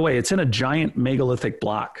 And by the way, it's in a giant megalithic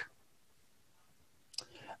block.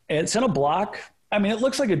 It's in a block. I mean, it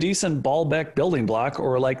looks like a decent Baalbek building block,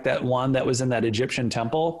 or like that one that was in that Egyptian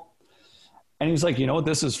temple. And he was like, you know what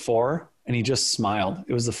this is for? And he just smiled.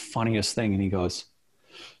 It was the funniest thing. And he goes,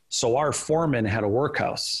 so our foreman had a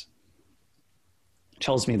workhouse.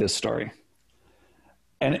 Tells me this story.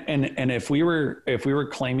 And if we were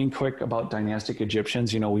claiming quick about dynastic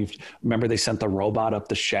Egyptians, you know, remember they sent the robot up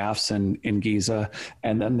the shafts in Giza,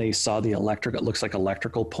 and then they saw the it looks like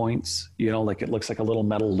electrical points, you know, like it looks like a little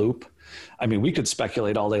metal loop. I mean, we could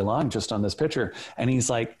speculate all day long just on this picture. And he's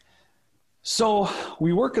like, so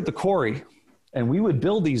we work at the quarry and we would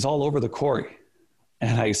build these all over the quarry.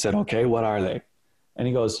 And I said, okay, what are they? And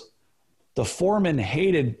he goes, the foreman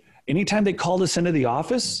hated, anytime they called us into the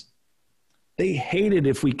office, they hated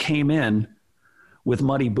if we came in with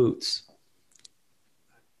muddy boots.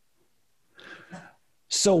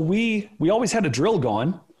 So we always had a drill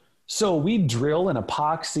going. So we'd drill and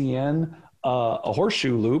epoxy in a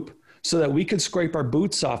horseshoe loop so that we could scrape our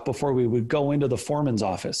boots off before we would go into the foreman's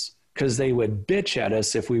office, because they would bitch at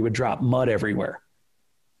us if we would drop mud everywhere.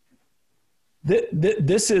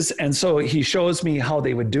 And so he shows me how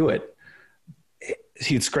they would do it.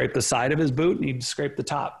 He'd scrape the side of his boot and he'd scrape the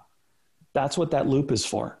top. That's what that loop is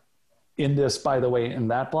for. In this, by the way, in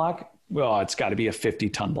that block, well, it's got to be a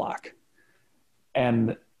 50-ton block.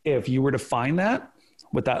 And if you were to find that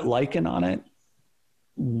with that lichen on it,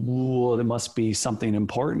 well, it must be something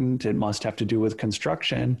important. It must have to do with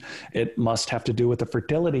construction. It must have to do with the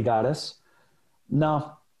fertility goddess.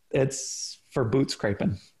 No, it's for boot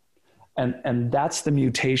scraping. And that's the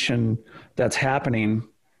mutation that's happening,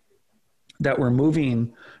 that we're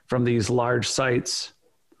moving from these large sites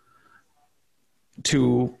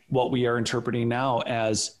to what we are interpreting now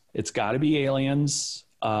as it's got to be aliens.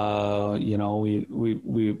 You know,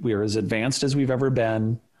 we are as advanced as we've ever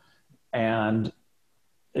been, and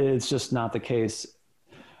it's just not the case.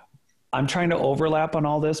 I'm trying to overlap on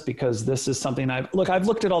all this because this is something I've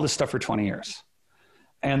looked at all this stuff for 20 years.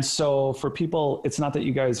 And so for people, it's not that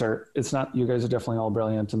you guys are definitely all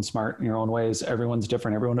brilliant and smart in your own ways. Everyone's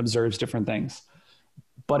different. Everyone observes different things,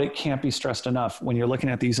 but it can't be stressed enough when you're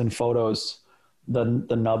looking at these in photos. The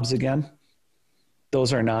nubs again,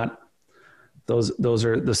 those are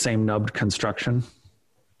the same nubbed construction.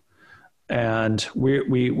 And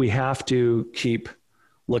we have to keep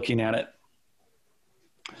looking at it.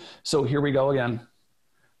 So here we go again.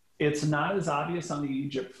 It's not as obvious on the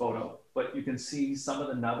Egypt photo, but you can see some of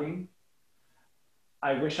the nubbing.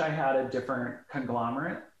 I wish I had a different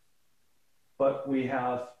conglomerate, but we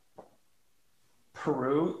have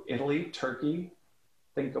Peru, Italy, Turkey,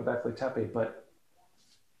 think Göbekli Tepe, but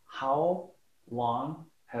how long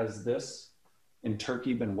has this in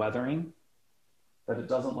Turkey been weathering that it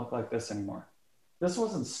doesn't look like this anymore? This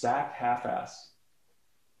wasn't stacked half-ass.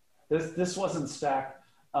 This wasn't stacked.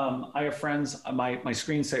 I have friends, my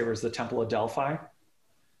screensaver is the Temple of Delphi.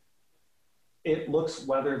 It looks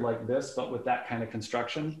weathered like this, but with that kind of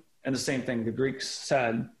construction. And the same thing, the Greeks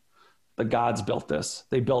said, the gods built this.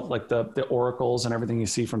 They built like the oracles and everything you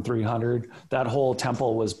see from 300. That whole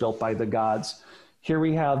temple was built by the gods. Here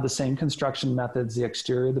we have the same construction methods, the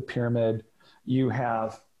exterior of the pyramid. You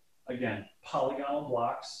have, again, polygonal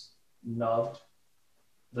blocks, nubbed,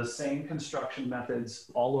 the same construction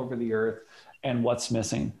methods all over the earth. And what's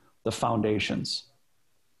missing? The foundations.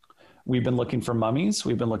 We've been looking for mummies.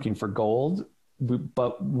 We've been looking for gold,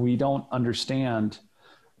 but we don't understand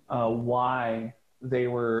why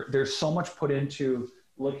there's so much put into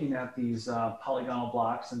looking at these polygonal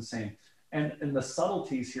blocks and saying, and the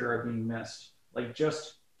subtleties here are being missed. Like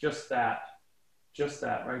just that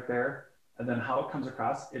right there. And then how it comes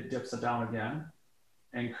across, it dips it down again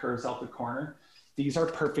and curves out the corner. These are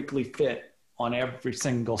perfectly fit on every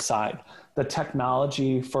single side. The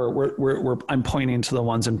technology for, I'm pointing to the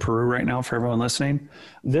ones in Peru right now for everyone listening.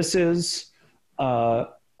 This is a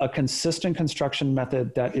consistent construction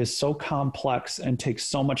method that is so complex and takes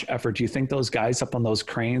so much effort. Do you think those guys up on those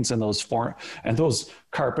cranes and those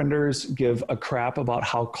carpenters give a crap about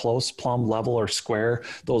how close, plumb, level, or square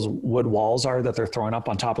those wood walls are that they're throwing up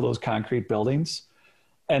on top of those concrete buildings?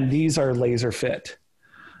 And these are laser fit.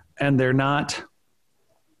 And they're not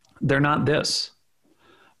this.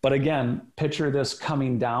 But again, picture this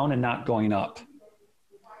coming down and not going up.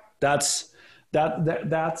 That's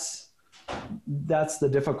the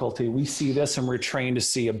difficulty. We see this and we're trained to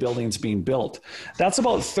see a building's being built. That's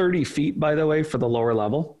about 30 feet, by the way, for the lower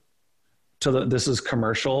level. This is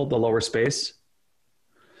commercial, the lower space.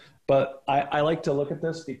 But I like to look at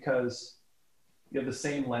this because you have the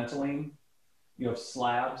same lentilling, you have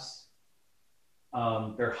slabs.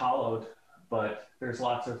 They're hollowed, but there's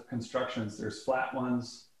lots of constructions. There's flat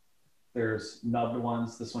ones, there's nubbed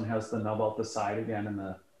ones. This one has the nub out the side again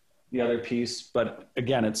and the other piece. But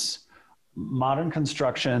again, it's modern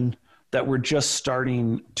construction that we're just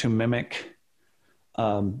starting to mimic.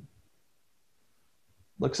 Looks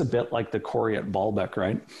a bit like the quarry at Baalbek,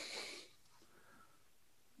 right?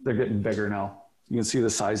 They're getting bigger now. You can see the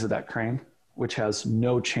size of that crane, which has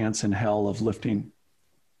no chance in hell of lifting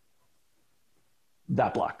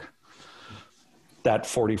that block, that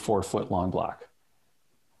 44-foot long block.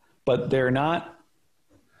 But they're not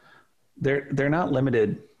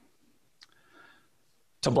limited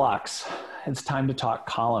to blocks. It's time to talk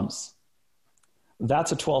columns.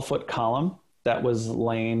 That's a 12-foot column that was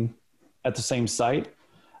laying at the same site.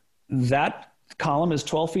 That column is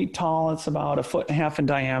 12 feet tall. It's about 1.5 feet in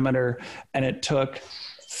diameter. And it took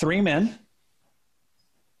 3 men,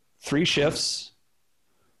 3 shifts,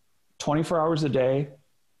 24 hours a day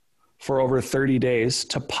for over 30 days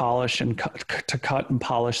to polish and cut and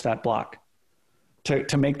polish that block.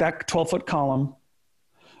 To make that 12-foot column,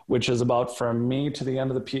 which is about from me to the end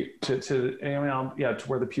of the pew, to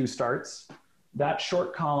where the pew starts. That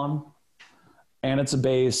short column and its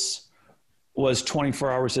base was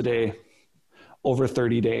 24 hours a day over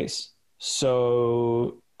 30 days.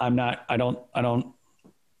 So it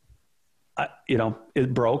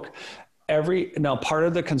broke. Part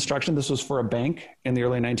of the construction, this was for a bank in the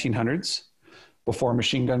early 1900s before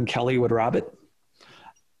Machine Gun Kelly would rob it.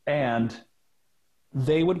 And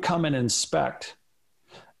they would come and inspect.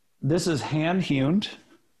 This is hand hewn.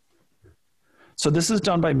 So this is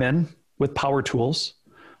done by men with power tools,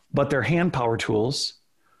 but they're hand power tools.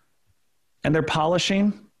 And they're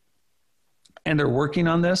polishing and they're working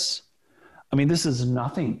on this. I mean, this is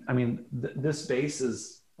nothing. I mean, this base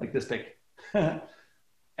is like this big. And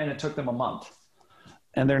it took them a month.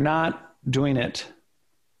 And they're not doing it.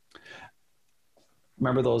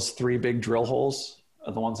 Remember those 3 big drill holes,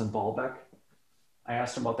 the ones in Baalbek? I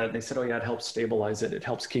asked them about that. They said, oh yeah, it helps stabilize it. It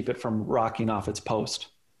helps keep it from rocking off its post,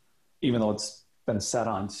 even though it's been set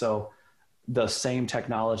on. So the same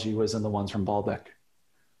technology was in the ones from Baalbek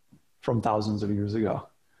from thousands of years ago.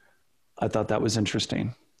 I thought that was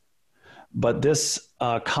interesting. But this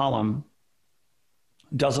column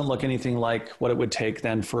doesn't look anything like what it would take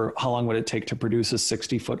then for, how long would it take to produce a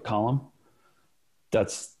 60-foot column?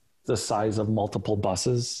 That's the size of multiple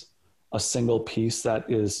buses, a single piece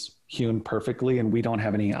that is hewn perfectly, and we don't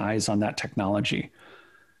have any eyes on that technology.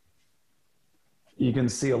 You can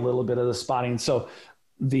see a little bit of the spotting. So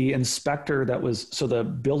the inspector the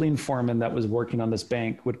building foreman that was working on this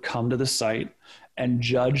bank would come to the site and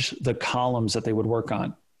judge the columns that they would work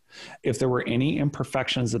on. If there were any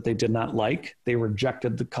imperfections that they did not like, they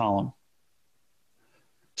rejected the column.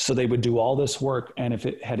 So they would do all this work, and if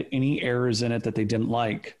it had any errors in it that they didn't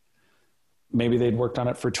like, maybe they'd worked on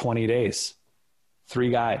it for 20 days,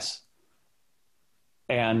 3 guys,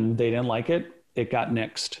 and they didn't like it, it got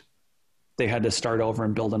nixed. They had to start over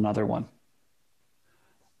and build another one.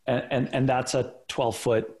 And that's a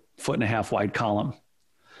 12-foot 1.5 wide column,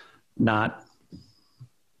 not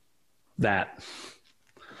that.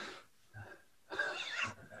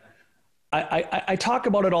 I talk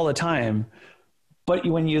about it all the time, but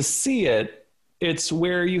when you see it, it's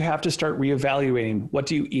where you have to start reevaluating. What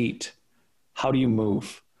do you eat? How do you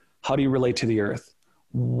move? How do you relate to the earth?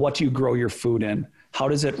 What do you grow your food in? How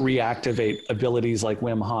does it reactivate abilities like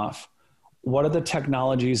Wim Hof? What are the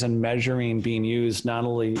technologies and measuring being used, not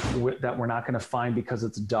only that we're not going to find because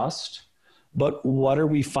it's dust, but what are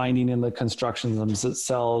we finding in the construction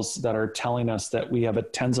themselves that are telling us that we have a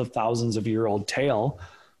tens of thousands of year old tale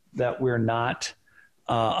that we're not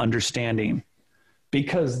understanding?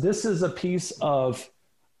 Because this is a piece of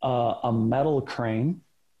a metal crane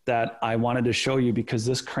that I wanted to show you, because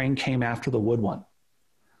this crane came after the wood one.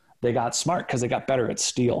 They got smart because they got better at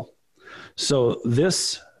steel. So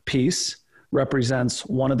this piece represents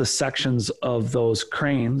one of the sections of those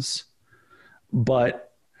cranes,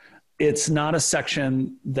 but it's not a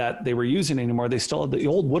section that they were using anymore. They still, the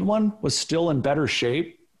old wood one was still in better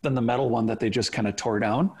shape than the metal one that they just kind of tore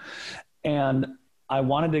down. And I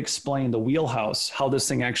wanted to explain the wheelhouse, how this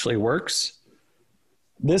thing actually works.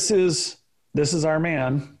 This is our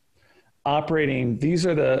man operating. These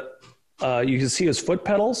are the, you can see his foot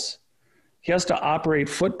pedals. He has to operate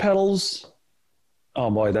foot pedals. Oh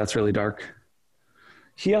boy, that's really dark.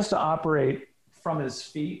 He has to operate from his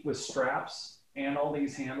feet with straps and all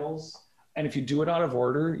these handles. And if you do it out of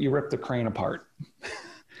order, you rip the crane apart.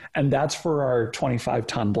 And that's for our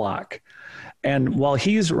 25-ton block. And while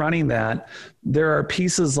he's running that, there are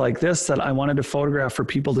pieces like this that I wanted to photograph for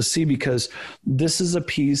people to see, because this is a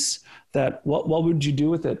piece that, what would you do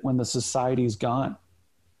with it when the society's gone?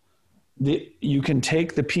 You can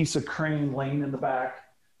take the piece of crane laying in the back,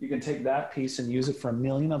 you can take that piece and use it for a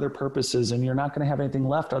million other purposes, and you're not going to have anything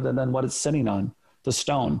left other than what it's sitting on, the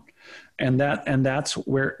stone. And that's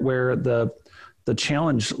where the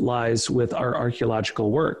challenge lies with our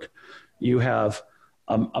archaeological work. You have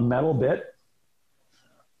a metal bit,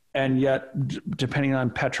 and yet depending on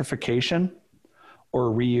petrification or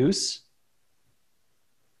reuse,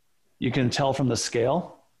 you can tell from the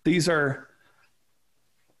scale. These are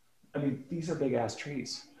big ass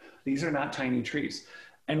trees. These are not tiny trees.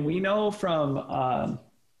 And we know from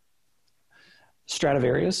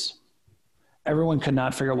Stradivarius, everyone could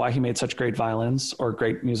not figure out why he made such great violins or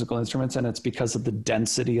great musical instruments, and it's because of the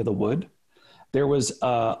density of the wood. There was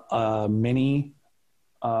a mini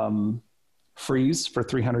freeze for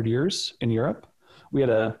 300 years in Europe. We had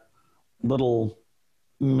a little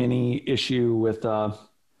mini issue with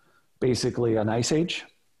basically an ice age,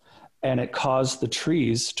 and it caused the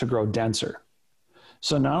trees to grow denser.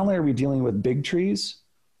 So not only are we dealing with big trees,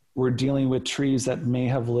 we're dealing with trees that may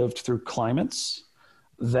have lived through climates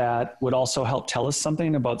that would also help tell us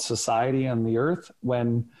something about society and the earth.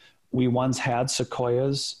 When we once had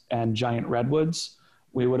sequoias and giant redwoods,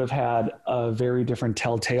 we would have had a very different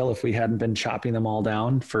telltale if we hadn't been chopping them all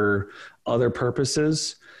down for other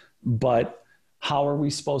purposes. But how are we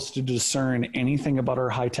supposed to discern anything about our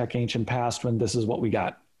high-tech ancient past when this is what we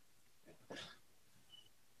got?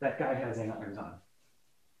 That guy has antlers on.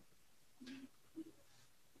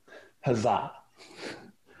 Huzzah.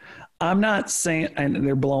 I'm not saying, and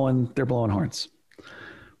they're blowing horns.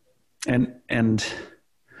 And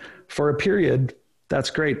for a period, that's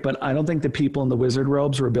great, but I don't think the people in the wizard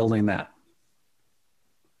robes were building that.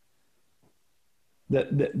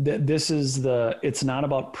 It's not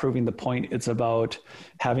about proving the point. It's about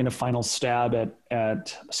having a final stab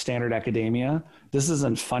at standard academia. This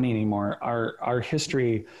isn't funny anymore. Our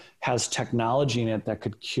history has technology in it that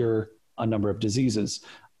could cure a number of diseases.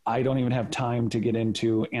 I don't even have time to get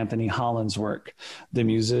into Anthony Holland's work, the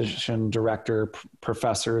musician, director,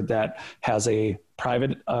 professor that has a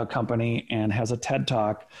private company and has a TED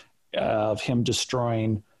Talk of him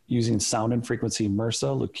destroying, using sound and frequency,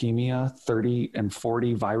 MRSA, leukemia, 30 and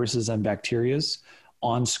 40 viruses and bacterias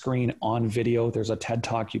on screen, on video. There's a TED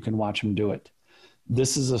Talk. You can watch him do it.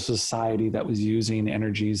 This is a society that was using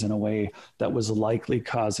energies in a way that was likely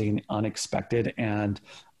causing unexpected and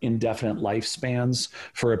indefinite lifespans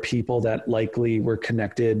for a people that likely were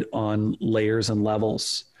connected on layers and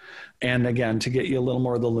levels. And again, to get you a little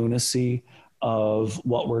more of the lunacy of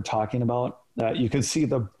what we're talking about, that you can see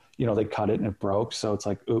they cut it and it broke. So it's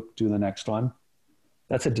like, oop, do the next one.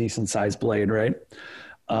 That's a decent sized blade, right?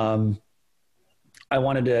 I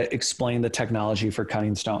wanted to explain the technology for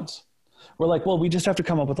cutting stones. We're like, well, we just have to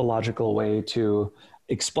come up with a logical way to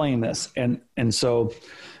explain this. And so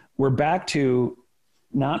we're back to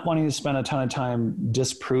not wanting to spend a ton of time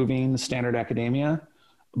disproving standard academia,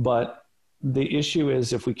 but the issue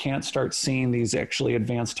is if we can't start seeing these actually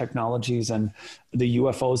advanced technologies and the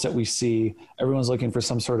UFOs that we see, everyone's looking for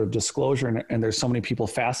some sort of disclosure. And there's so many people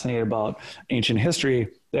fascinated about ancient history.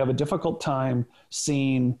 They have a difficult time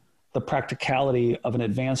seeing the practicality of an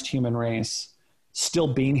advanced human race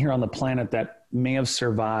still being here on the planet that may have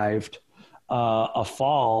survived a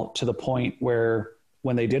fall to the point where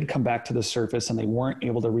when they did come back to the surface and they weren't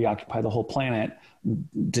able to reoccupy the whole planet,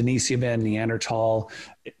 Denisovan, Neanderthal,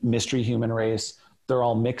 mystery human race, they're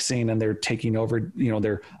all mixing and they're taking over,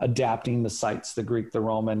 they're adapting the sites, the Greek, the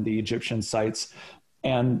Roman, the Egyptian sites.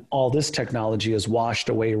 And all this technology is washed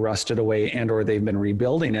away, rusted away, and or they've been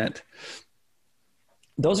rebuilding it.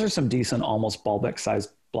 Those are some decent, almost Baalbek-sized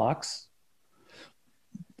blocks.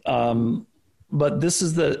 But these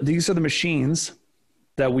are the machines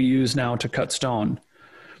that we use now to cut stone.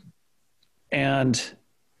 And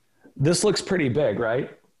this looks pretty big,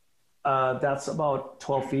 right? That's about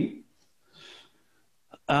 12 feet.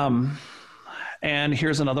 And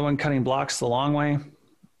here's another one cutting blocks the long way.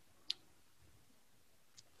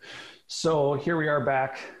 So here we are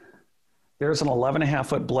back. There's an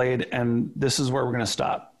 11.5-foot blade, and this is where we're going to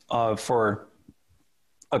stop for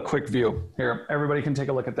a quick view. Here, everybody can take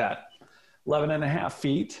a look at that. 11.5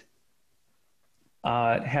 feet.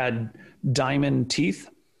 It had diamond teeth.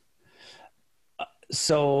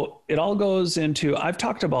 So it all goes into, I've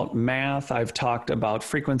talked about math, I've talked about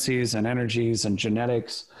frequencies and energies and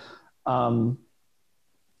genetics. I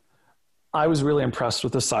was really impressed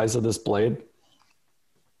with the size of this blade.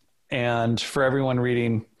 And for everyone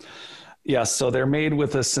reading, yes, so they're made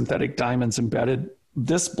with the synthetic diamonds embedded.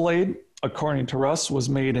 This blade, according to Russ, was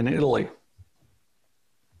made in Italy.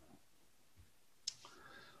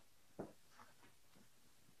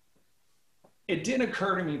 It didn't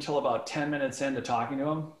occur to me until about 10 minutes into talking to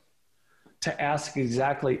him to ask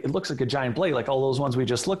exactly, it looks like a giant blade, like all those ones we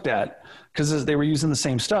just looked at, because they were using the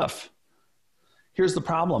same stuff. Here's the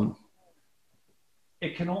problem.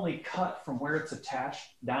 It can only cut from where it's attached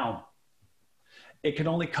down. It can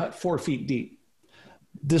only cut 4 feet deep.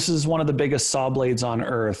 This is one of the biggest saw blades on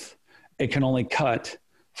earth. It can only cut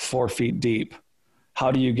 4 feet deep.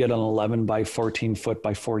 How do you get an 11 by 14 foot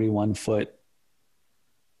by 41 foot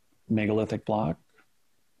megalithic block?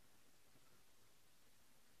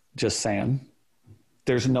 Just saying.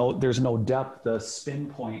 There's no depth. The spin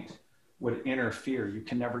point would interfere. You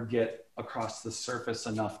can never get across the surface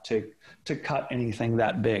enough to cut anything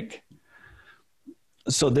that big.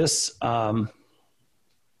 So this,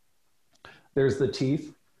 there's the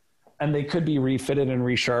teeth, and they could be refitted and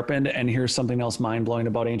resharpened. And here's something else mind-blowing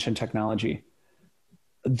about ancient technology.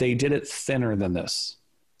 They did it thinner than this.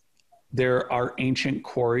 There are ancient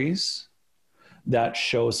quarries that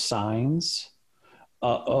show signs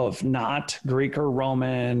of not Greek or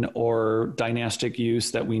Roman or dynastic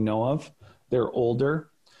use that we know of. They're older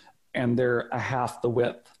and they're a half the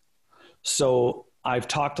width. So I've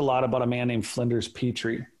talked a lot about a man named Flinders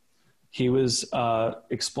Petrie. He was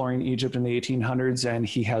exploring Egypt in the 1800s, and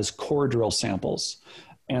he has core drill samples.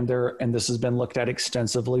 And this has been looked at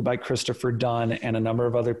extensively by Christopher Dunn and a number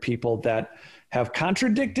of other people that have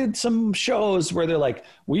contradicted some shows where they're like,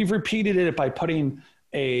 we've repeated it by putting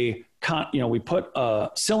we put a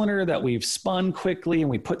cylinder that we've spun quickly, and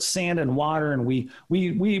we put sand and water, and we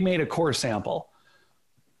made a core sample.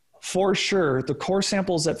 For sure, the core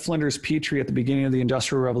samples that Flinders Petrie at the beginning of the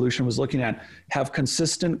Industrial Revolution was looking at have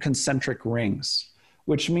consistent concentric rings,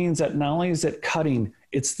 which means that not only is it cutting,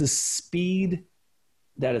 it's the speed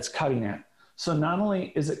that it's cutting at. So not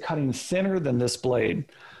only is it cutting thinner than this blade,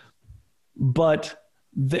 but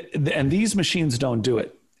and these machines don't do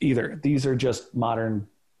it either. These are just modern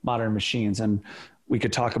machines. And we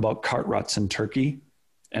could talk about cart ruts in Turkey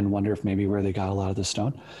and wonder if maybe where they got a lot of the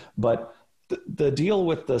stone. But the deal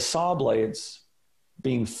with the saw blades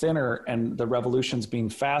being thinner and the revolutions being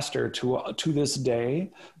faster, to this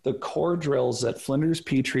day, the core drills that Flinders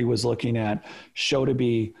Petrie was looking at show to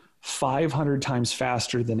be 500 times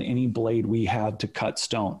faster than any blade we have to cut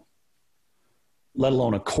stone, let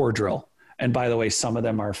alone a core drill. And by the way, some of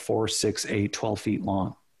them are 4, 6, 8, 12 feet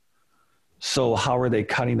long. So how are they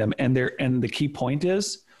cutting them? And the key point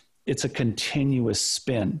is, it's a continuous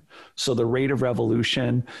spin. So the rate of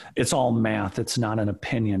revolution, it's all math. It's not an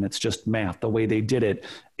opinion. It's just math. The way they did it,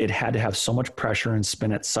 it had to have so much pressure and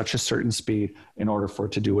spin at such a certain speed in order for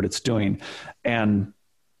it to do what it's doing. And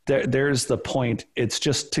there's the point. It's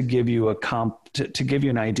just to give you to give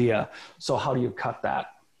you an idea. So how do you cut that?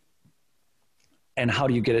 And how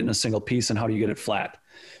do you get it in a single piece, and how do you get it flat?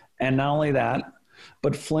 And not only that,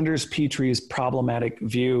 but Flinders Petrie's problematic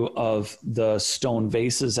view of the stone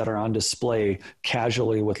vases that are on display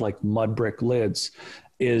casually with like mud brick lids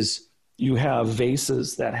is, You have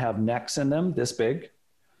vases that have necks in them this big,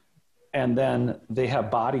 and then they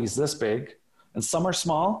have bodies this big, and some are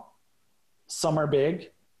small, some are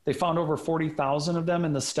big. They found over 40,000 of them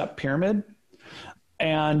in the step pyramid,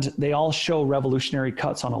 and they all show revolutionary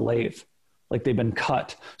cuts on a lathe, like they've been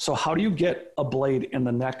cut. So how do you get a blade in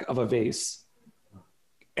the neck of a vase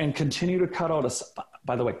and continue to cut out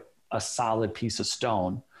by the way, a solid piece of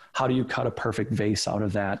stone? How do you cut a perfect vase out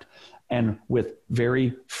of that? And with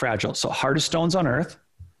very fragile, so hardest stones on earth.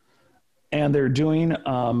 And they're doing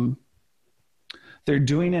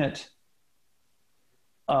it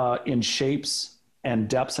in shapes and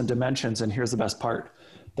depths and dimensions. And here's the best part: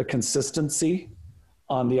 the consistency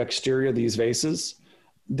on the exterior of these vases,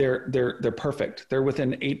 they're perfect. They're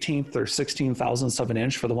within 18th or 16 thousandths of an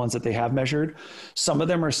inch for the ones that they have measured. Some of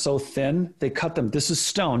them are so thin, they cut them. This is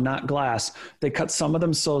stone, not glass. They cut some of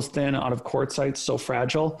them so thin out of quartzite, so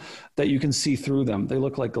fragile that you can see through them. They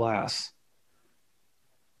look like glass.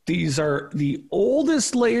 These are the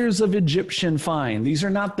oldest layers of Egyptian find. These are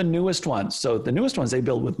not the newest ones. So the newest ones they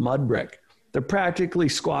build with mud brick. They're practically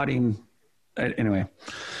squatting. Anyway,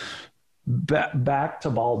 back to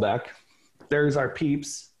Baalbek. There's our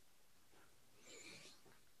peeps.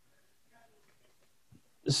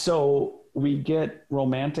 So we get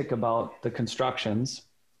romantic about the constructions.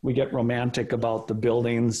 We get romantic about the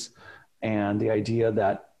buildings and the idea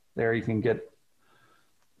that there you can get,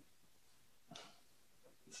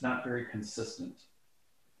 it's not very consistent.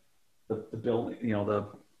 The building, you know,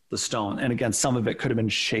 the stone. And again, some of it could have been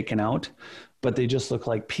shaken out, but they just look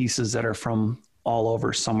like pieces that are from all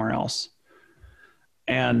over somewhere else.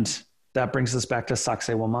 And that brings us back to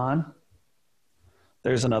Sacsayhuaman.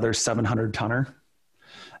 There's another 700 tonner.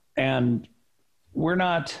 And we're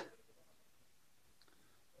not,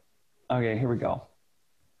 okay, here we go.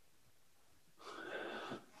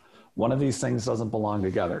 One of these things doesn't belong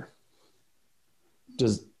together.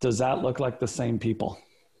 Does that look like the same people?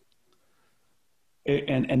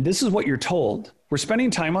 And this is what you're told. We're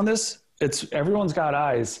spending time on this. Everyone's got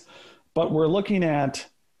eyes, but we're looking at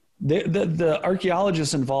the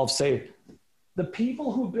archaeologists involved say, the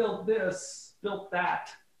people who built this, built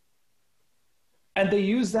that. And they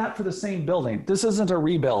use that for the same building. This isn't a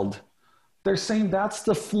rebuild. They're saying that's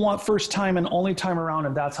the first time and only time around,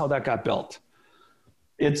 and that's how that got built.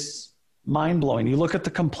 It's mind-blowing. You look at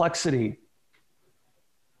the complexity.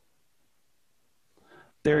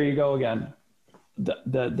 There you go again.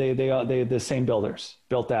 The same builders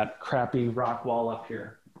built that crappy rock wall up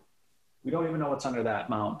here. We don't even know what's under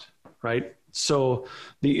that mount, right? So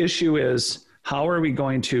the issue is, how are we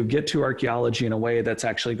going to get to archaeology in a way that's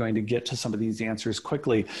actually going to get to some of these answers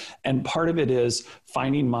quickly? And part of it is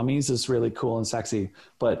finding mummies is really cool and sexy,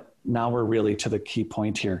 but now we're really to the key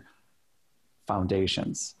point here.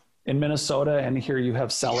 Foundations. In Minnesota, and here you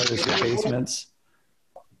have cellars, your basements.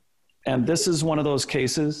 And this is one of those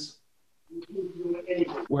cases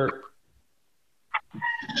where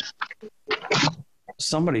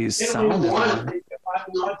somebody's sound is on.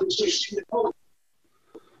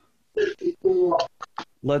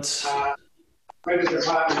 Let's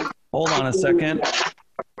hold on a second.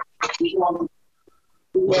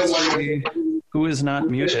 Let's see who is not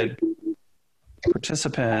muted.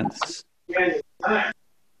 Participants.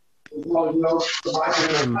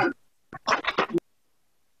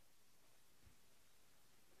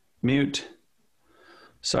 Mute.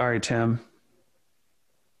 Sorry, Tim.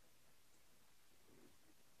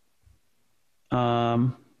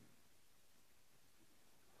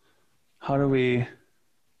 How do we,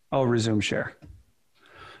 resume share.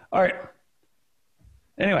 All right.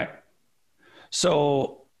 Anyway,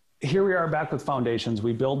 so here we are back with foundations.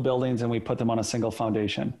 We build buildings and we put them on a single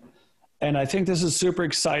foundation. And I think this is super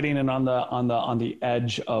exciting and on the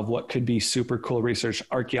edge of what could be super cool research.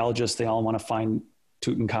 Archaeologists, they all want to find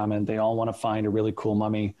Tutankhamun. They all want to find a really cool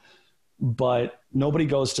mummy, but nobody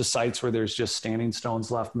goes to sites where there's just standing stones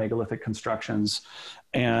left, megalithic constructions,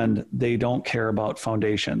 and they don't care about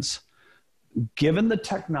foundations. Given the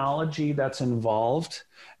technology that's involved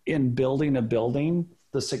in building a building,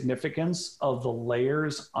 the significance of the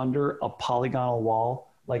layers under a polygonal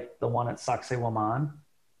wall, like the one at Sacsayhuaman,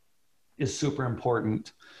 is super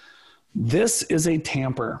important. This is a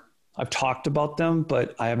tamper. I've talked about them,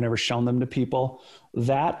 but I have never shown them to people.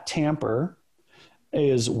 That tamper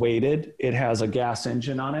is weighted. It has a gas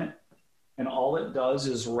engine on it, and all it does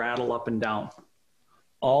is rattle up and down.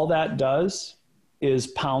 All that does is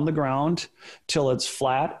pound the ground till it's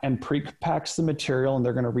flat and pre-compacts the material, and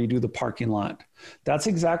they're going to redo the parking lot. That's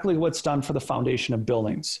exactly what's done for the foundation of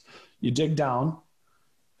buildings. You dig down.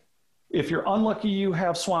 If you're unlucky, you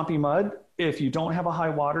have swampy mud. If you don't have a high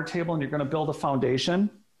water table and you're going to build a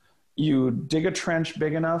foundation, You dig a trench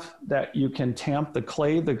big enough that you can tamp the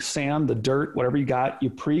clay, the sand, the dirt, whatever you got. You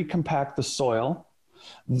pre-compact the soil.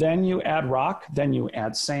 Then you add rock, then you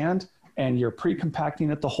add sand, and you're pre-compacting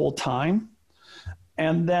it the whole time.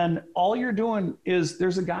 And then all you're doing is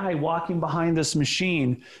there's a guy walking behind this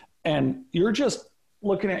machine, and you're just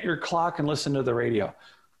looking at your clock and listening to the radio.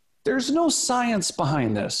 There's no science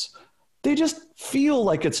behind this. They just feel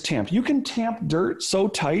like it's tamped. You can tamp dirt so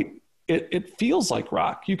tight, it feels like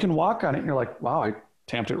rock. You can walk on it and you're like, wow, I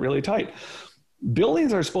tamped it really tight.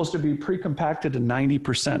 Buildings are supposed to be pre-compacted to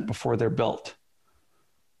 90% before they're built.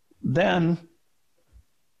 Then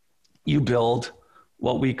you build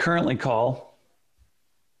what we currently call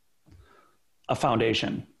a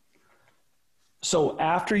foundation. So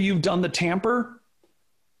after you've done the tamper,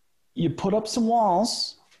 you put up some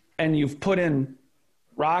walls and you've put in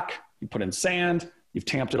rock, you put in sand, you've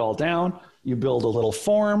tamped it all down, you build a little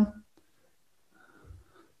form,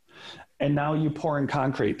 and now you pour in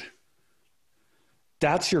concrete.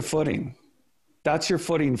 That's your footing. That's your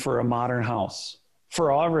footing for a modern house.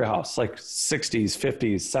 For every house, like 60s,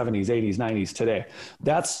 50s, 70s, 80s, 90s today.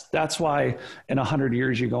 That's why in 100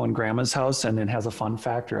 years you go in grandma's house and it has a fun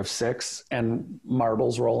factor of 6 and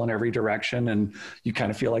marbles roll in every direction and you kind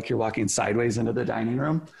of feel like you're walking sideways into the dining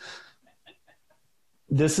room.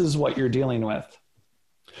 This is what you're dealing with.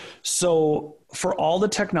 So for all the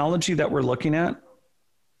technology that we're looking at,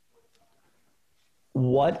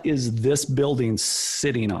 what is this building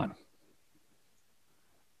sitting on?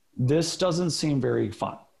 This doesn't seem very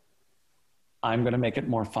fun. I'm going to make it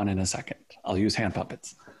more fun in a second. I'll use hand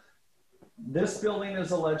puppets. This building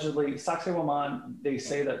is allegedly, Sacsayhuaman, they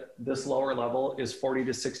say that this lower level is 40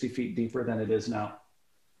 to 60 feet deeper than it is now.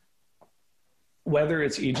 Whether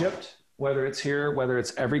it's Egypt, whether it's here, whether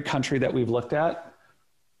it's every country that we've looked at,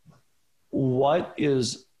 what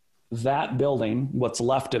is that building, what's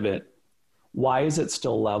left of it? Why is it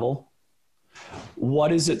still level?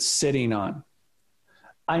 What is it sitting on?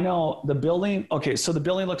 I know the building, okay, so the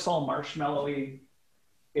building looks all marshmallowy.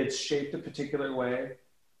 It's shaped a particular way,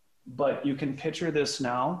 but you can picture this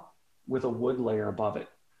now with a wood layer above it.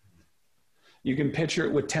 You can picture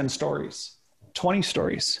it with 10 stories, 20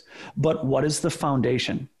 stories. But what is the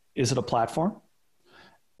foundation? Is it a platform?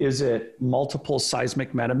 Is it multiple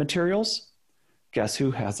seismic metamaterials? Guess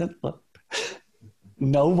who hasn't looked?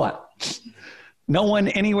 No one. No one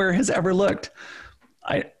anywhere has ever looked.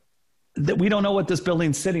 We don't know what this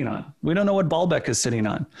building's sitting on. We don't know what Baalbek is sitting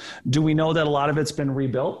on. Do we know that a lot of it's been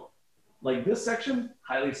rebuilt? Like this section,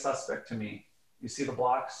 highly suspect to me. You see the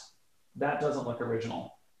blocks? That doesn't look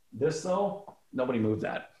original. This though, nobody moved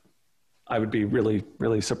that. I would be really,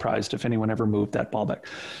 really surprised if anyone ever moved that Baalbek.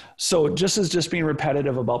 So just being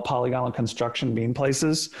repetitive about polygonal construction being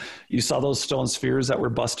places, you saw those stone spheres that were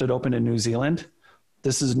busted open in New Zealand.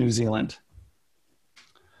 This is New Zealand.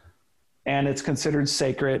 And it's considered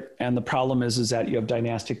sacred. And the problem is that you have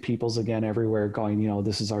dynastic peoples again everywhere going, you know,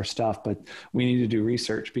 this is our stuff, but we need to do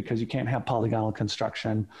research because you can't have polygonal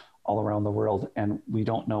construction all around the world. And we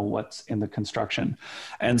don't know what's in the construction.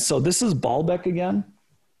 And so this is Baalbek again,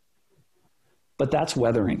 but that's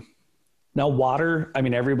weathering. Now water, I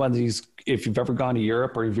mean, if you've ever gone to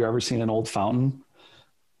Europe or if you've ever seen an old fountain,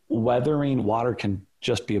 weathering water can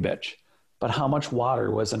just be a bitch. But how much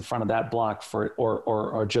water was in front of that block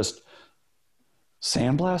or just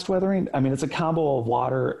sandblast weathering? I mean, it's a combo of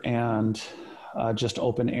water and just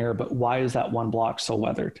open air, but why is that one block so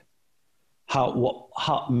weathered?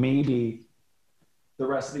 How maybe the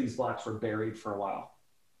rest of these blocks were buried for a while.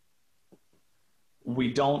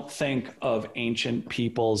 We don't think of ancient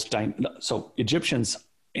peoples, so Egyptians,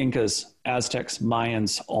 Incas, Aztecs,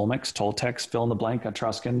 Mayans, Olmecs, Toltecs, fill in the blank,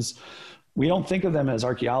 Etruscans. We don't think of them as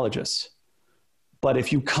archaeologists. But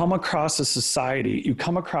if you come across a society, you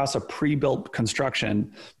come across a pre-built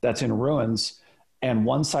construction that's in ruins and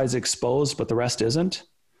one side's exposed, but the rest isn't,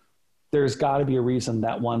 there's got to be a reason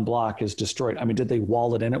that one block is destroyed. I mean, did they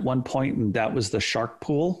wall it in at one point and that was the shark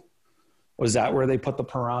pool? Was that where they put the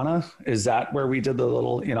piranha? Is that where we did the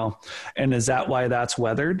little, you know, and is that why that's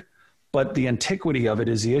weathered? But the antiquity of it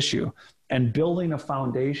is the issue. And building a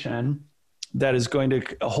foundation that is going to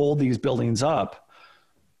hold these buildings up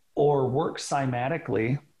or work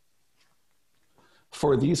cymatically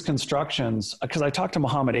for these constructions, because I talked to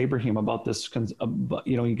Muhammad Ibrahim about this,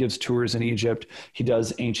 you know, he gives tours in Egypt. He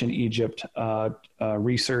does ancient Egypt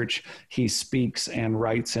research. He speaks and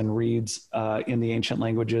writes and reads in the ancient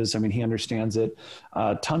languages. I mean, he understands it.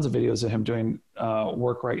 Tons of videos of him doing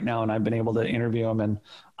work right now. And I've been able to interview him. And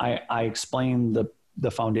I explain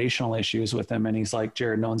the foundational issues with him. And he's like,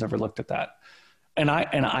 Jared, no one's ever looked at that. And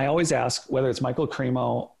I always ask, whether it's Michael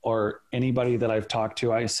Cremo or anybody that I've talked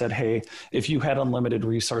to, I said, hey, if you had unlimited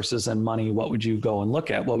resources and money, what would you go and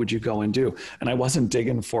look at? What would you go and do? And I wasn't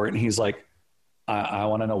digging for it. And he's like, I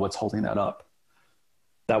want to know what's holding that up.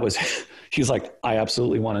 He's like, I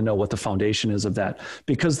absolutely want to know what the foundation is of that,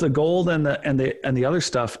 because the gold and the other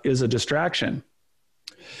stuff is a distraction,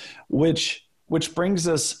 which brings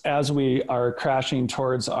us, as we are crashing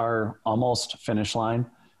towards our almost finish line,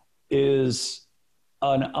 is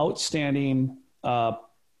an outstanding,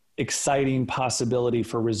 exciting possibility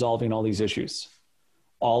for resolving all of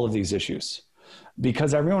these issues,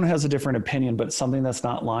 because everyone has a different opinion, but something that's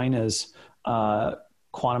not lying is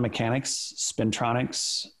quantum mechanics,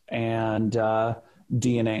 spintronics, and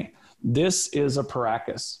DNA. This is a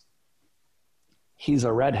Paracas. He's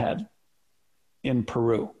a redhead in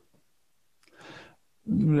Peru.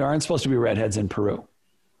 There aren't supposed to be redheads in Peru.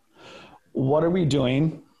 What are we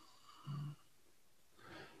doing?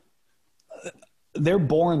 They're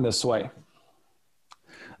born this way.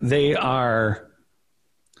 They have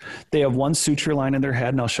one suture line in their head,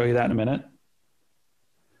 and I'll show you that in a minute.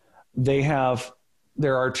 They have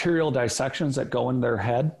their arterial dissections that go in their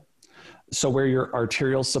head. So where your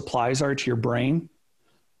arterial supplies are to your brain,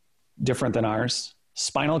 different than ours.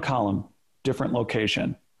 Spinal column, different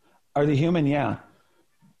location. Are they human? Yeah.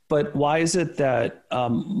 But why is it that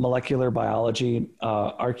molecular biology,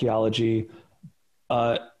 archaeology,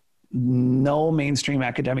 no mainstream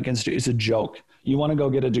academic institute is a joke? You want to go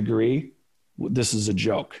get a degree? This is a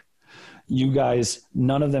joke. You guys,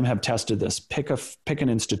 none of them have tested this. Pick an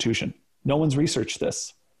institution. No one's researched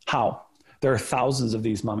this. How? There are thousands of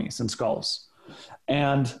these mummies and skulls,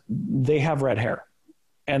 and they have red hair,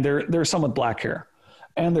 and there's some with black hair,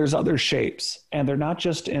 and there's other shapes, and they're not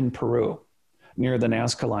just in Peru near the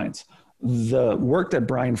Nazca lines. The work that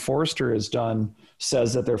Brian Forster has done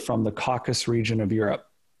says that they're from the Caucasus region of Europe.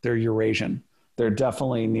 They're Eurasian. They're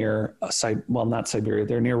definitely near, not Siberia.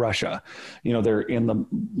 They're near Russia. They're in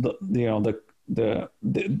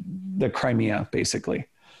the Crimea, basically.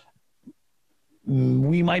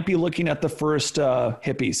 We might be looking at the first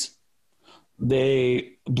hippies.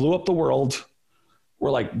 They blew up the world. We're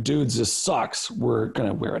like, dudes, this sucks. We're going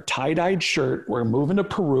to wear a tie-dyed shirt. We're moving to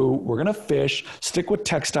Peru. We're going to fish, stick with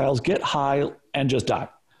textiles, get high, and just die.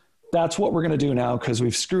 That's what we're going to do now, because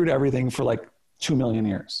we've screwed everything for like 2 million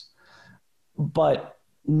years. But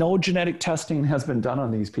no genetic testing has been done on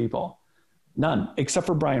these people. None, except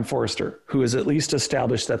for Brian Forster, who has at least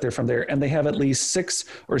established that they're from there. And they have at least 6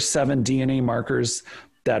 or 7 DNA markers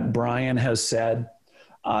that Brian has said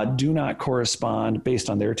do not correspond, based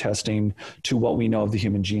on their testing, to what we know of the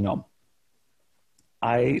human genome.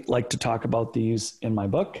 I like to talk about these in my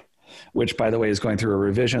book, which, by the way, is going through a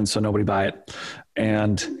revision, so nobody buy it.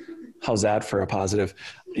 And how's that for a positive?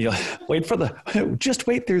 Just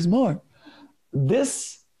wait, there's more. There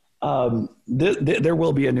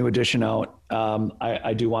will be a new edition out.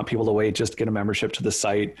 I do want people to wait, just get a membership to the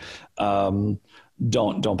site. Don't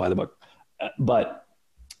buy the book. But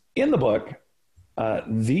in the book,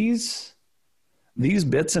 these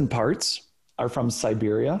bits and parts are from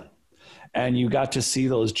Siberia, and you got to see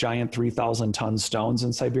those giant 3,000 ton stones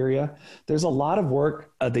in Siberia. There's a lot of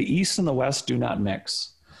work. The East and the West do not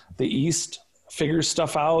mix. The East figures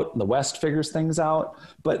stuff out, the West figures things out,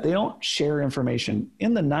 but they don't share information.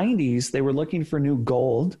 In the 90s, they were looking for new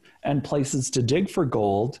gold and places to dig for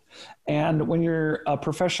gold. And when you're a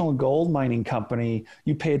professional gold mining company,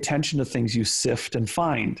 you pay attention to things you sift and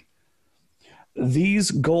find.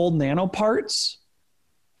 These gold nanoparts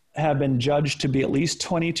have been judged to be at least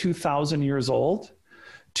 22,000 years old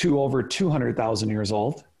to over 200,000 years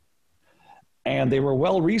old. And they were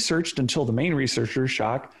well researched until the main researcher,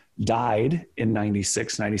 Schock, died in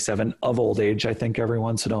 96, 97 of old age, I think,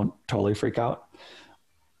 everyone, so don't totally freak out.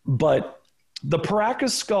 But the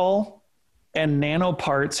Paracas skull and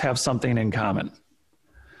nanoparts have something in common.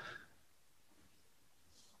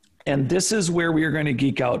 And this is where we are going to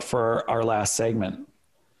geek out for our last segment.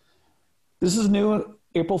 This is new,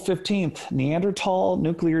 April 15th. Neanderthal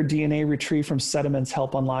nuclear DNA retrieved from sediments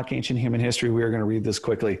help unlock ancient human history. We are going to read this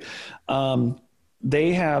quickly. I'm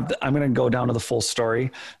going to go down to the full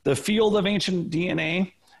story. The field of ancient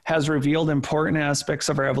DNA has revealed important aspects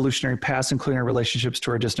of our evolutionary past, including our relationships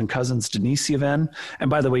to our distant cousins, Denisovan.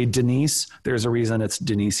 And by the way, Denise, there's a reason it's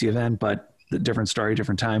Denisovan, but different story,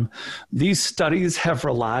 different time. These studies have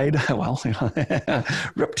relied,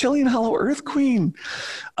 reptilian hollow earth queen,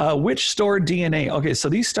 which stored DNA. Okay, so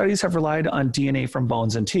these studies have relied on DNA from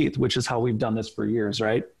bones and teeth, which is how we've done this for years,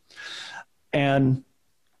 right? And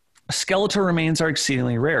Skeletal remains are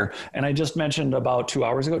exceedingly rare. And I just mentioned about 2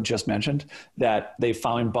 hours ago, that they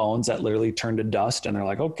found bones that literally turned to dust. And they're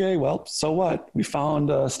like, okay, well, so what? We found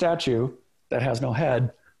a statue that has no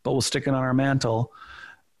head, but we'll stick it on our mantle.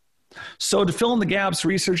 So to fill in the gaps,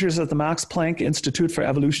 researchers at the Max Planck Institute for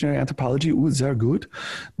Evolutionary Anthropology, sehr gut,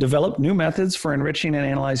 developed new methods for enriching and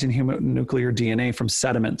analyzing human nuclear DNA from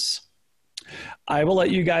sediments. I will let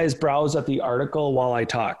you guys browse at the article while I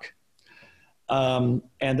talk. And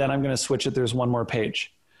then I'm going to switch it. There's one more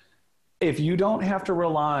page. If you don't have to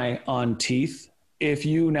rely on teeth, if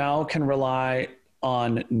you now can rely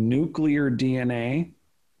on nuclear DNA,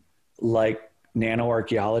 like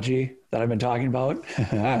nanoarchaeology that I've been talking about,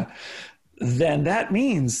 then that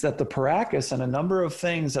means that the Paracas and a number of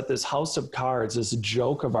things that this house of cards, this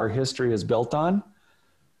joke of our history is built on,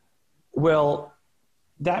 well,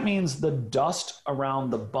 that means the dust around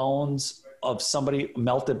the bones of somebody,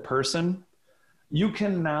 melted person, you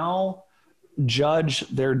can now judge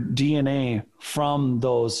their DNA from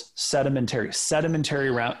those sedimentary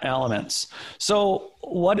elements. So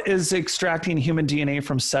what is extracting human DNA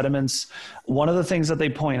from sediments? One of the things that they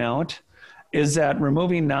point out is that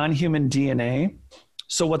removing non-human DNA.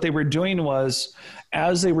 So what they were doing was,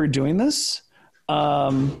 as they were doing this,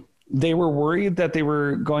 they were worried that they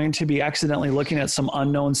were going to be accidentally looking at some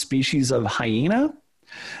unknown species of hyena.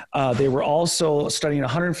 They were also studying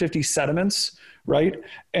 150 sediments, right?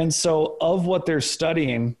 And so of what they're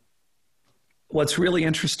studying, what's really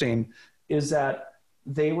interesting is that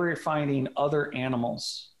they were finding other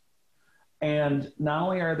animals. And not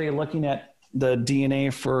only are they looking at the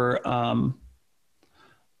DNA for,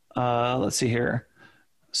 let's see here,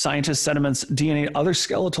 scientists, sediments, DNA, other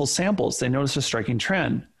skeletal samples, they noticed a striking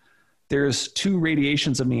trend. There's 2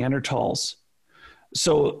 radiations of Neanderthals.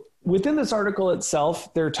 So within this article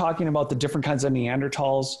itself, they're talking about the different kinds of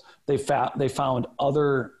Neanderthals. They found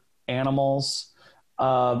other animals.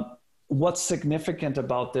 What's significant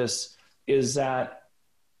about this is that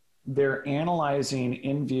they're analyzing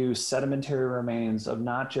in view sedimentary remains of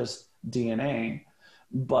not just DNA,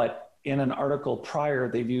 but in an article prior,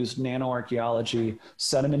 they've used nanoarchaeology,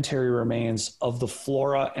 sedimentary remains of the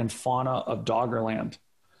flora and fauna of Doggerland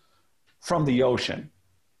from the ocean,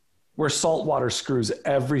 where salt water screws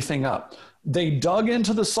everything up. They dug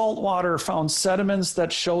into the salt water, found sediments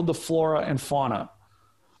that showed the flora and fauna,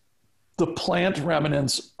 the plant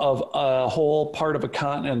remnants of a whole part of a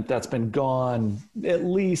continent that's been gone at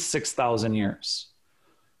least 6,000 years.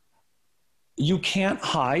 You can't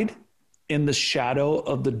hide in the shadow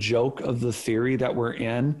of the joke of the theory that we're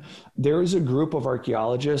in. There is a group of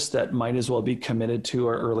archaeologists that might as well be committed to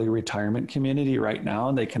our early retirement community right now,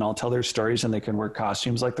 and they can all tell their stories, and they can wear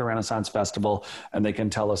costumes like the Renaissance Festival, and they can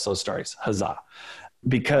tell us those stories. Huzzah.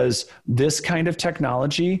 Because this kind of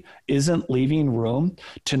technology isn't leaving room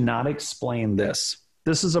to not explain this.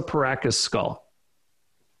 This is a Paracas skull.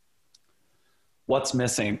 What's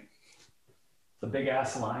missing? The big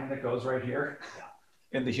ass line that goes right here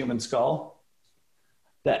in the human skull.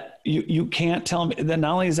 That you can't tell me that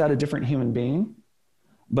not only is that a different human being,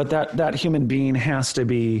 but that human being has to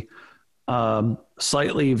be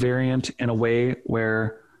slightly variant in a way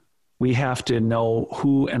where we have to know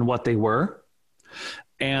who and what they were.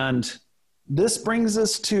 And this brings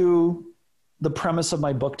us to the premise of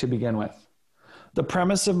my book to begin with. The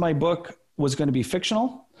premise of my book was going to be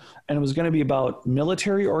fictional, and it was going to be about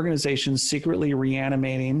military organizations secretly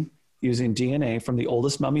reanimating using DNA from the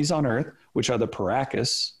oldest mummies on Earth, which are the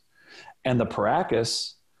Paracas. And the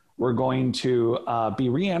Paracas were going to be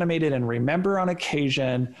reanimated and remember on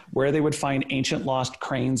occasion where they would find ancient lost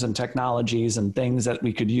cranes and technologies and things that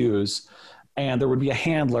we could use. And there would be a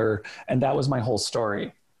handler, and that was my whole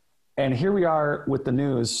story. And here we are with the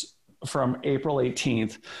news from April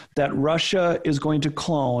 18th that Russia is going to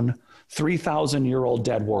clone 3,000-year-old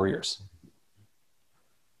dead warriors.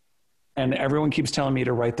 And everyone keeps telling me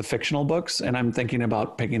to write the fictional books, and I'm thinking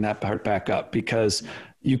about picking that part back up because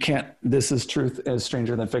you can't, this is truth is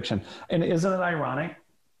stranger than fiction. And isn't it ironic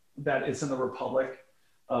that it's in the Republic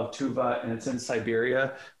of Tuva and it's in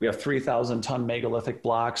Siberia? We have 3,000-ton megalithic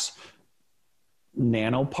blocks,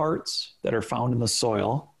 nanoparts that are found in the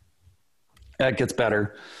soil. That gets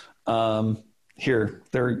better. Here,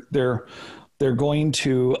 they're going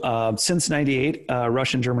to, since 98,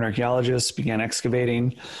 Russian German archaeologists began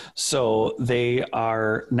excavating. So they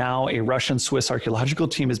are now a Russian Swiss archaeological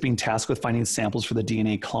team is being tasked with finding samples for the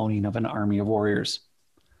DNA cloning of an army of warriors.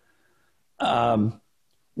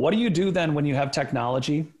 What do you do then when you have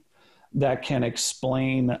technology that can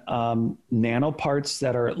explain nanoparts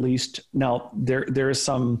that are at least, now there is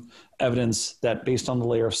some evidence that based on the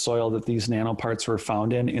layer of soil that these nanoparts were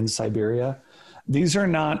found in Siberia. These are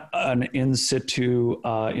not an in situ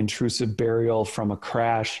intrusive burial from a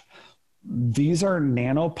crash. These are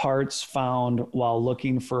nanoparts found while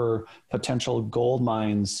looking for potential gold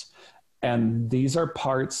mines. And these are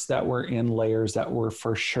parts that were in layers that were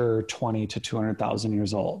for sure 20 to 200,000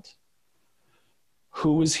 years old.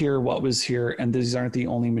 Who was here, what was here, and these aren't the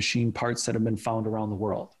only machine parts that have been found around the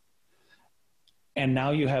world. And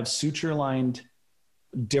now you have suture-lined,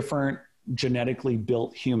 different genetically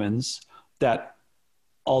built humans that,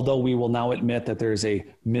 although we will now admit that there's a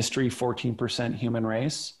mystery 14% human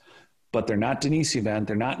race, but they're not Denisovans,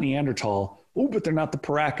 they're not Neanderthal, but they're not the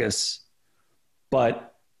Paracas.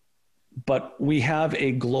 But we have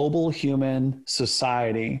a global human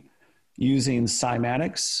society using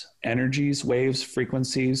cymatics, energies, waves,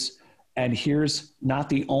 frequencies. And here's not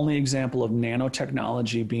the only example of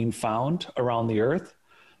nanotechnology being found around the earth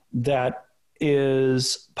that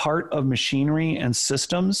is part of machinery and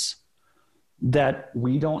systems that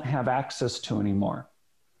we don't have access to anymore,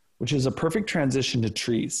 which is a perfect transition to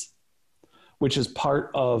trees, which is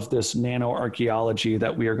part of this nanoarchaeology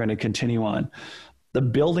that we are going to continue on. The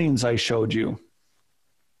buildings I showed you,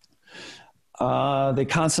 they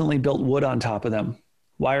constantly built wood on top of them.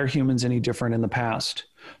 Why are humans any different in the past?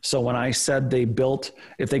 So when I said they built,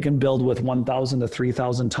 if they can build with 1,000 to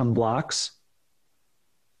 3,000 ton blocks,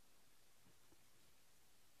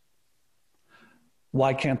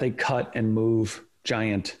 why can't they cut and move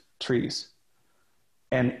giant trees?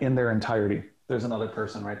 And in their entirety, there's another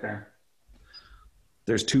person right there.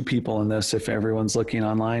 There's two people in this if everyone's looking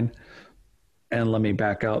online. And let me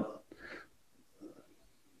back up.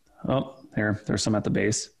 Oh, there's some at the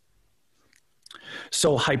base.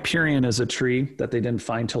 So Hyperion is a tree that they didn't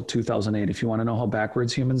find till 2008. If you want to know how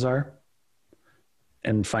backwards humans are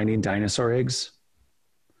and finding dinosaur eggs,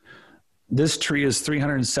 this tree is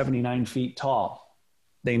 379 feet tall.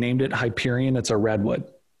 They named it Hyperion. It's a redwood.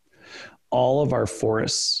 All of our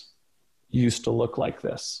forests used to look like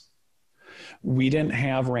this. We didn't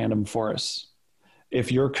have random forests. If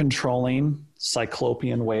you're controlling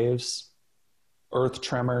cyclopean waves, earth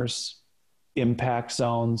tremors, impact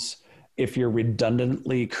zones, if you're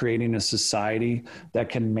redundantly creating a society that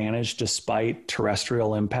can manage despite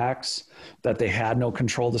terrestrial impacts that they had no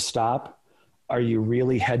control to stop, are you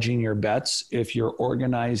really hedging your bets if you're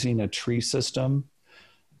organizing a tree system,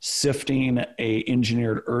 sifting a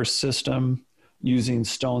engineered earth system, using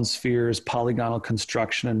stone spheres, polygonal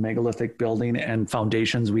construction, and megalithic building and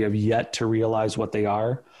foundations we have yet to realize what they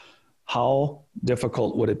are? How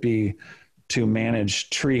difficult would it be to manage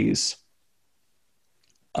trees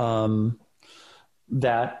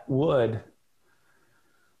that would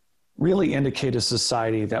really indicate a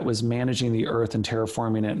society that was managing the earth and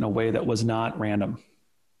terraforming it in a way that was not random?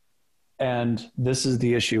 And this is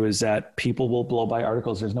the issue, is that people will blow by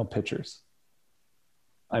articles. There's no pictures.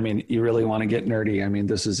 I mean, you really want to get nerdy. I mean,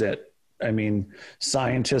 this is it. I mean,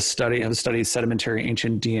 scientists have studied sedimentary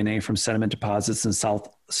ancient DNA from sediment deposits in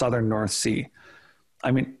southern North Sea.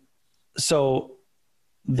 I mean, so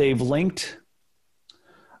they've linked,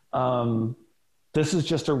 this is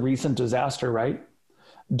just a recent disaster, right?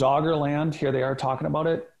 Doggerland, here they are talking about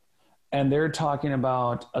it. And they're talking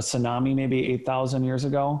about a tsunami maybe 8,000 years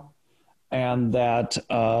ago. And that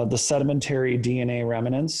the sedimentary DNA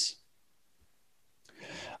remnants,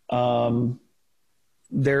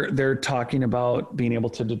 they're talking about being able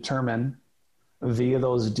to determine via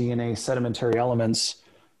those DNA sedimentary elements,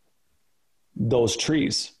 those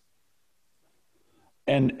trees.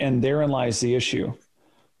 And therein lies the issue.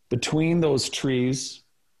 Between those trees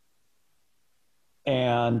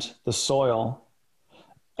and the soil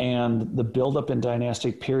and the buildup in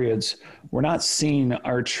dynastic periods, we're not seeing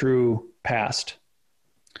our true past.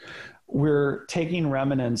 We're taking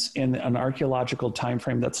remnants in an archaeological time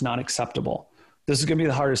frame that's not acceptable. This is going to be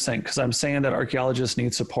the hardest thing, because I'm saying that archaeologists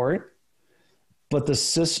need support, but the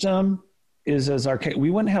system is as archaic. We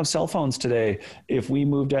wouldn't have cell phones today if we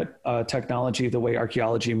moved at technology the way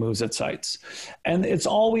archaeology moves at sites. And it's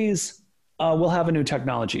always, we'll have a new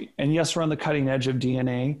technology. And yes, we're on the cutting edge of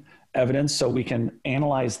DNA evidence, so we can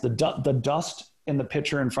analyze the dust in the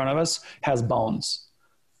picture in front of us has bones.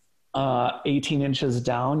 18 inches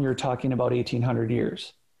down, you're talking about 1,800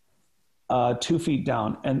 years. 2 feet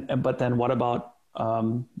down. But then what about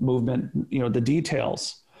movement, the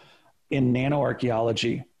details in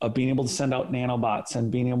nanoarchaeology of being able to send out nanobots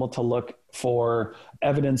and being able to look for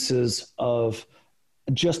evidences of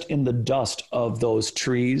just in the dust of those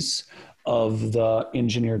trees, of the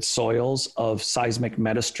engineered soils, of seismic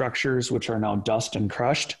metastructures, which are now dust and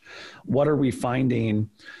crushed. What are we finding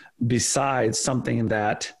besides something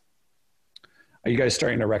that, are you guys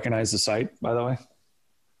starting to recognize the site, by the way?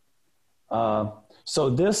 So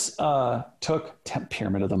this took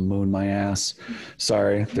Pyramid of the Moon, my ass.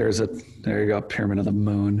 Sorry, there you go, Pyramid of the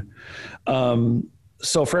Moon.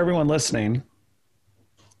 So for everyone listening,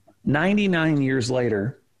 99 years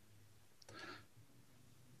later,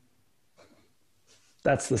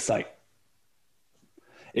 that's the site.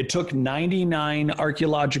 It took 99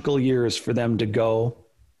 archaeological years for them to go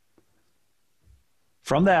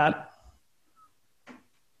from that.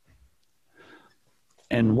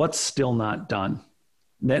 And what's still not done?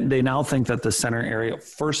 They now think that the center area,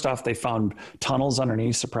 first off, they found tunnels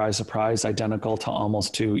underneath, surprise, surprise, identical to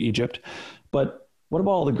almost to Egypt. But what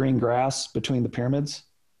about all the green grass between the pyramids?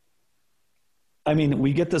 I mean,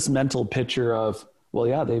 we get this mental picture of, well,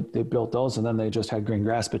 yeah, they built those and then they just had green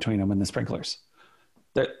grass between them and the sprinklers.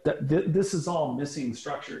 This is all missing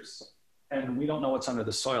structures, and we don't know what's under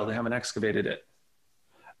the soil. They haven't excavated it.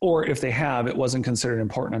 Or if they have, it wasn't considered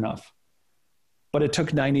important enough. But it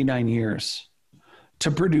took 99 years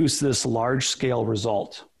to produce this large scale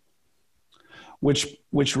result, which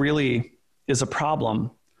really is a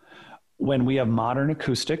problem when we have modern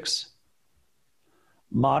acoustics,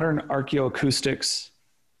 modern archaeoacoustics.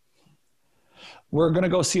 We're going to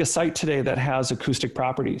go see a site today that has acoustic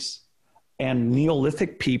properties, and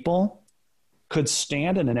Neolithic people could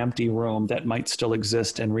stand in an empty room that might still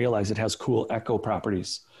exist and realize it has cool echo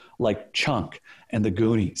properties like Chunk and the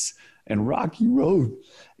Goonies and Rocky Road.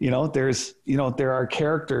 There are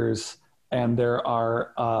characters and there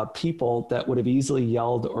are people that would have easily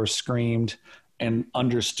yelled or screamed and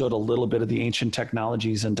understood a little bit of the ancient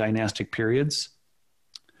technologies and dynastic periods.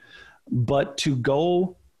 But to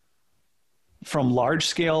go from large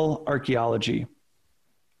scale archaeology,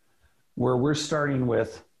 where we're starting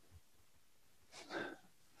with,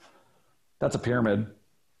 that's a pyramid,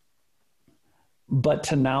 but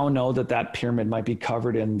to now know that that pyramid might be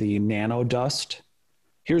covered in the nano dust.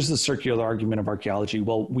 Here's the circular argument of archaeology.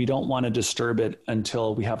 Well, we don't want to disturb it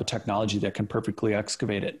until we have a technology that can perfectly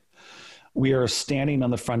excavate it. We are standing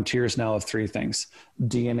on the frontiers now of three things: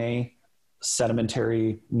 DNA,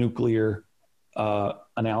 sedimentary, nuclear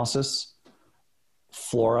analysis,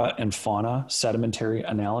 flora and fauna, sedimentary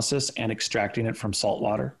analysis, and extracting it from salt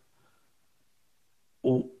water.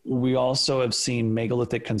 We also have seen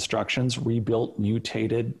megalithic constructions rebuilt,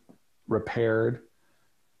 mutated, repaired.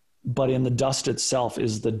 But in the dust itself,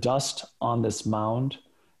 is the dust on this mound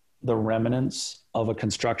the remnants of a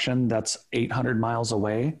construction that's 800 miles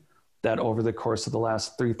away, that over the course of the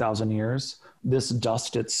last 3,000 years, this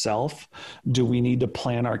dust itself, do we need to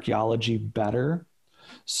plan archaeology better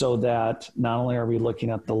so that not only are we looking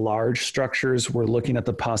at the large structures, we're looking at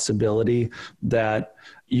the possibility that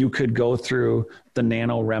you could go through the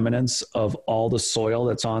nano remnants of all the soil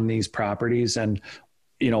that's on these properties. And,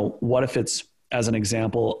 what if it's, as an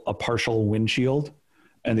example, a partial windshield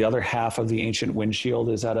and the other half of the ancient windshield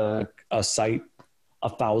is at a site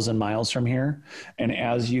 1,000 miles from here? And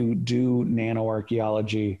as you do nano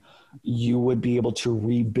archaeology, you would be able to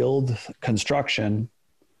rebuild construction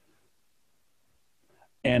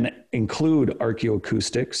and include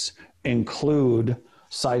archaeoacoustics, include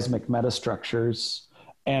seismic metastructures,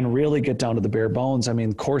 and really get down to the bare bones. I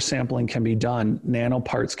mean, core sampling can be done, nano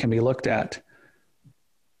parts can be looked at.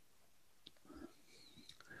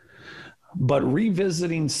 But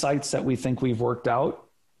revisiting sites that we think we've worked out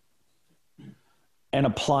and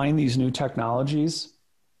applying these new technologies,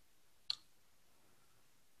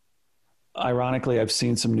 ironically, I've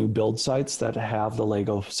seen some new build sites that have the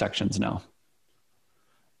Lego sections now.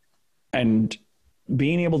 And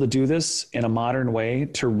being able to do this in a modern way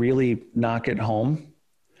to really knock it home.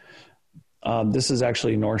 This is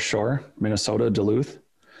actually North Shore, Minnesota, Duluth.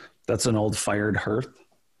 That's an old fired hearth.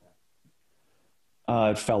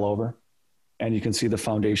 It fell over, and you can see the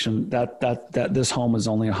foundation. That this home is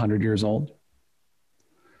only 100 years old.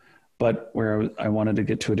 But where I wanted to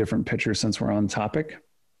get to a different picture since we're on topic.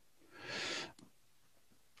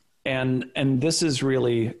 And this is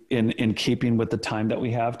really in keeping with the time that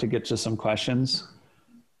we have to get to some questions.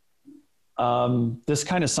 This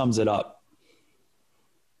kind of sums it up.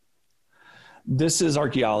 This is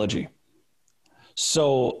archaeology.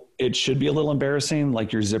 So it should be a little embarrassing,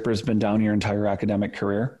 like your zipper's been down your entire academic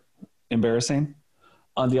career. Embarrassing.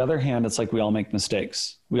 On the other hand, it's like we all make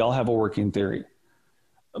mistakes. We all have a working theory.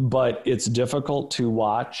 But it's difficult to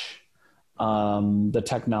watch the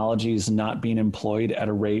technologies not being employed at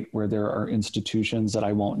a rate where there are institutions that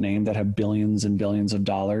I won't name that have billions and billions of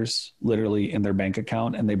dollars literally in their bank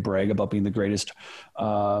account, and they brag about being the greatest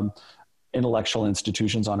intellectual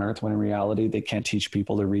institutions on earth, when in reality they can't teach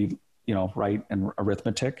people to read, write and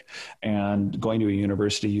arithmetic. And going to a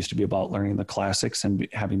university used to be about learning the classics and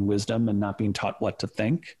having wisdom and not being taught what to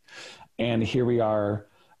think. And here we are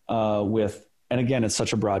and again, it's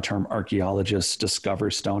such a broad term, archaeologists discover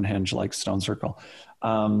Stonehenge like Stone Circle.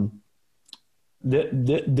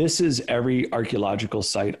 This is every archaeological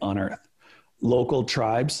site on Earth. Local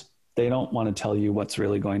tribes, they don't want to tell you what's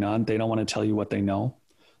really going on. They don't want to tell you what they know.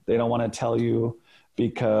 They don't want to tell you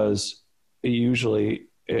because usually,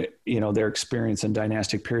 their experience in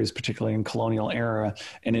dynastic periods, particularly in colonial era,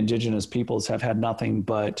 and indigenous peoples have had nothing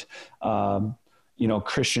but,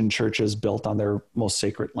 Christian churches built on their most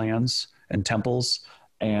sacred lands and temples,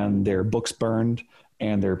 and their books burned,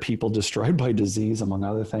 and their people destroyed by disease, among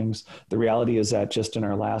other things. The reality is that just in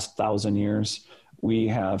our last 1,000 years, we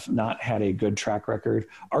have not had a good track record.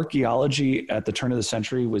 Archaeology at the turn of the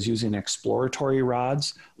century was using exploratory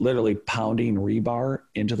rods, literally pounding rebar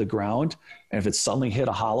into the ground. And if it suddenly hit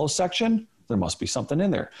a hollow section, there must be something in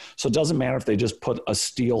there. So it doesn't matter if they just put a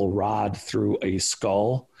steel rod through a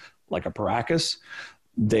skull, like a paracas,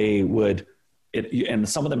 and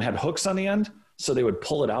some of them had hooks on the end. So they would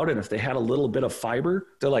pull it out. And if they had a little bit of fiber,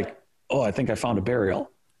 they're like, oh, I think I found a burial.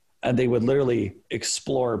 And they would literally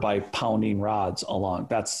explore by pounding rods along.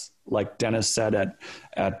 That's like Dennis said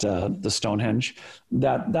at the Stonehenge.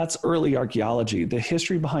 That's early archaeology. The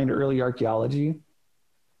history behind early archaeology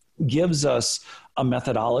gives us a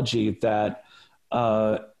methodology that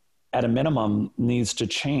at a minimum needs to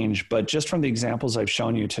change. But just from the examples I've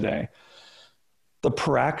shown you today, the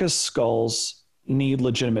Paracas skulls need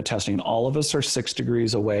legitimate testing. All of us are 6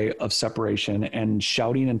 degrees away of separation, and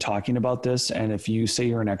shouting and talking about this. And if you say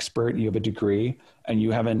you're an expert, you have a degree, and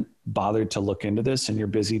you haven't bothered to look into this, and you're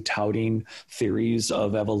busy touting theories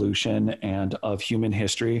of evolution and of human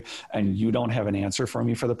history, and you don't have an answer for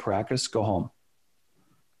me for the Paracas, go home.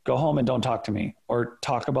 Go home and don't talk to me, or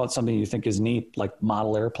talk about something you think is neat, like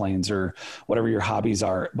model airplanes or whatever your hobbies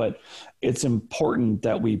are. But it's important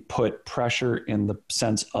that we put pressure in the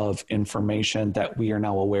sense of information that we are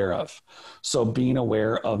now aware of. So being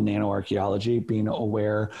aware of nanoarchaeology, being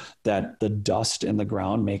aware that the dust in the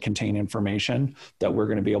ground may contain information that we're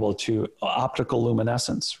going to be able to, optical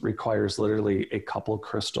luminescence requires literally a couple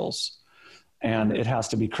crystals. And it has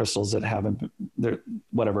to be crystals that have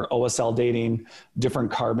whatever OSL dating,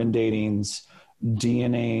 different carbon datings,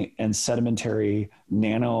 DNA and sedimentary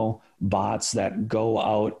nanobots that go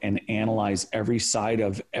out and analyze every side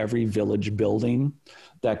of every village building,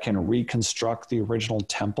 that can reconstruct the original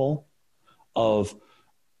temple of,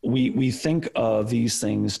 we think of these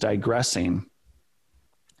things digressing,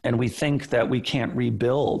 and we think that we can't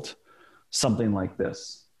rebuild something like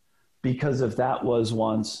this. Because if that was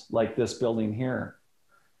once like this building here,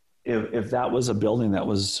 if that was a building that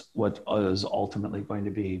was what is ultimately going to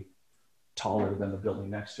be taller than the building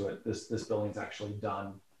next to it, this building's actually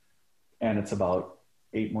done, and it's about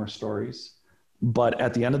 8 more stories. But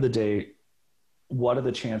at the end of the day, what are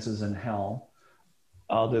the chances in hell,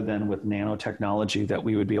 other than with nanotechnology, that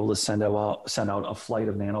we would be able to send out a flight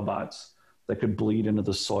of nanobots that could bleed into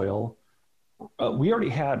the soil? We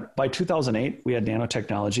already had, by 2008, we had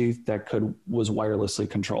nanotechnology that was wirelessly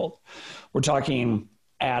controlled. We're talking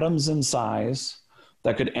atoms in size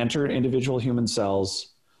that could enter individual human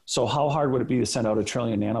cells. So how hard would it be to send out 1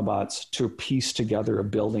 trillion nanobots to piece together a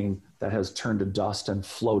building that has turned to dust and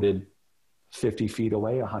floated 50 feet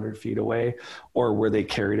away, 100 feet away, or were they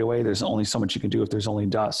carried away? There's only so much you can do if there's only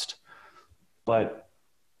dust. But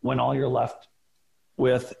when all you're left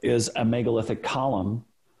with is a megalithic column,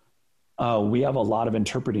 we have a lot of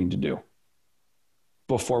interpreting to do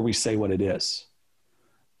before we say what it is.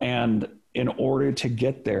 And in order to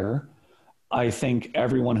get there, I think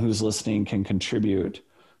everyone who's listening can contribute.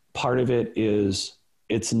 Part of it is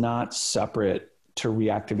it's not separate to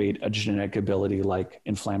reactivate a genetic ability like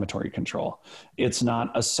inflammatory control. It's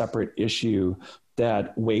not a separate issue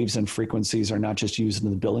that waves and frequencies are not just used in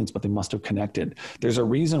the buildings, but they must have connected. There's a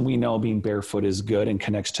reason we know being barefoot is good and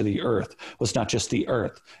connects to the earth. Well, it's not just the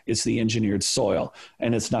earth, it's the engineered soil.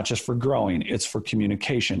 And it's not just for growing, it's for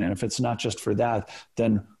communication. And if it's not just for that,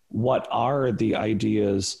 then what are the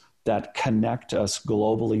ideas that connect us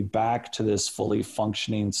globally back to this fully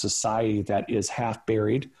functioning society that is half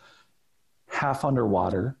buried, half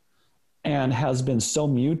underwater, and has been so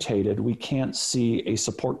mutated we can't see a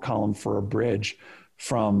support column for a bridge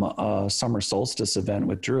from a summer solstice event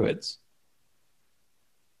with druids?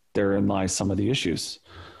 Therein lies some of the issues.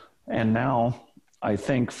 And now I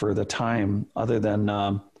think for the time, other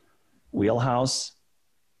than wheelhouse,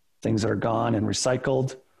 things that are gone and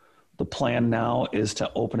recycled, the plan now is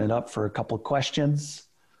to open it up for a couple of questions,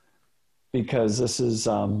 because this is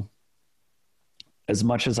as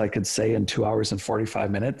much as I could say in 2 hours and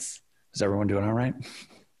 45 minutes. Is everyone doing all right?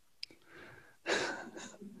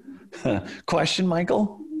 Question,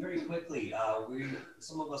 Michael? Very quickly,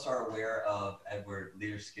 some of us are aware of Edward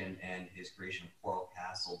Leerskin and his creation of Coral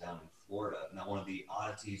Castle down in Florida. Now, one of the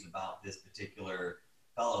oddities about this particular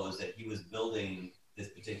fellow is that he was building this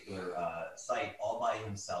particular site all by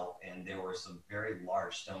himself, and there were some very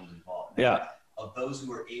large stones involved. Now, Yeah. of those who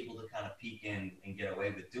were able to kind of peek in and get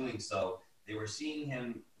away with doing so, they were seeing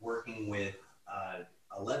him working with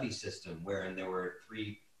a levee system wherein there were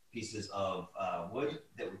 3 pieces of wood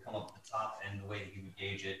that would come up at the top, and the way that he would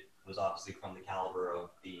gauge it was obviously from the caliber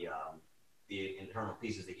of the internal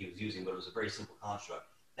pieces that he was using, but it was a very simple construct.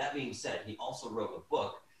 That being said, he also wrote a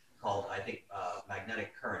book called, I think,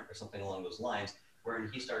 Magnetic Current or something along those lines, wherein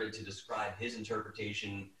he started to describe his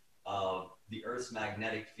interpretation of the Earth's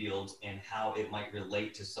magnetic fields and how it might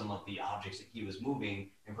relate to some of the objects that he was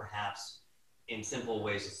moving, and perhaps in simple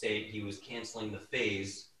ways to say it, he was canceling the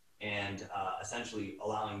phase and essentially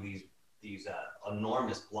allowing these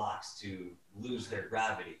enormous blocks to lose their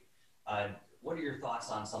gravity. What are your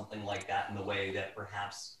thoughts on something like that, in the way that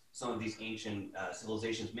perhaps some of these ancient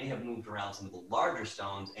civilizations may have moved around some of the larger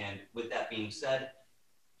stones? And with that being said,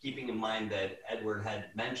 keeping in mind that Edward had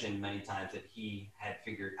mentioned many times that he had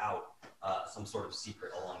figured out some sort of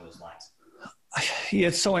secret along those lines. Yeah,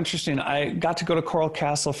 it's so interesting. I got to go to Coral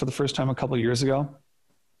Castle for the first time a couple of years ago,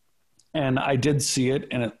 and I did see it,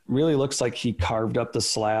 and it really looks like he carved up the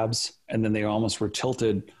slabs, and then they almost were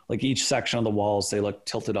tilted, like each section of the walls, they looked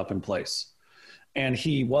tilted up in place. And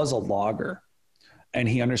he was a logger, and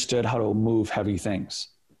he understood how to move heavy things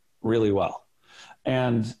really well.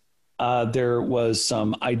 And there was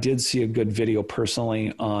I did see a good video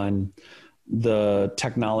personally on the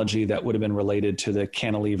technology that would have been related to the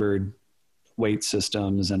cantilevered weight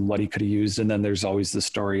systems and what he could have used. And then there's always the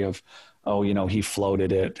story of, oh, he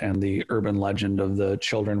floated it, and the urban legend of the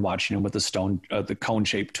children watching him with the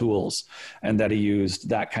cone-shaped tools, and that he used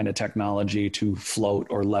that kind of technology to float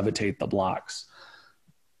or levitate the blocks.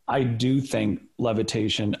 I do think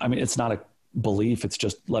levitation, I mean, it's not a belief, it's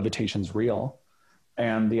just levitation's real.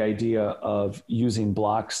 And the idea of using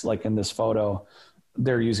blocks, like in this photo,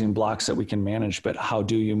 they're using blocks that we can manage, but how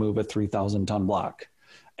do you move a 3,000 ton block?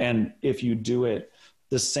 And if you do it,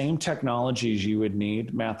 the same technologies you would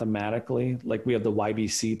need mathematically, like we have the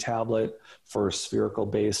YBC tablet for spherical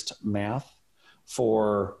based math,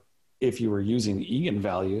 for if you were using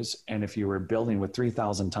eigenvalues, and if you were building with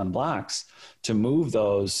 3,000 ton blocks, to move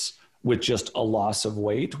those with just a loss of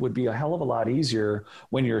weight would be a hell of a lot easier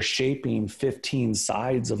when you're shaping 15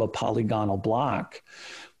 sides of a polygonal block.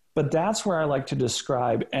 But that's where I like to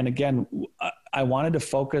describe, and again, I wanted to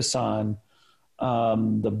focus on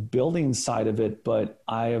the building side of it, but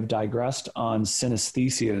I have digressed on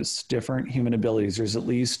synesthesias, different human abilities. There's at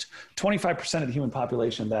least 25% of the human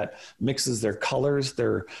population that mixes their colors,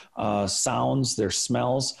 their sounds, their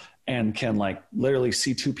smells, and can like literally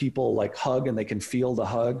see 2 people like hug, and they can feel the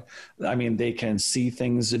hug. I mean, they can see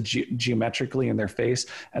things geometrically in their face.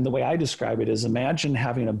 And the way I describe it is, imagine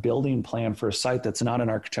having a building plan for a site that's not an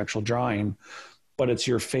architectural drawing, but it's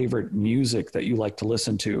your favorite music that you like to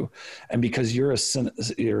listen to. And because you're a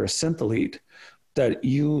synthelite, that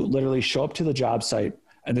you literally show up to the job site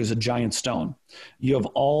and there's a giant stone. You have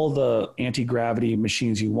all the anti-gravity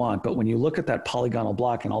machines you want, but when you look at that polygonal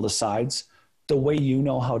block and all the sides, the way you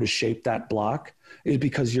know how to shape that block is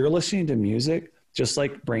because you're listening to music, just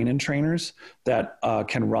like brain entrainers that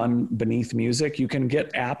can run beneath music. You can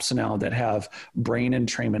get apps now that have brain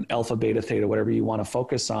entrainment, alpha, beta, theta, whatever you want to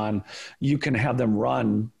focus on. You can have them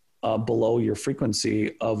run below your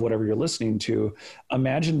frequency of whatever you're listening to.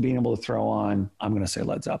 Imagine being able to throw on, I'm going to say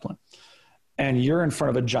Led Zeppelin, and you're in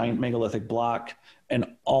front of a giant megalithic block, and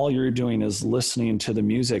all you're doing is listening to the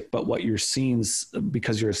music. But what you're seeing,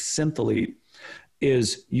 because you're a synthelite,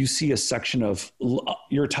 is you see a section of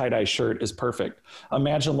your tie-dye shirt is perfect.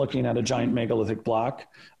 Imagine looking at a giant megalithic block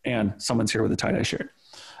and someone's here with a tie-dye shirt.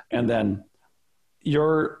 And then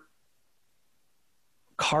you're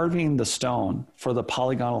carving the stone for the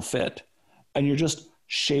polygonal fit, and you're just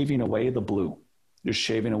shaving away the blue. You're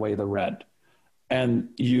shaving away the red. And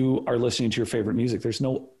you are listening to your favorite music. There's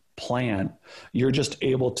no plan. You're just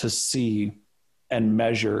able to see and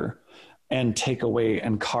measure and take away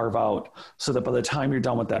and carve out, so that by the time you're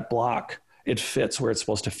done with that block, it fits where it's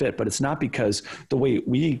supposed to fit. But it's not because the way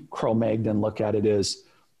we Cro-Magnon look at it is,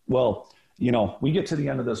 well, we get to the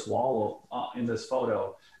end of this wall in this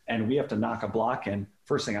photo and we have to knock a block in.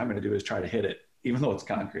 First thing I'm going to do is try to hit it. Even though it's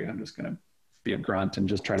concrete, I'm just going to be a grunt and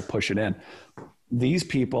just try to push it in. These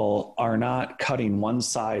people are not cutting one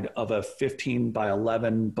side of a 15 by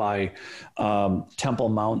 11 by Temple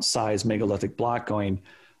Mount size megalithic block going,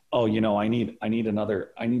 oh, I need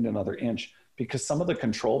another inch, because some of the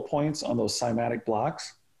control points on those cymatic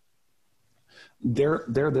blocks They're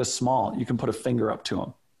this small. You can put a finger up to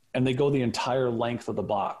them, and they go the entire length of the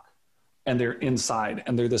block, and they're inside,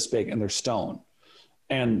 and they're this big, and they're stone,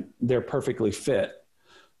 and they're perfectly fit.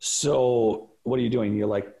 So what are you doing? You're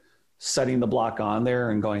like setting the block on there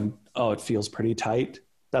and going, oh, it feels pretty tight.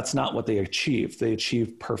 That's not what they achieve. They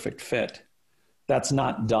achieve perfect fit. That's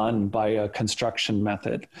not done by a construction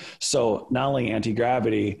method. So not only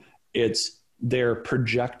anti-gravity, it's they're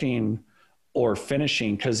projecting or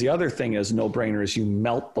finishing, because the other thing is no brainer is you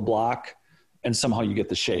melt the block and somehow you get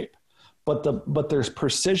the shape. But there's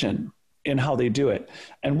precision in how they do it.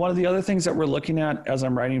 And one of the other things that we're looking at as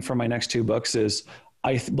I'm writing for my next two books is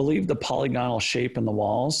I believe the polygonal shape in the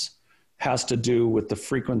walls has to do with the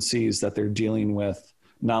frequencies that they're dealing with,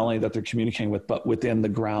 not only that they're communicating with, but within the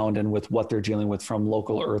ground and with what they're dealing with from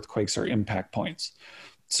local earthquakes or impact points.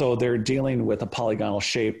 So they're dealing with a polygonal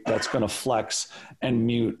shape that's going to flex and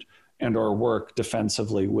mute and or work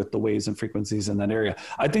defensively with the waves and frequencies in that area.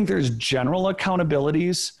 I think there's general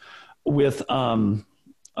accountabilities with, let's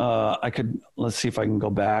see if I can go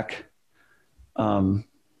back. I'm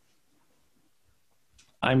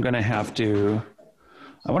going to have to,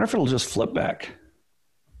 I wonder if it'll just flip back.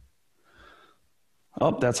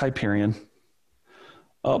 Oh, that's Hyperion.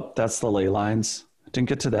 Oh, that's the ley lines. Didn't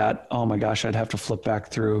get to that. Oh my gosh, I'd have to flip back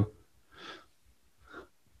through.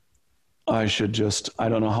 I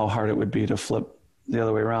don't know how hard it would be to flip the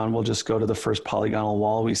other way around. We'll just go to the first polygonal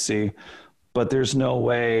wall we see, but there's no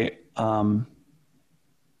way, no,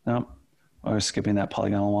 I was skipping that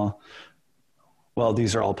polygonal wall. Well,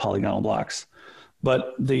 these are all polygonal blocks.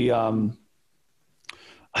 But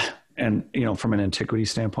and you know, from an antiquity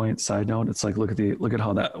standpoint, side note, it's like look at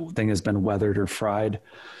how that thing has been weathered or fried.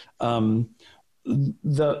 To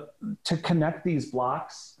connect these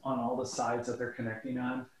blocks on all the sides that they're connecting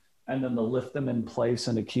on, and then to lift them in place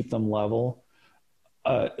and to keep them level,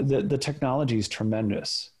 the technology is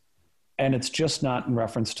tremendous, and it's just not in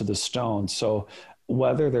reference to the stone. So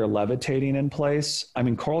whether they're levitating in place, I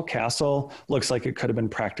mean, Coral Castle looks like it could have been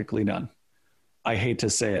practically done. I hate to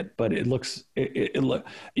say it, but it looks,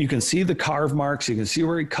 you can see the carve marks. You can see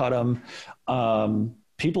where he cut them.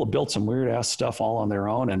 People have built some weird ass stuff all on their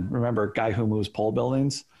own. And remember, a guy who moves pole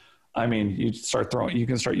buildings. I mean, you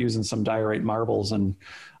can start using some diorite marbles, and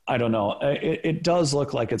I don't know. It does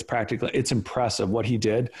look like it's impressive what he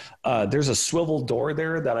did. There's a swivel door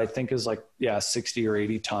there that I think is like, 60 or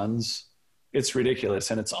 80 tons. It's ridiculous.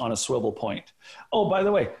 And it's on a swivel point. Oh, by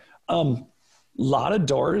the way, lot of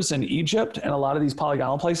doors in Egypt and a lot of these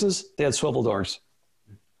polygonal places, they had swivel doors.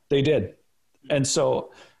 They did. And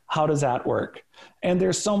so how does that work? And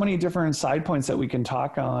there's so many different side points that we can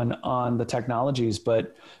talk on the technologies,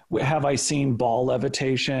 but have I seen ball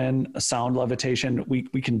levitation, sound levitation? We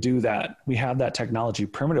can do that. We have that technology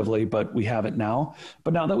primitively, but we have it now.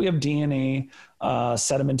 But now that we have DNA,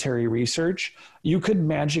 sedimentary research, you could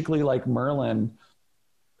magically, like Merlin,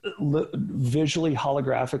 visually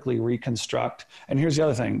holographically reconstruct. And here's the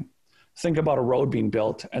other thing. Think about a road being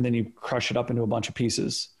built and then you crush it up into a bunch of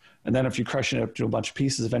pieces. And then if you crush it up into a bunch of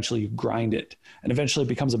pieces, eventually you grind it and eventually it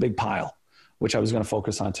becomes a big pile, which I was going to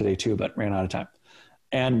focus on today too, but ran out of time.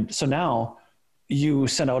 And so now you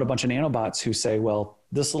send out a bunch of nanobots who say, well,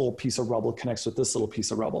 this little piece of rubble connects with this little piece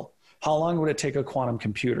of rubble. How long would it take a quantum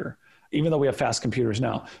computer? Even though we have fast computers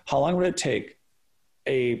now, how long would it take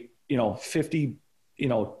a,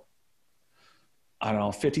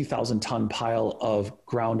 50,000 ton pile of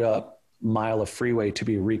ground up mile of freeway to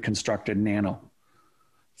be reconstructed nano,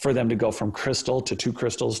 for them to go from crystal to two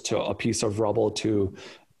crystals to a piece of rubble till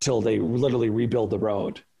they literally rebuild the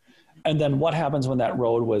road. And then what happens when that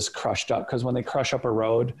road was crushed up? Because when they crush up a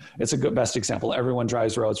road, it's a good best example. Everyone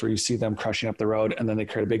drives roads where you see them crushing up the road and then they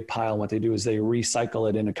create a big pile. And what they do is they recycle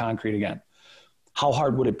it into concrete again. How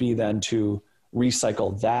hard would it be then to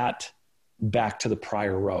recycle that back to the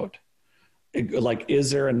prior road? Is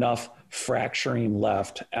there enough fracturing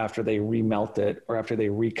left after they remelt it or after they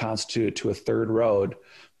reconstitute it to a third road?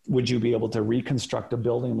 Would you be able to reconstruct a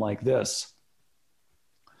building like this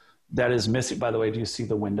that is missing? By the way, do you see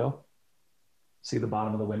the window? See the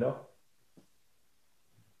bottom of the window?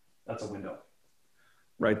 That's a window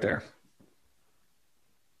right there.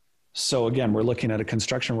 So again, we're looking at a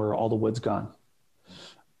construction where all the wood's gone.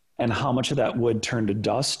 And how much of that wood turned to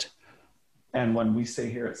dust? And when we stay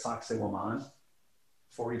here at Sacsayhuaman,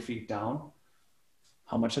 40 feet down,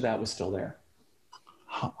 how much of that was still there?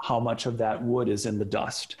 How much of that wood is in the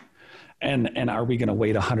dust? And are we going to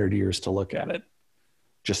wait 100 years to look at it?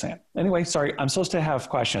 Just saying. Anyway, sorry, I'm supposed to have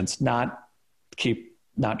questions, not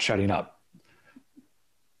shutting up.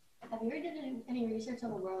 Have you ever done any research on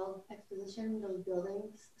the World Exposition, those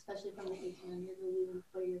buildings, especially from the 1800s or even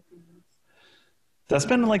before your opinions? That's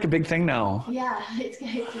been like a big thing now. Yeah, it's a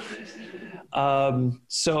huge thing.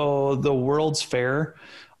 So the World's Fair,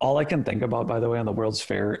 all I can think about, by the way, on the World's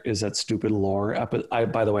Fair is that stupid lore.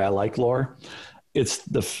 By the way, I like lore. It's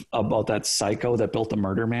about that psycho that built the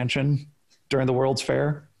murder mansion during the World's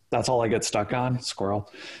Fair. That's all I get stuck on. Squirrel.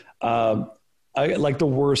 I like the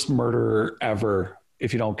worst murderer ever,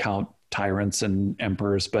 if you don't count tyrants and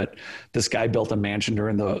emperors. But this guy built a mansion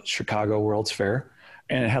during the Chicago World's Fair,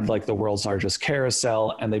 and it had like the world's largest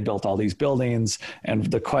carousel, and they built all these buildings. And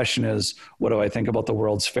the question is, what do I think about the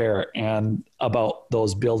World's Fair and about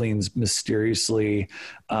those buildings mysteriously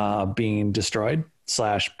being destroyed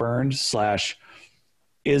 / burned /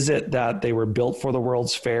 is it that they were built for the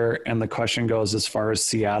World's Fair? And the question goes as far as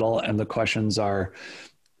Seattle, and the questions are,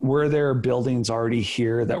 were there buildings already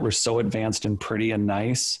here that were so advanced and pretty and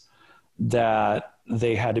nice that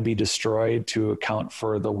they had to be destroyed to account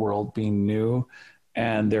for the world being new?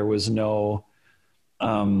 And there was no,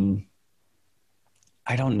 I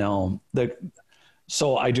don't know.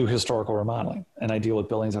 So I do historical remodeling, and I deal with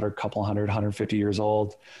buildings that are a couple 150 years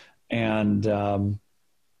old. And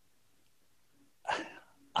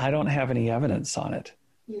I don't have any evidence on it.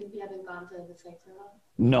 You haven't gone to the sites at all?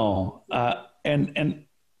 No.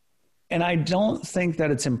 And I don't think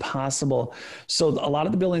that it's impossible. So a lot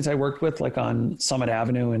of the buildings I worked with, like on Summit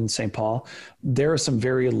Avenue in St. Paul, there are some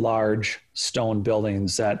very large stone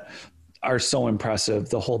buildings that are so impressive.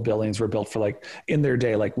 The whole buildings were built for like, in their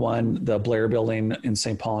day, like the Blair building in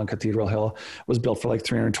St. Paul on Cathedral Hill was built for like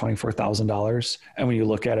 $324,000. And when you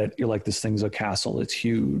look at it, you're like, this thing's a castle. It's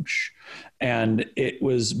huge. And it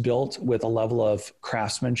was built with a level of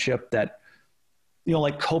craftsmanship that,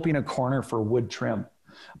 like coping a corner for wood trim.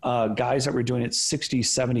 Guys that were doing it 60,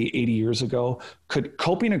 70, 80 years ago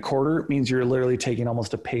coping a quarter means you're literally taking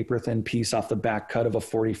almost a paper thin piece off the back cut of a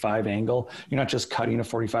 45 angle. You're not just cutting a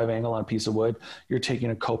 45 angle on a piece of wood. You're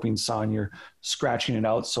taking a coping saw and you're scratching it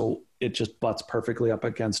out so it just butts perfectly up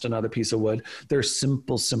against another piece of wood. They're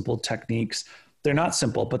simple techniques. They're not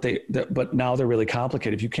simple, but now they're really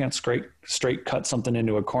complicated. If you can't straight cut something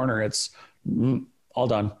into a corner, it's all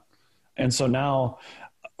done. And so now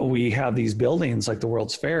we have these buildings like the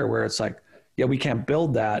World's Fair where it's like, yeah, we can't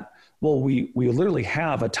build that. Well, we literally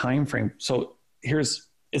have a time frame. So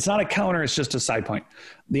it's not a counter, it's just a side point.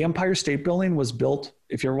 The Empire State Building was built,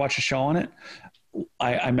 if you ever watch a show on it,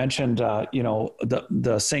 I mentioned,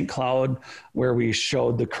 the St. Cloud where we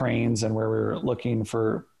showed the cranes and where we were looking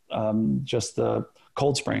for just the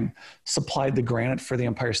Cold Spring supplied the granite for the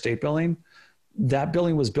Empire State Building. That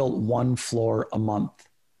building was built one floor a month.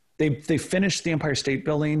 They finished the Empire State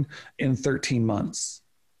Building in 13 months.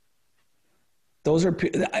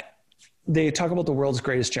 They talk about the world's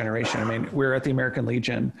greatest generation. I mean, we're at the American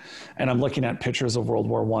Legion, and I'm looking at pictures of World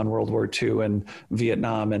War I, World War II, and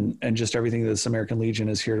Vietnam, and just everything that this American Legion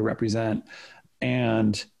is here to represent.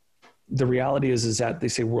 And the reality is that they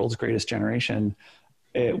say world's greatest generation.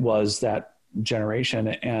 It was that generation.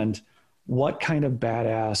 And what kind of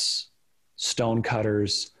badass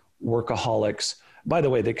stonecutters, workaholics, by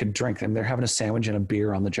the way, they could drink them. They're having a sandwich and a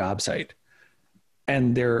beer on the job site,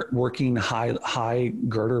 and they're working high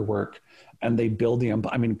girder work, and they build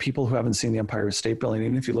people who haven't seen the Empire State Building,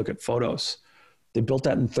 even if you look at photos, they built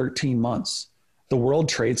that in 13 months. The World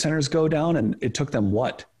Trade Centers go down, and it took them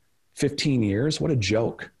 15 years? What a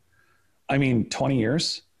joke. 20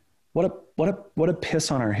 years. What a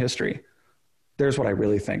piss on our history. There's what I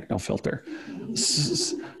really think, no filter.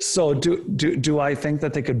 So do I think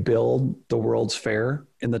that they could build the World's Fair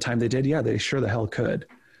in the time they did? Yeah, they sure the hell could.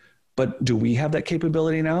 But do we have that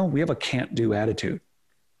capability now? We have a can't do attitude.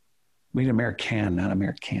 We need American, not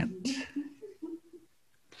American't.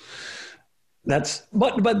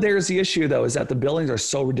 But there's the issue though, is that the buildings are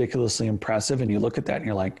so ridiculously impressive, and you look at that and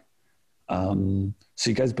you're like, so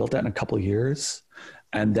you guys built that in a couple of years?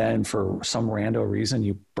 And then for some rando reason,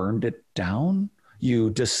 you burned it down. You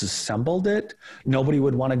disassembled it. Nobody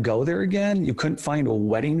would want to go there again. You couldn't find a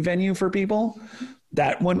wedding venue for people.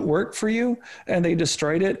 That wouldn't work for you. And they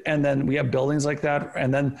destroyed it. And then we have buildings like that.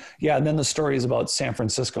 And then the story is about San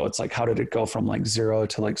Francisco. It's like, how did it go from like zero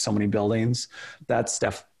to like so many buildings? That's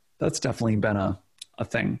definitely been a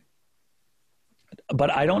thing.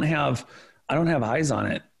 But I don't have eyes on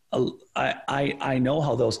it. I know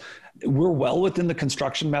how we're well within the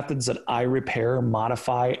construction methods that I repair,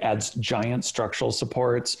 modify, adds giant structural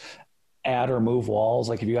supports, add or move walls.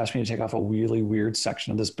 Like if you ask me to take off a really weird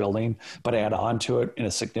section of this building, but add on to it in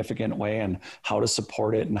a significant way, and how to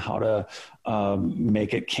support it and how to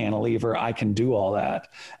make it cantilever, I can do all that.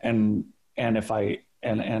 And if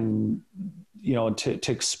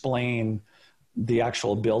to explain the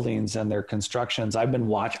actual buildings and their constructions. I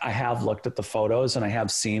have looked at the photos and I have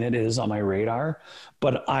seen it. It is on my radar,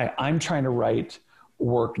 but I'm trying to write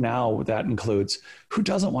work now that includes, who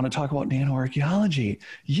doesn't want to talk about nanoarchaeology?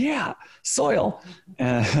 Yeah, soil.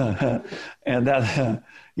 And that,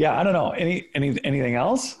 yeah, I don't know. Anything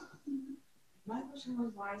else? My question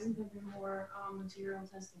was, why isn't there more material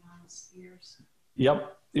testing on spheres?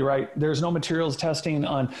 Yep, you're right. There's no materials testing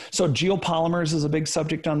on. So geopolymers is a big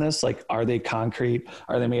subject on this. Like, are they concrete?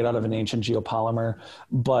 Are they made out of an ancient geopolymer?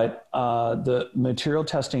 But the material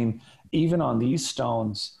testing, even on these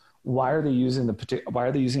stones, why are they using why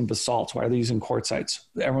are they using basalts? Why are they using quartzites?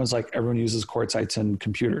 Everyone uses quartzites in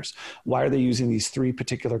computers. Why are they using these 3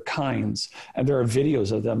 particular kinds? And there are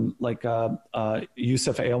videos of them, like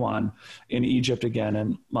Yusuf Awan in Egypt again,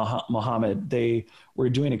 and Mohammed. They were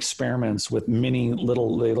doing experiments with mini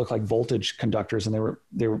little, they look like voltage conductors, and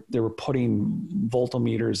they were putting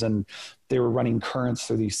voltmeters and they were running currents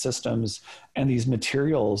through these systems. And these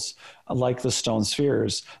materials, like the stone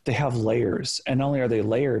spheres, they have layers. And not only are they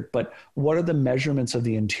layered, but what are the measurements of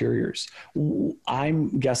the interiors?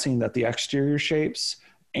 I'm guessing that the exterior shapes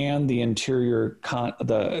and the interior,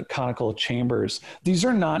 the conical chambers, these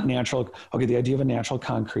are not natural. Okay, the idea of a natural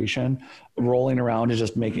concretion rolling around is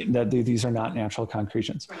just making that these are not natural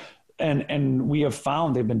concretions. And we have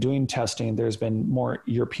found, they've been doing testing. There's been more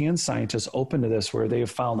European scientists open to this, where they have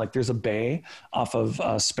found, like, there's a bay off of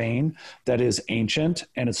Spain that is ancient,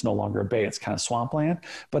 and it's no longer a bay. It's kind of swampland,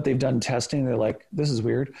 but they've done testing. They're like, this is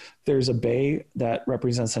weird. There's a bay that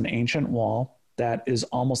represents an ancient wall that is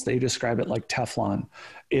almost, they describe it like Teflon.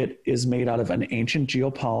 It is made out of an ancient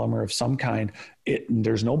geopolymer of some kind.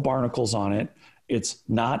 There's no barnacles on it. It's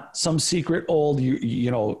not some secret old,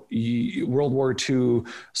 World War II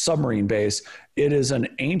submarine base. It is an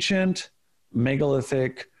ancient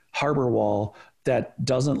megalithic harbor wall that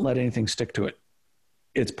doesn't let anything stick to it.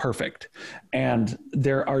 It's perfect. And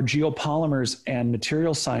there are geopolymers and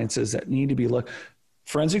material sciences that need to be looked.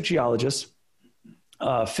 Forensic geologists,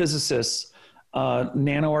 physicists,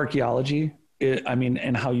 nanoarchaeology,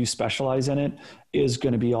 and how you specialize in it is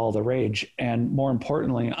going to be all the rage. And more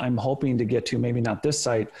importantly, I'm hoping to get to, maybe not this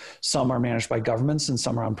site, some are managed by governments and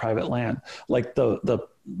some are on private land. Like the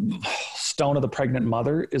stone of the pregnant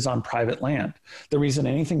mother is on private land. The reason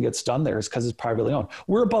anything gets done there is because it's privately owned.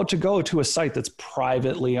 We're about to go to a site that's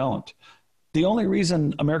privately owned. The only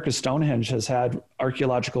reason America's Stonehenge has had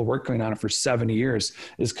archaeological work going on it for 70 years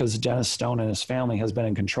is because Dennis Stone and his family has been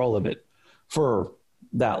in control of it for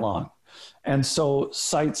that long. And so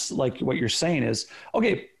sites like what you're saying is,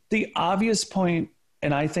 okay, the obvious point,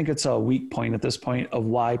 and I think it's a weak point at this point, of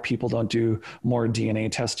why people don't do more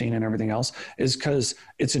DNA testing and everything else, is because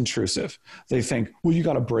it's intrusive. They think, well, you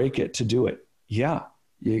got to break it to do it. Yeah,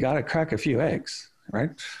 you got to crack a few eggs, right?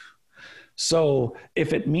 So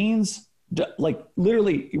if it means, like,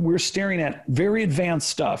 literally, we're staring at very advanced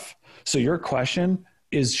stuff. So your question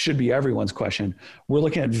should be everyone's question. We're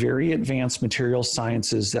looking at very advanced material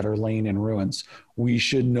sciences that are laying in ruins. We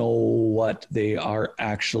should know what they are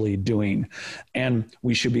actually doing. And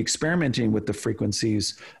we should be experimenting with the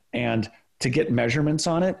frequencies and to get measurements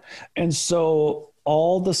on it. And so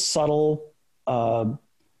all the subtle,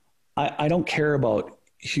 I don't care about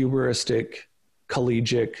hubristic,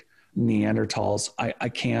 collegic Neanderthals. I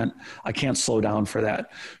can't slow down for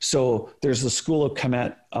that. So there's the school of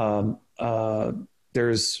Kemet,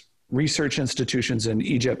 there's research institutions in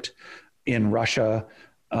Egypt, in Russia,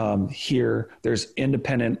 here. There's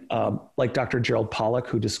independent, like Dr. Gerald Pollack,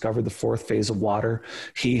 who discovered the 4th phase of water.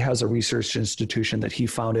 He has a research institution that he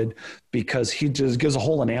founded because he just gives a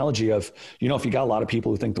whole analogy of, if you got a lot of people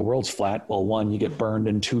who think the world's flat, well, 1, you get burned,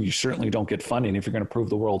 and 2, you certainly don't get funding if you're going to prove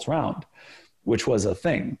the world's round, which was a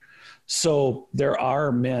thing. So there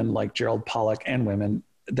are men like Gerald Pollack and women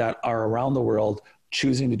that are around the world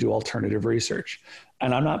choosing to do alternative research.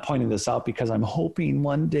 And I'm not pointing this out because I'm hoping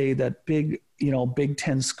one day that Big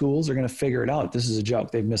 10 schools are going to figure it out. This is a joke.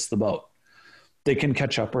 They've missed the boat. They can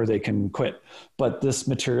catch up or they can quit. But this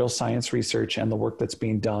material science research and the work that's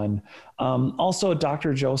being done. Also,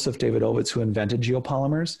 Dr. Joseph Davidovitz, who invented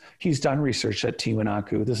geopolymers, he's done research at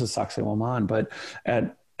Tiwanaku. This is Sacsayhuaman, but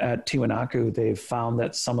at Tiwanaku, they've found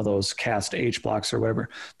that some of those cast H blocks or whatever,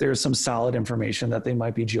 there's some solid information that they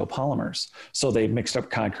might be geopolymers. So they mixed up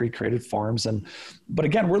concrete, created forms. But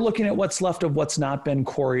again, we're looking at what's left of what's not been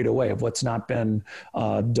quarried away, of what's not been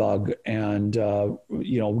dug and,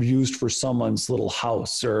 used for someone's little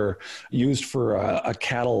house or used for a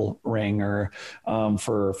cattle ring or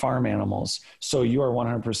for farm animals. So you are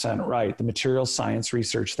 100% right. The material science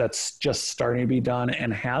research that's just starting to be done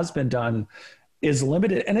and has been done is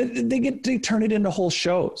limited, and they turn it into whole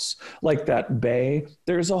shows. Like that bay,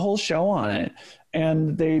 there's a whole show on it,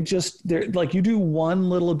 and they're like, you do one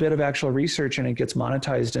little bit of actual research and it gets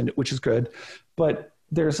monetized, and which is good, but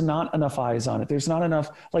there's not enough eyes on it. There's not enough,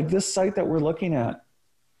 like this site that we're looking at.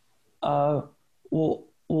 Well,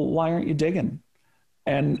 why aren't you digging?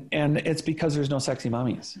 And it's because there's no sexy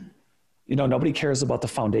mummies. You know, nobody cares about the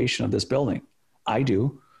foundation of this building. I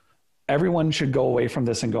do. Everyone should go away from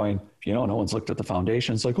this and going, you know, no one's looked at the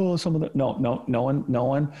foundation. It's like, oh, some of the, no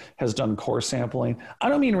one has done core sampling. I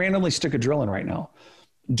don't mean randomly stick a drill in right now.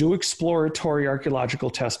 Do exploratory archaeological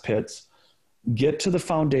test pits, get to the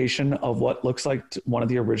foundation of what looks like one of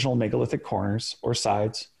the original megalithic corners or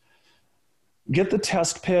sides, get the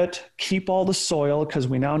test pit, keep all the soil, because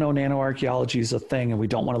we now know nanoarchaeology is a thing and we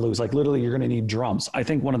don't want to lose. Like literally, you're going to need drums. I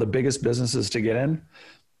think one of the biggest businesses to get in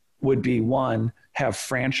would be, one, have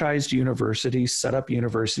franchised universities, set up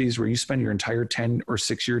universities where you spend your entire 10 or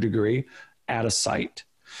 6-year degree at a site.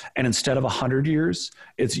 And instead of 100 years,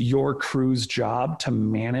 it's your crew's job to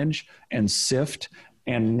manage and sift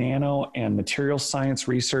and nano and material science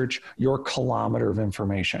research your kilometer of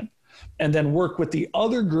information. And then work with the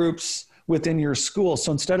other groups within your school.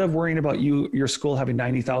 So instead of worrying about your school having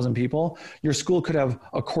 90,000 people, your school could have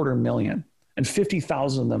 250,000. And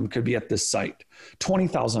 50,000 of them could be at this site.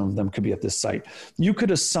 20,000 of them could be at this site. You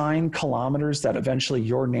could assign kilometers that eventually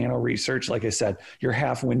your nano research, like I said, your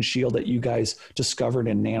half windshield that you guys discovered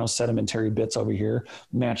in nano sedimentary bits over here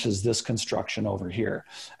matches this construction over here.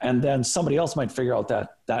 And then somebody else might figure out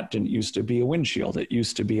that that didn't used to be a windshield. It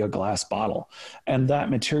used to be a glass bottle. And that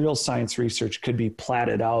material science research could be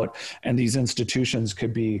platted out, and these institutions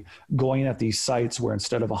could be going at these sites where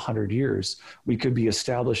instead of 100 years, we could be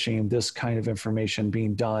establishing this kind of information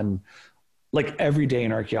being done. Like every day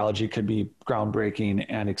in archaeology could be groundbreaking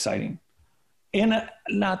and exciting. And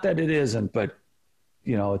not that it isn't, but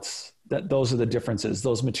you know, it's that those are the differences.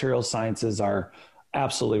 Those material sciences are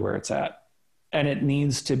absolutely where it's at. And it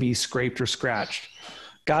needs to be scraped or scratched.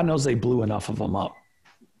 God knows they blew enough of them up.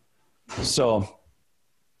 So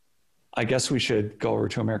I guess we should go over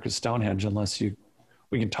to America's Stonehenge unless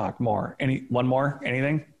we can talk more. One more,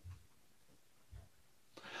 anything?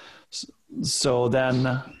 So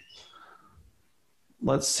then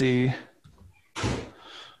let's see,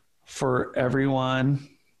 for everyone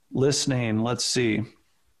listening, let's see.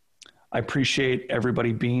 I appreciate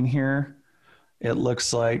everybody being here. It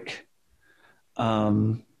looks like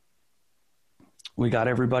we got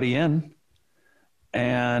everybody in,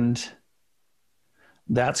 and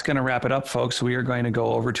that's going to wrap it up, folks. We are going to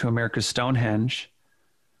go over to America's Stonehenge,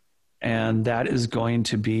 and that is going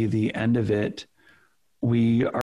to be the end of it. We are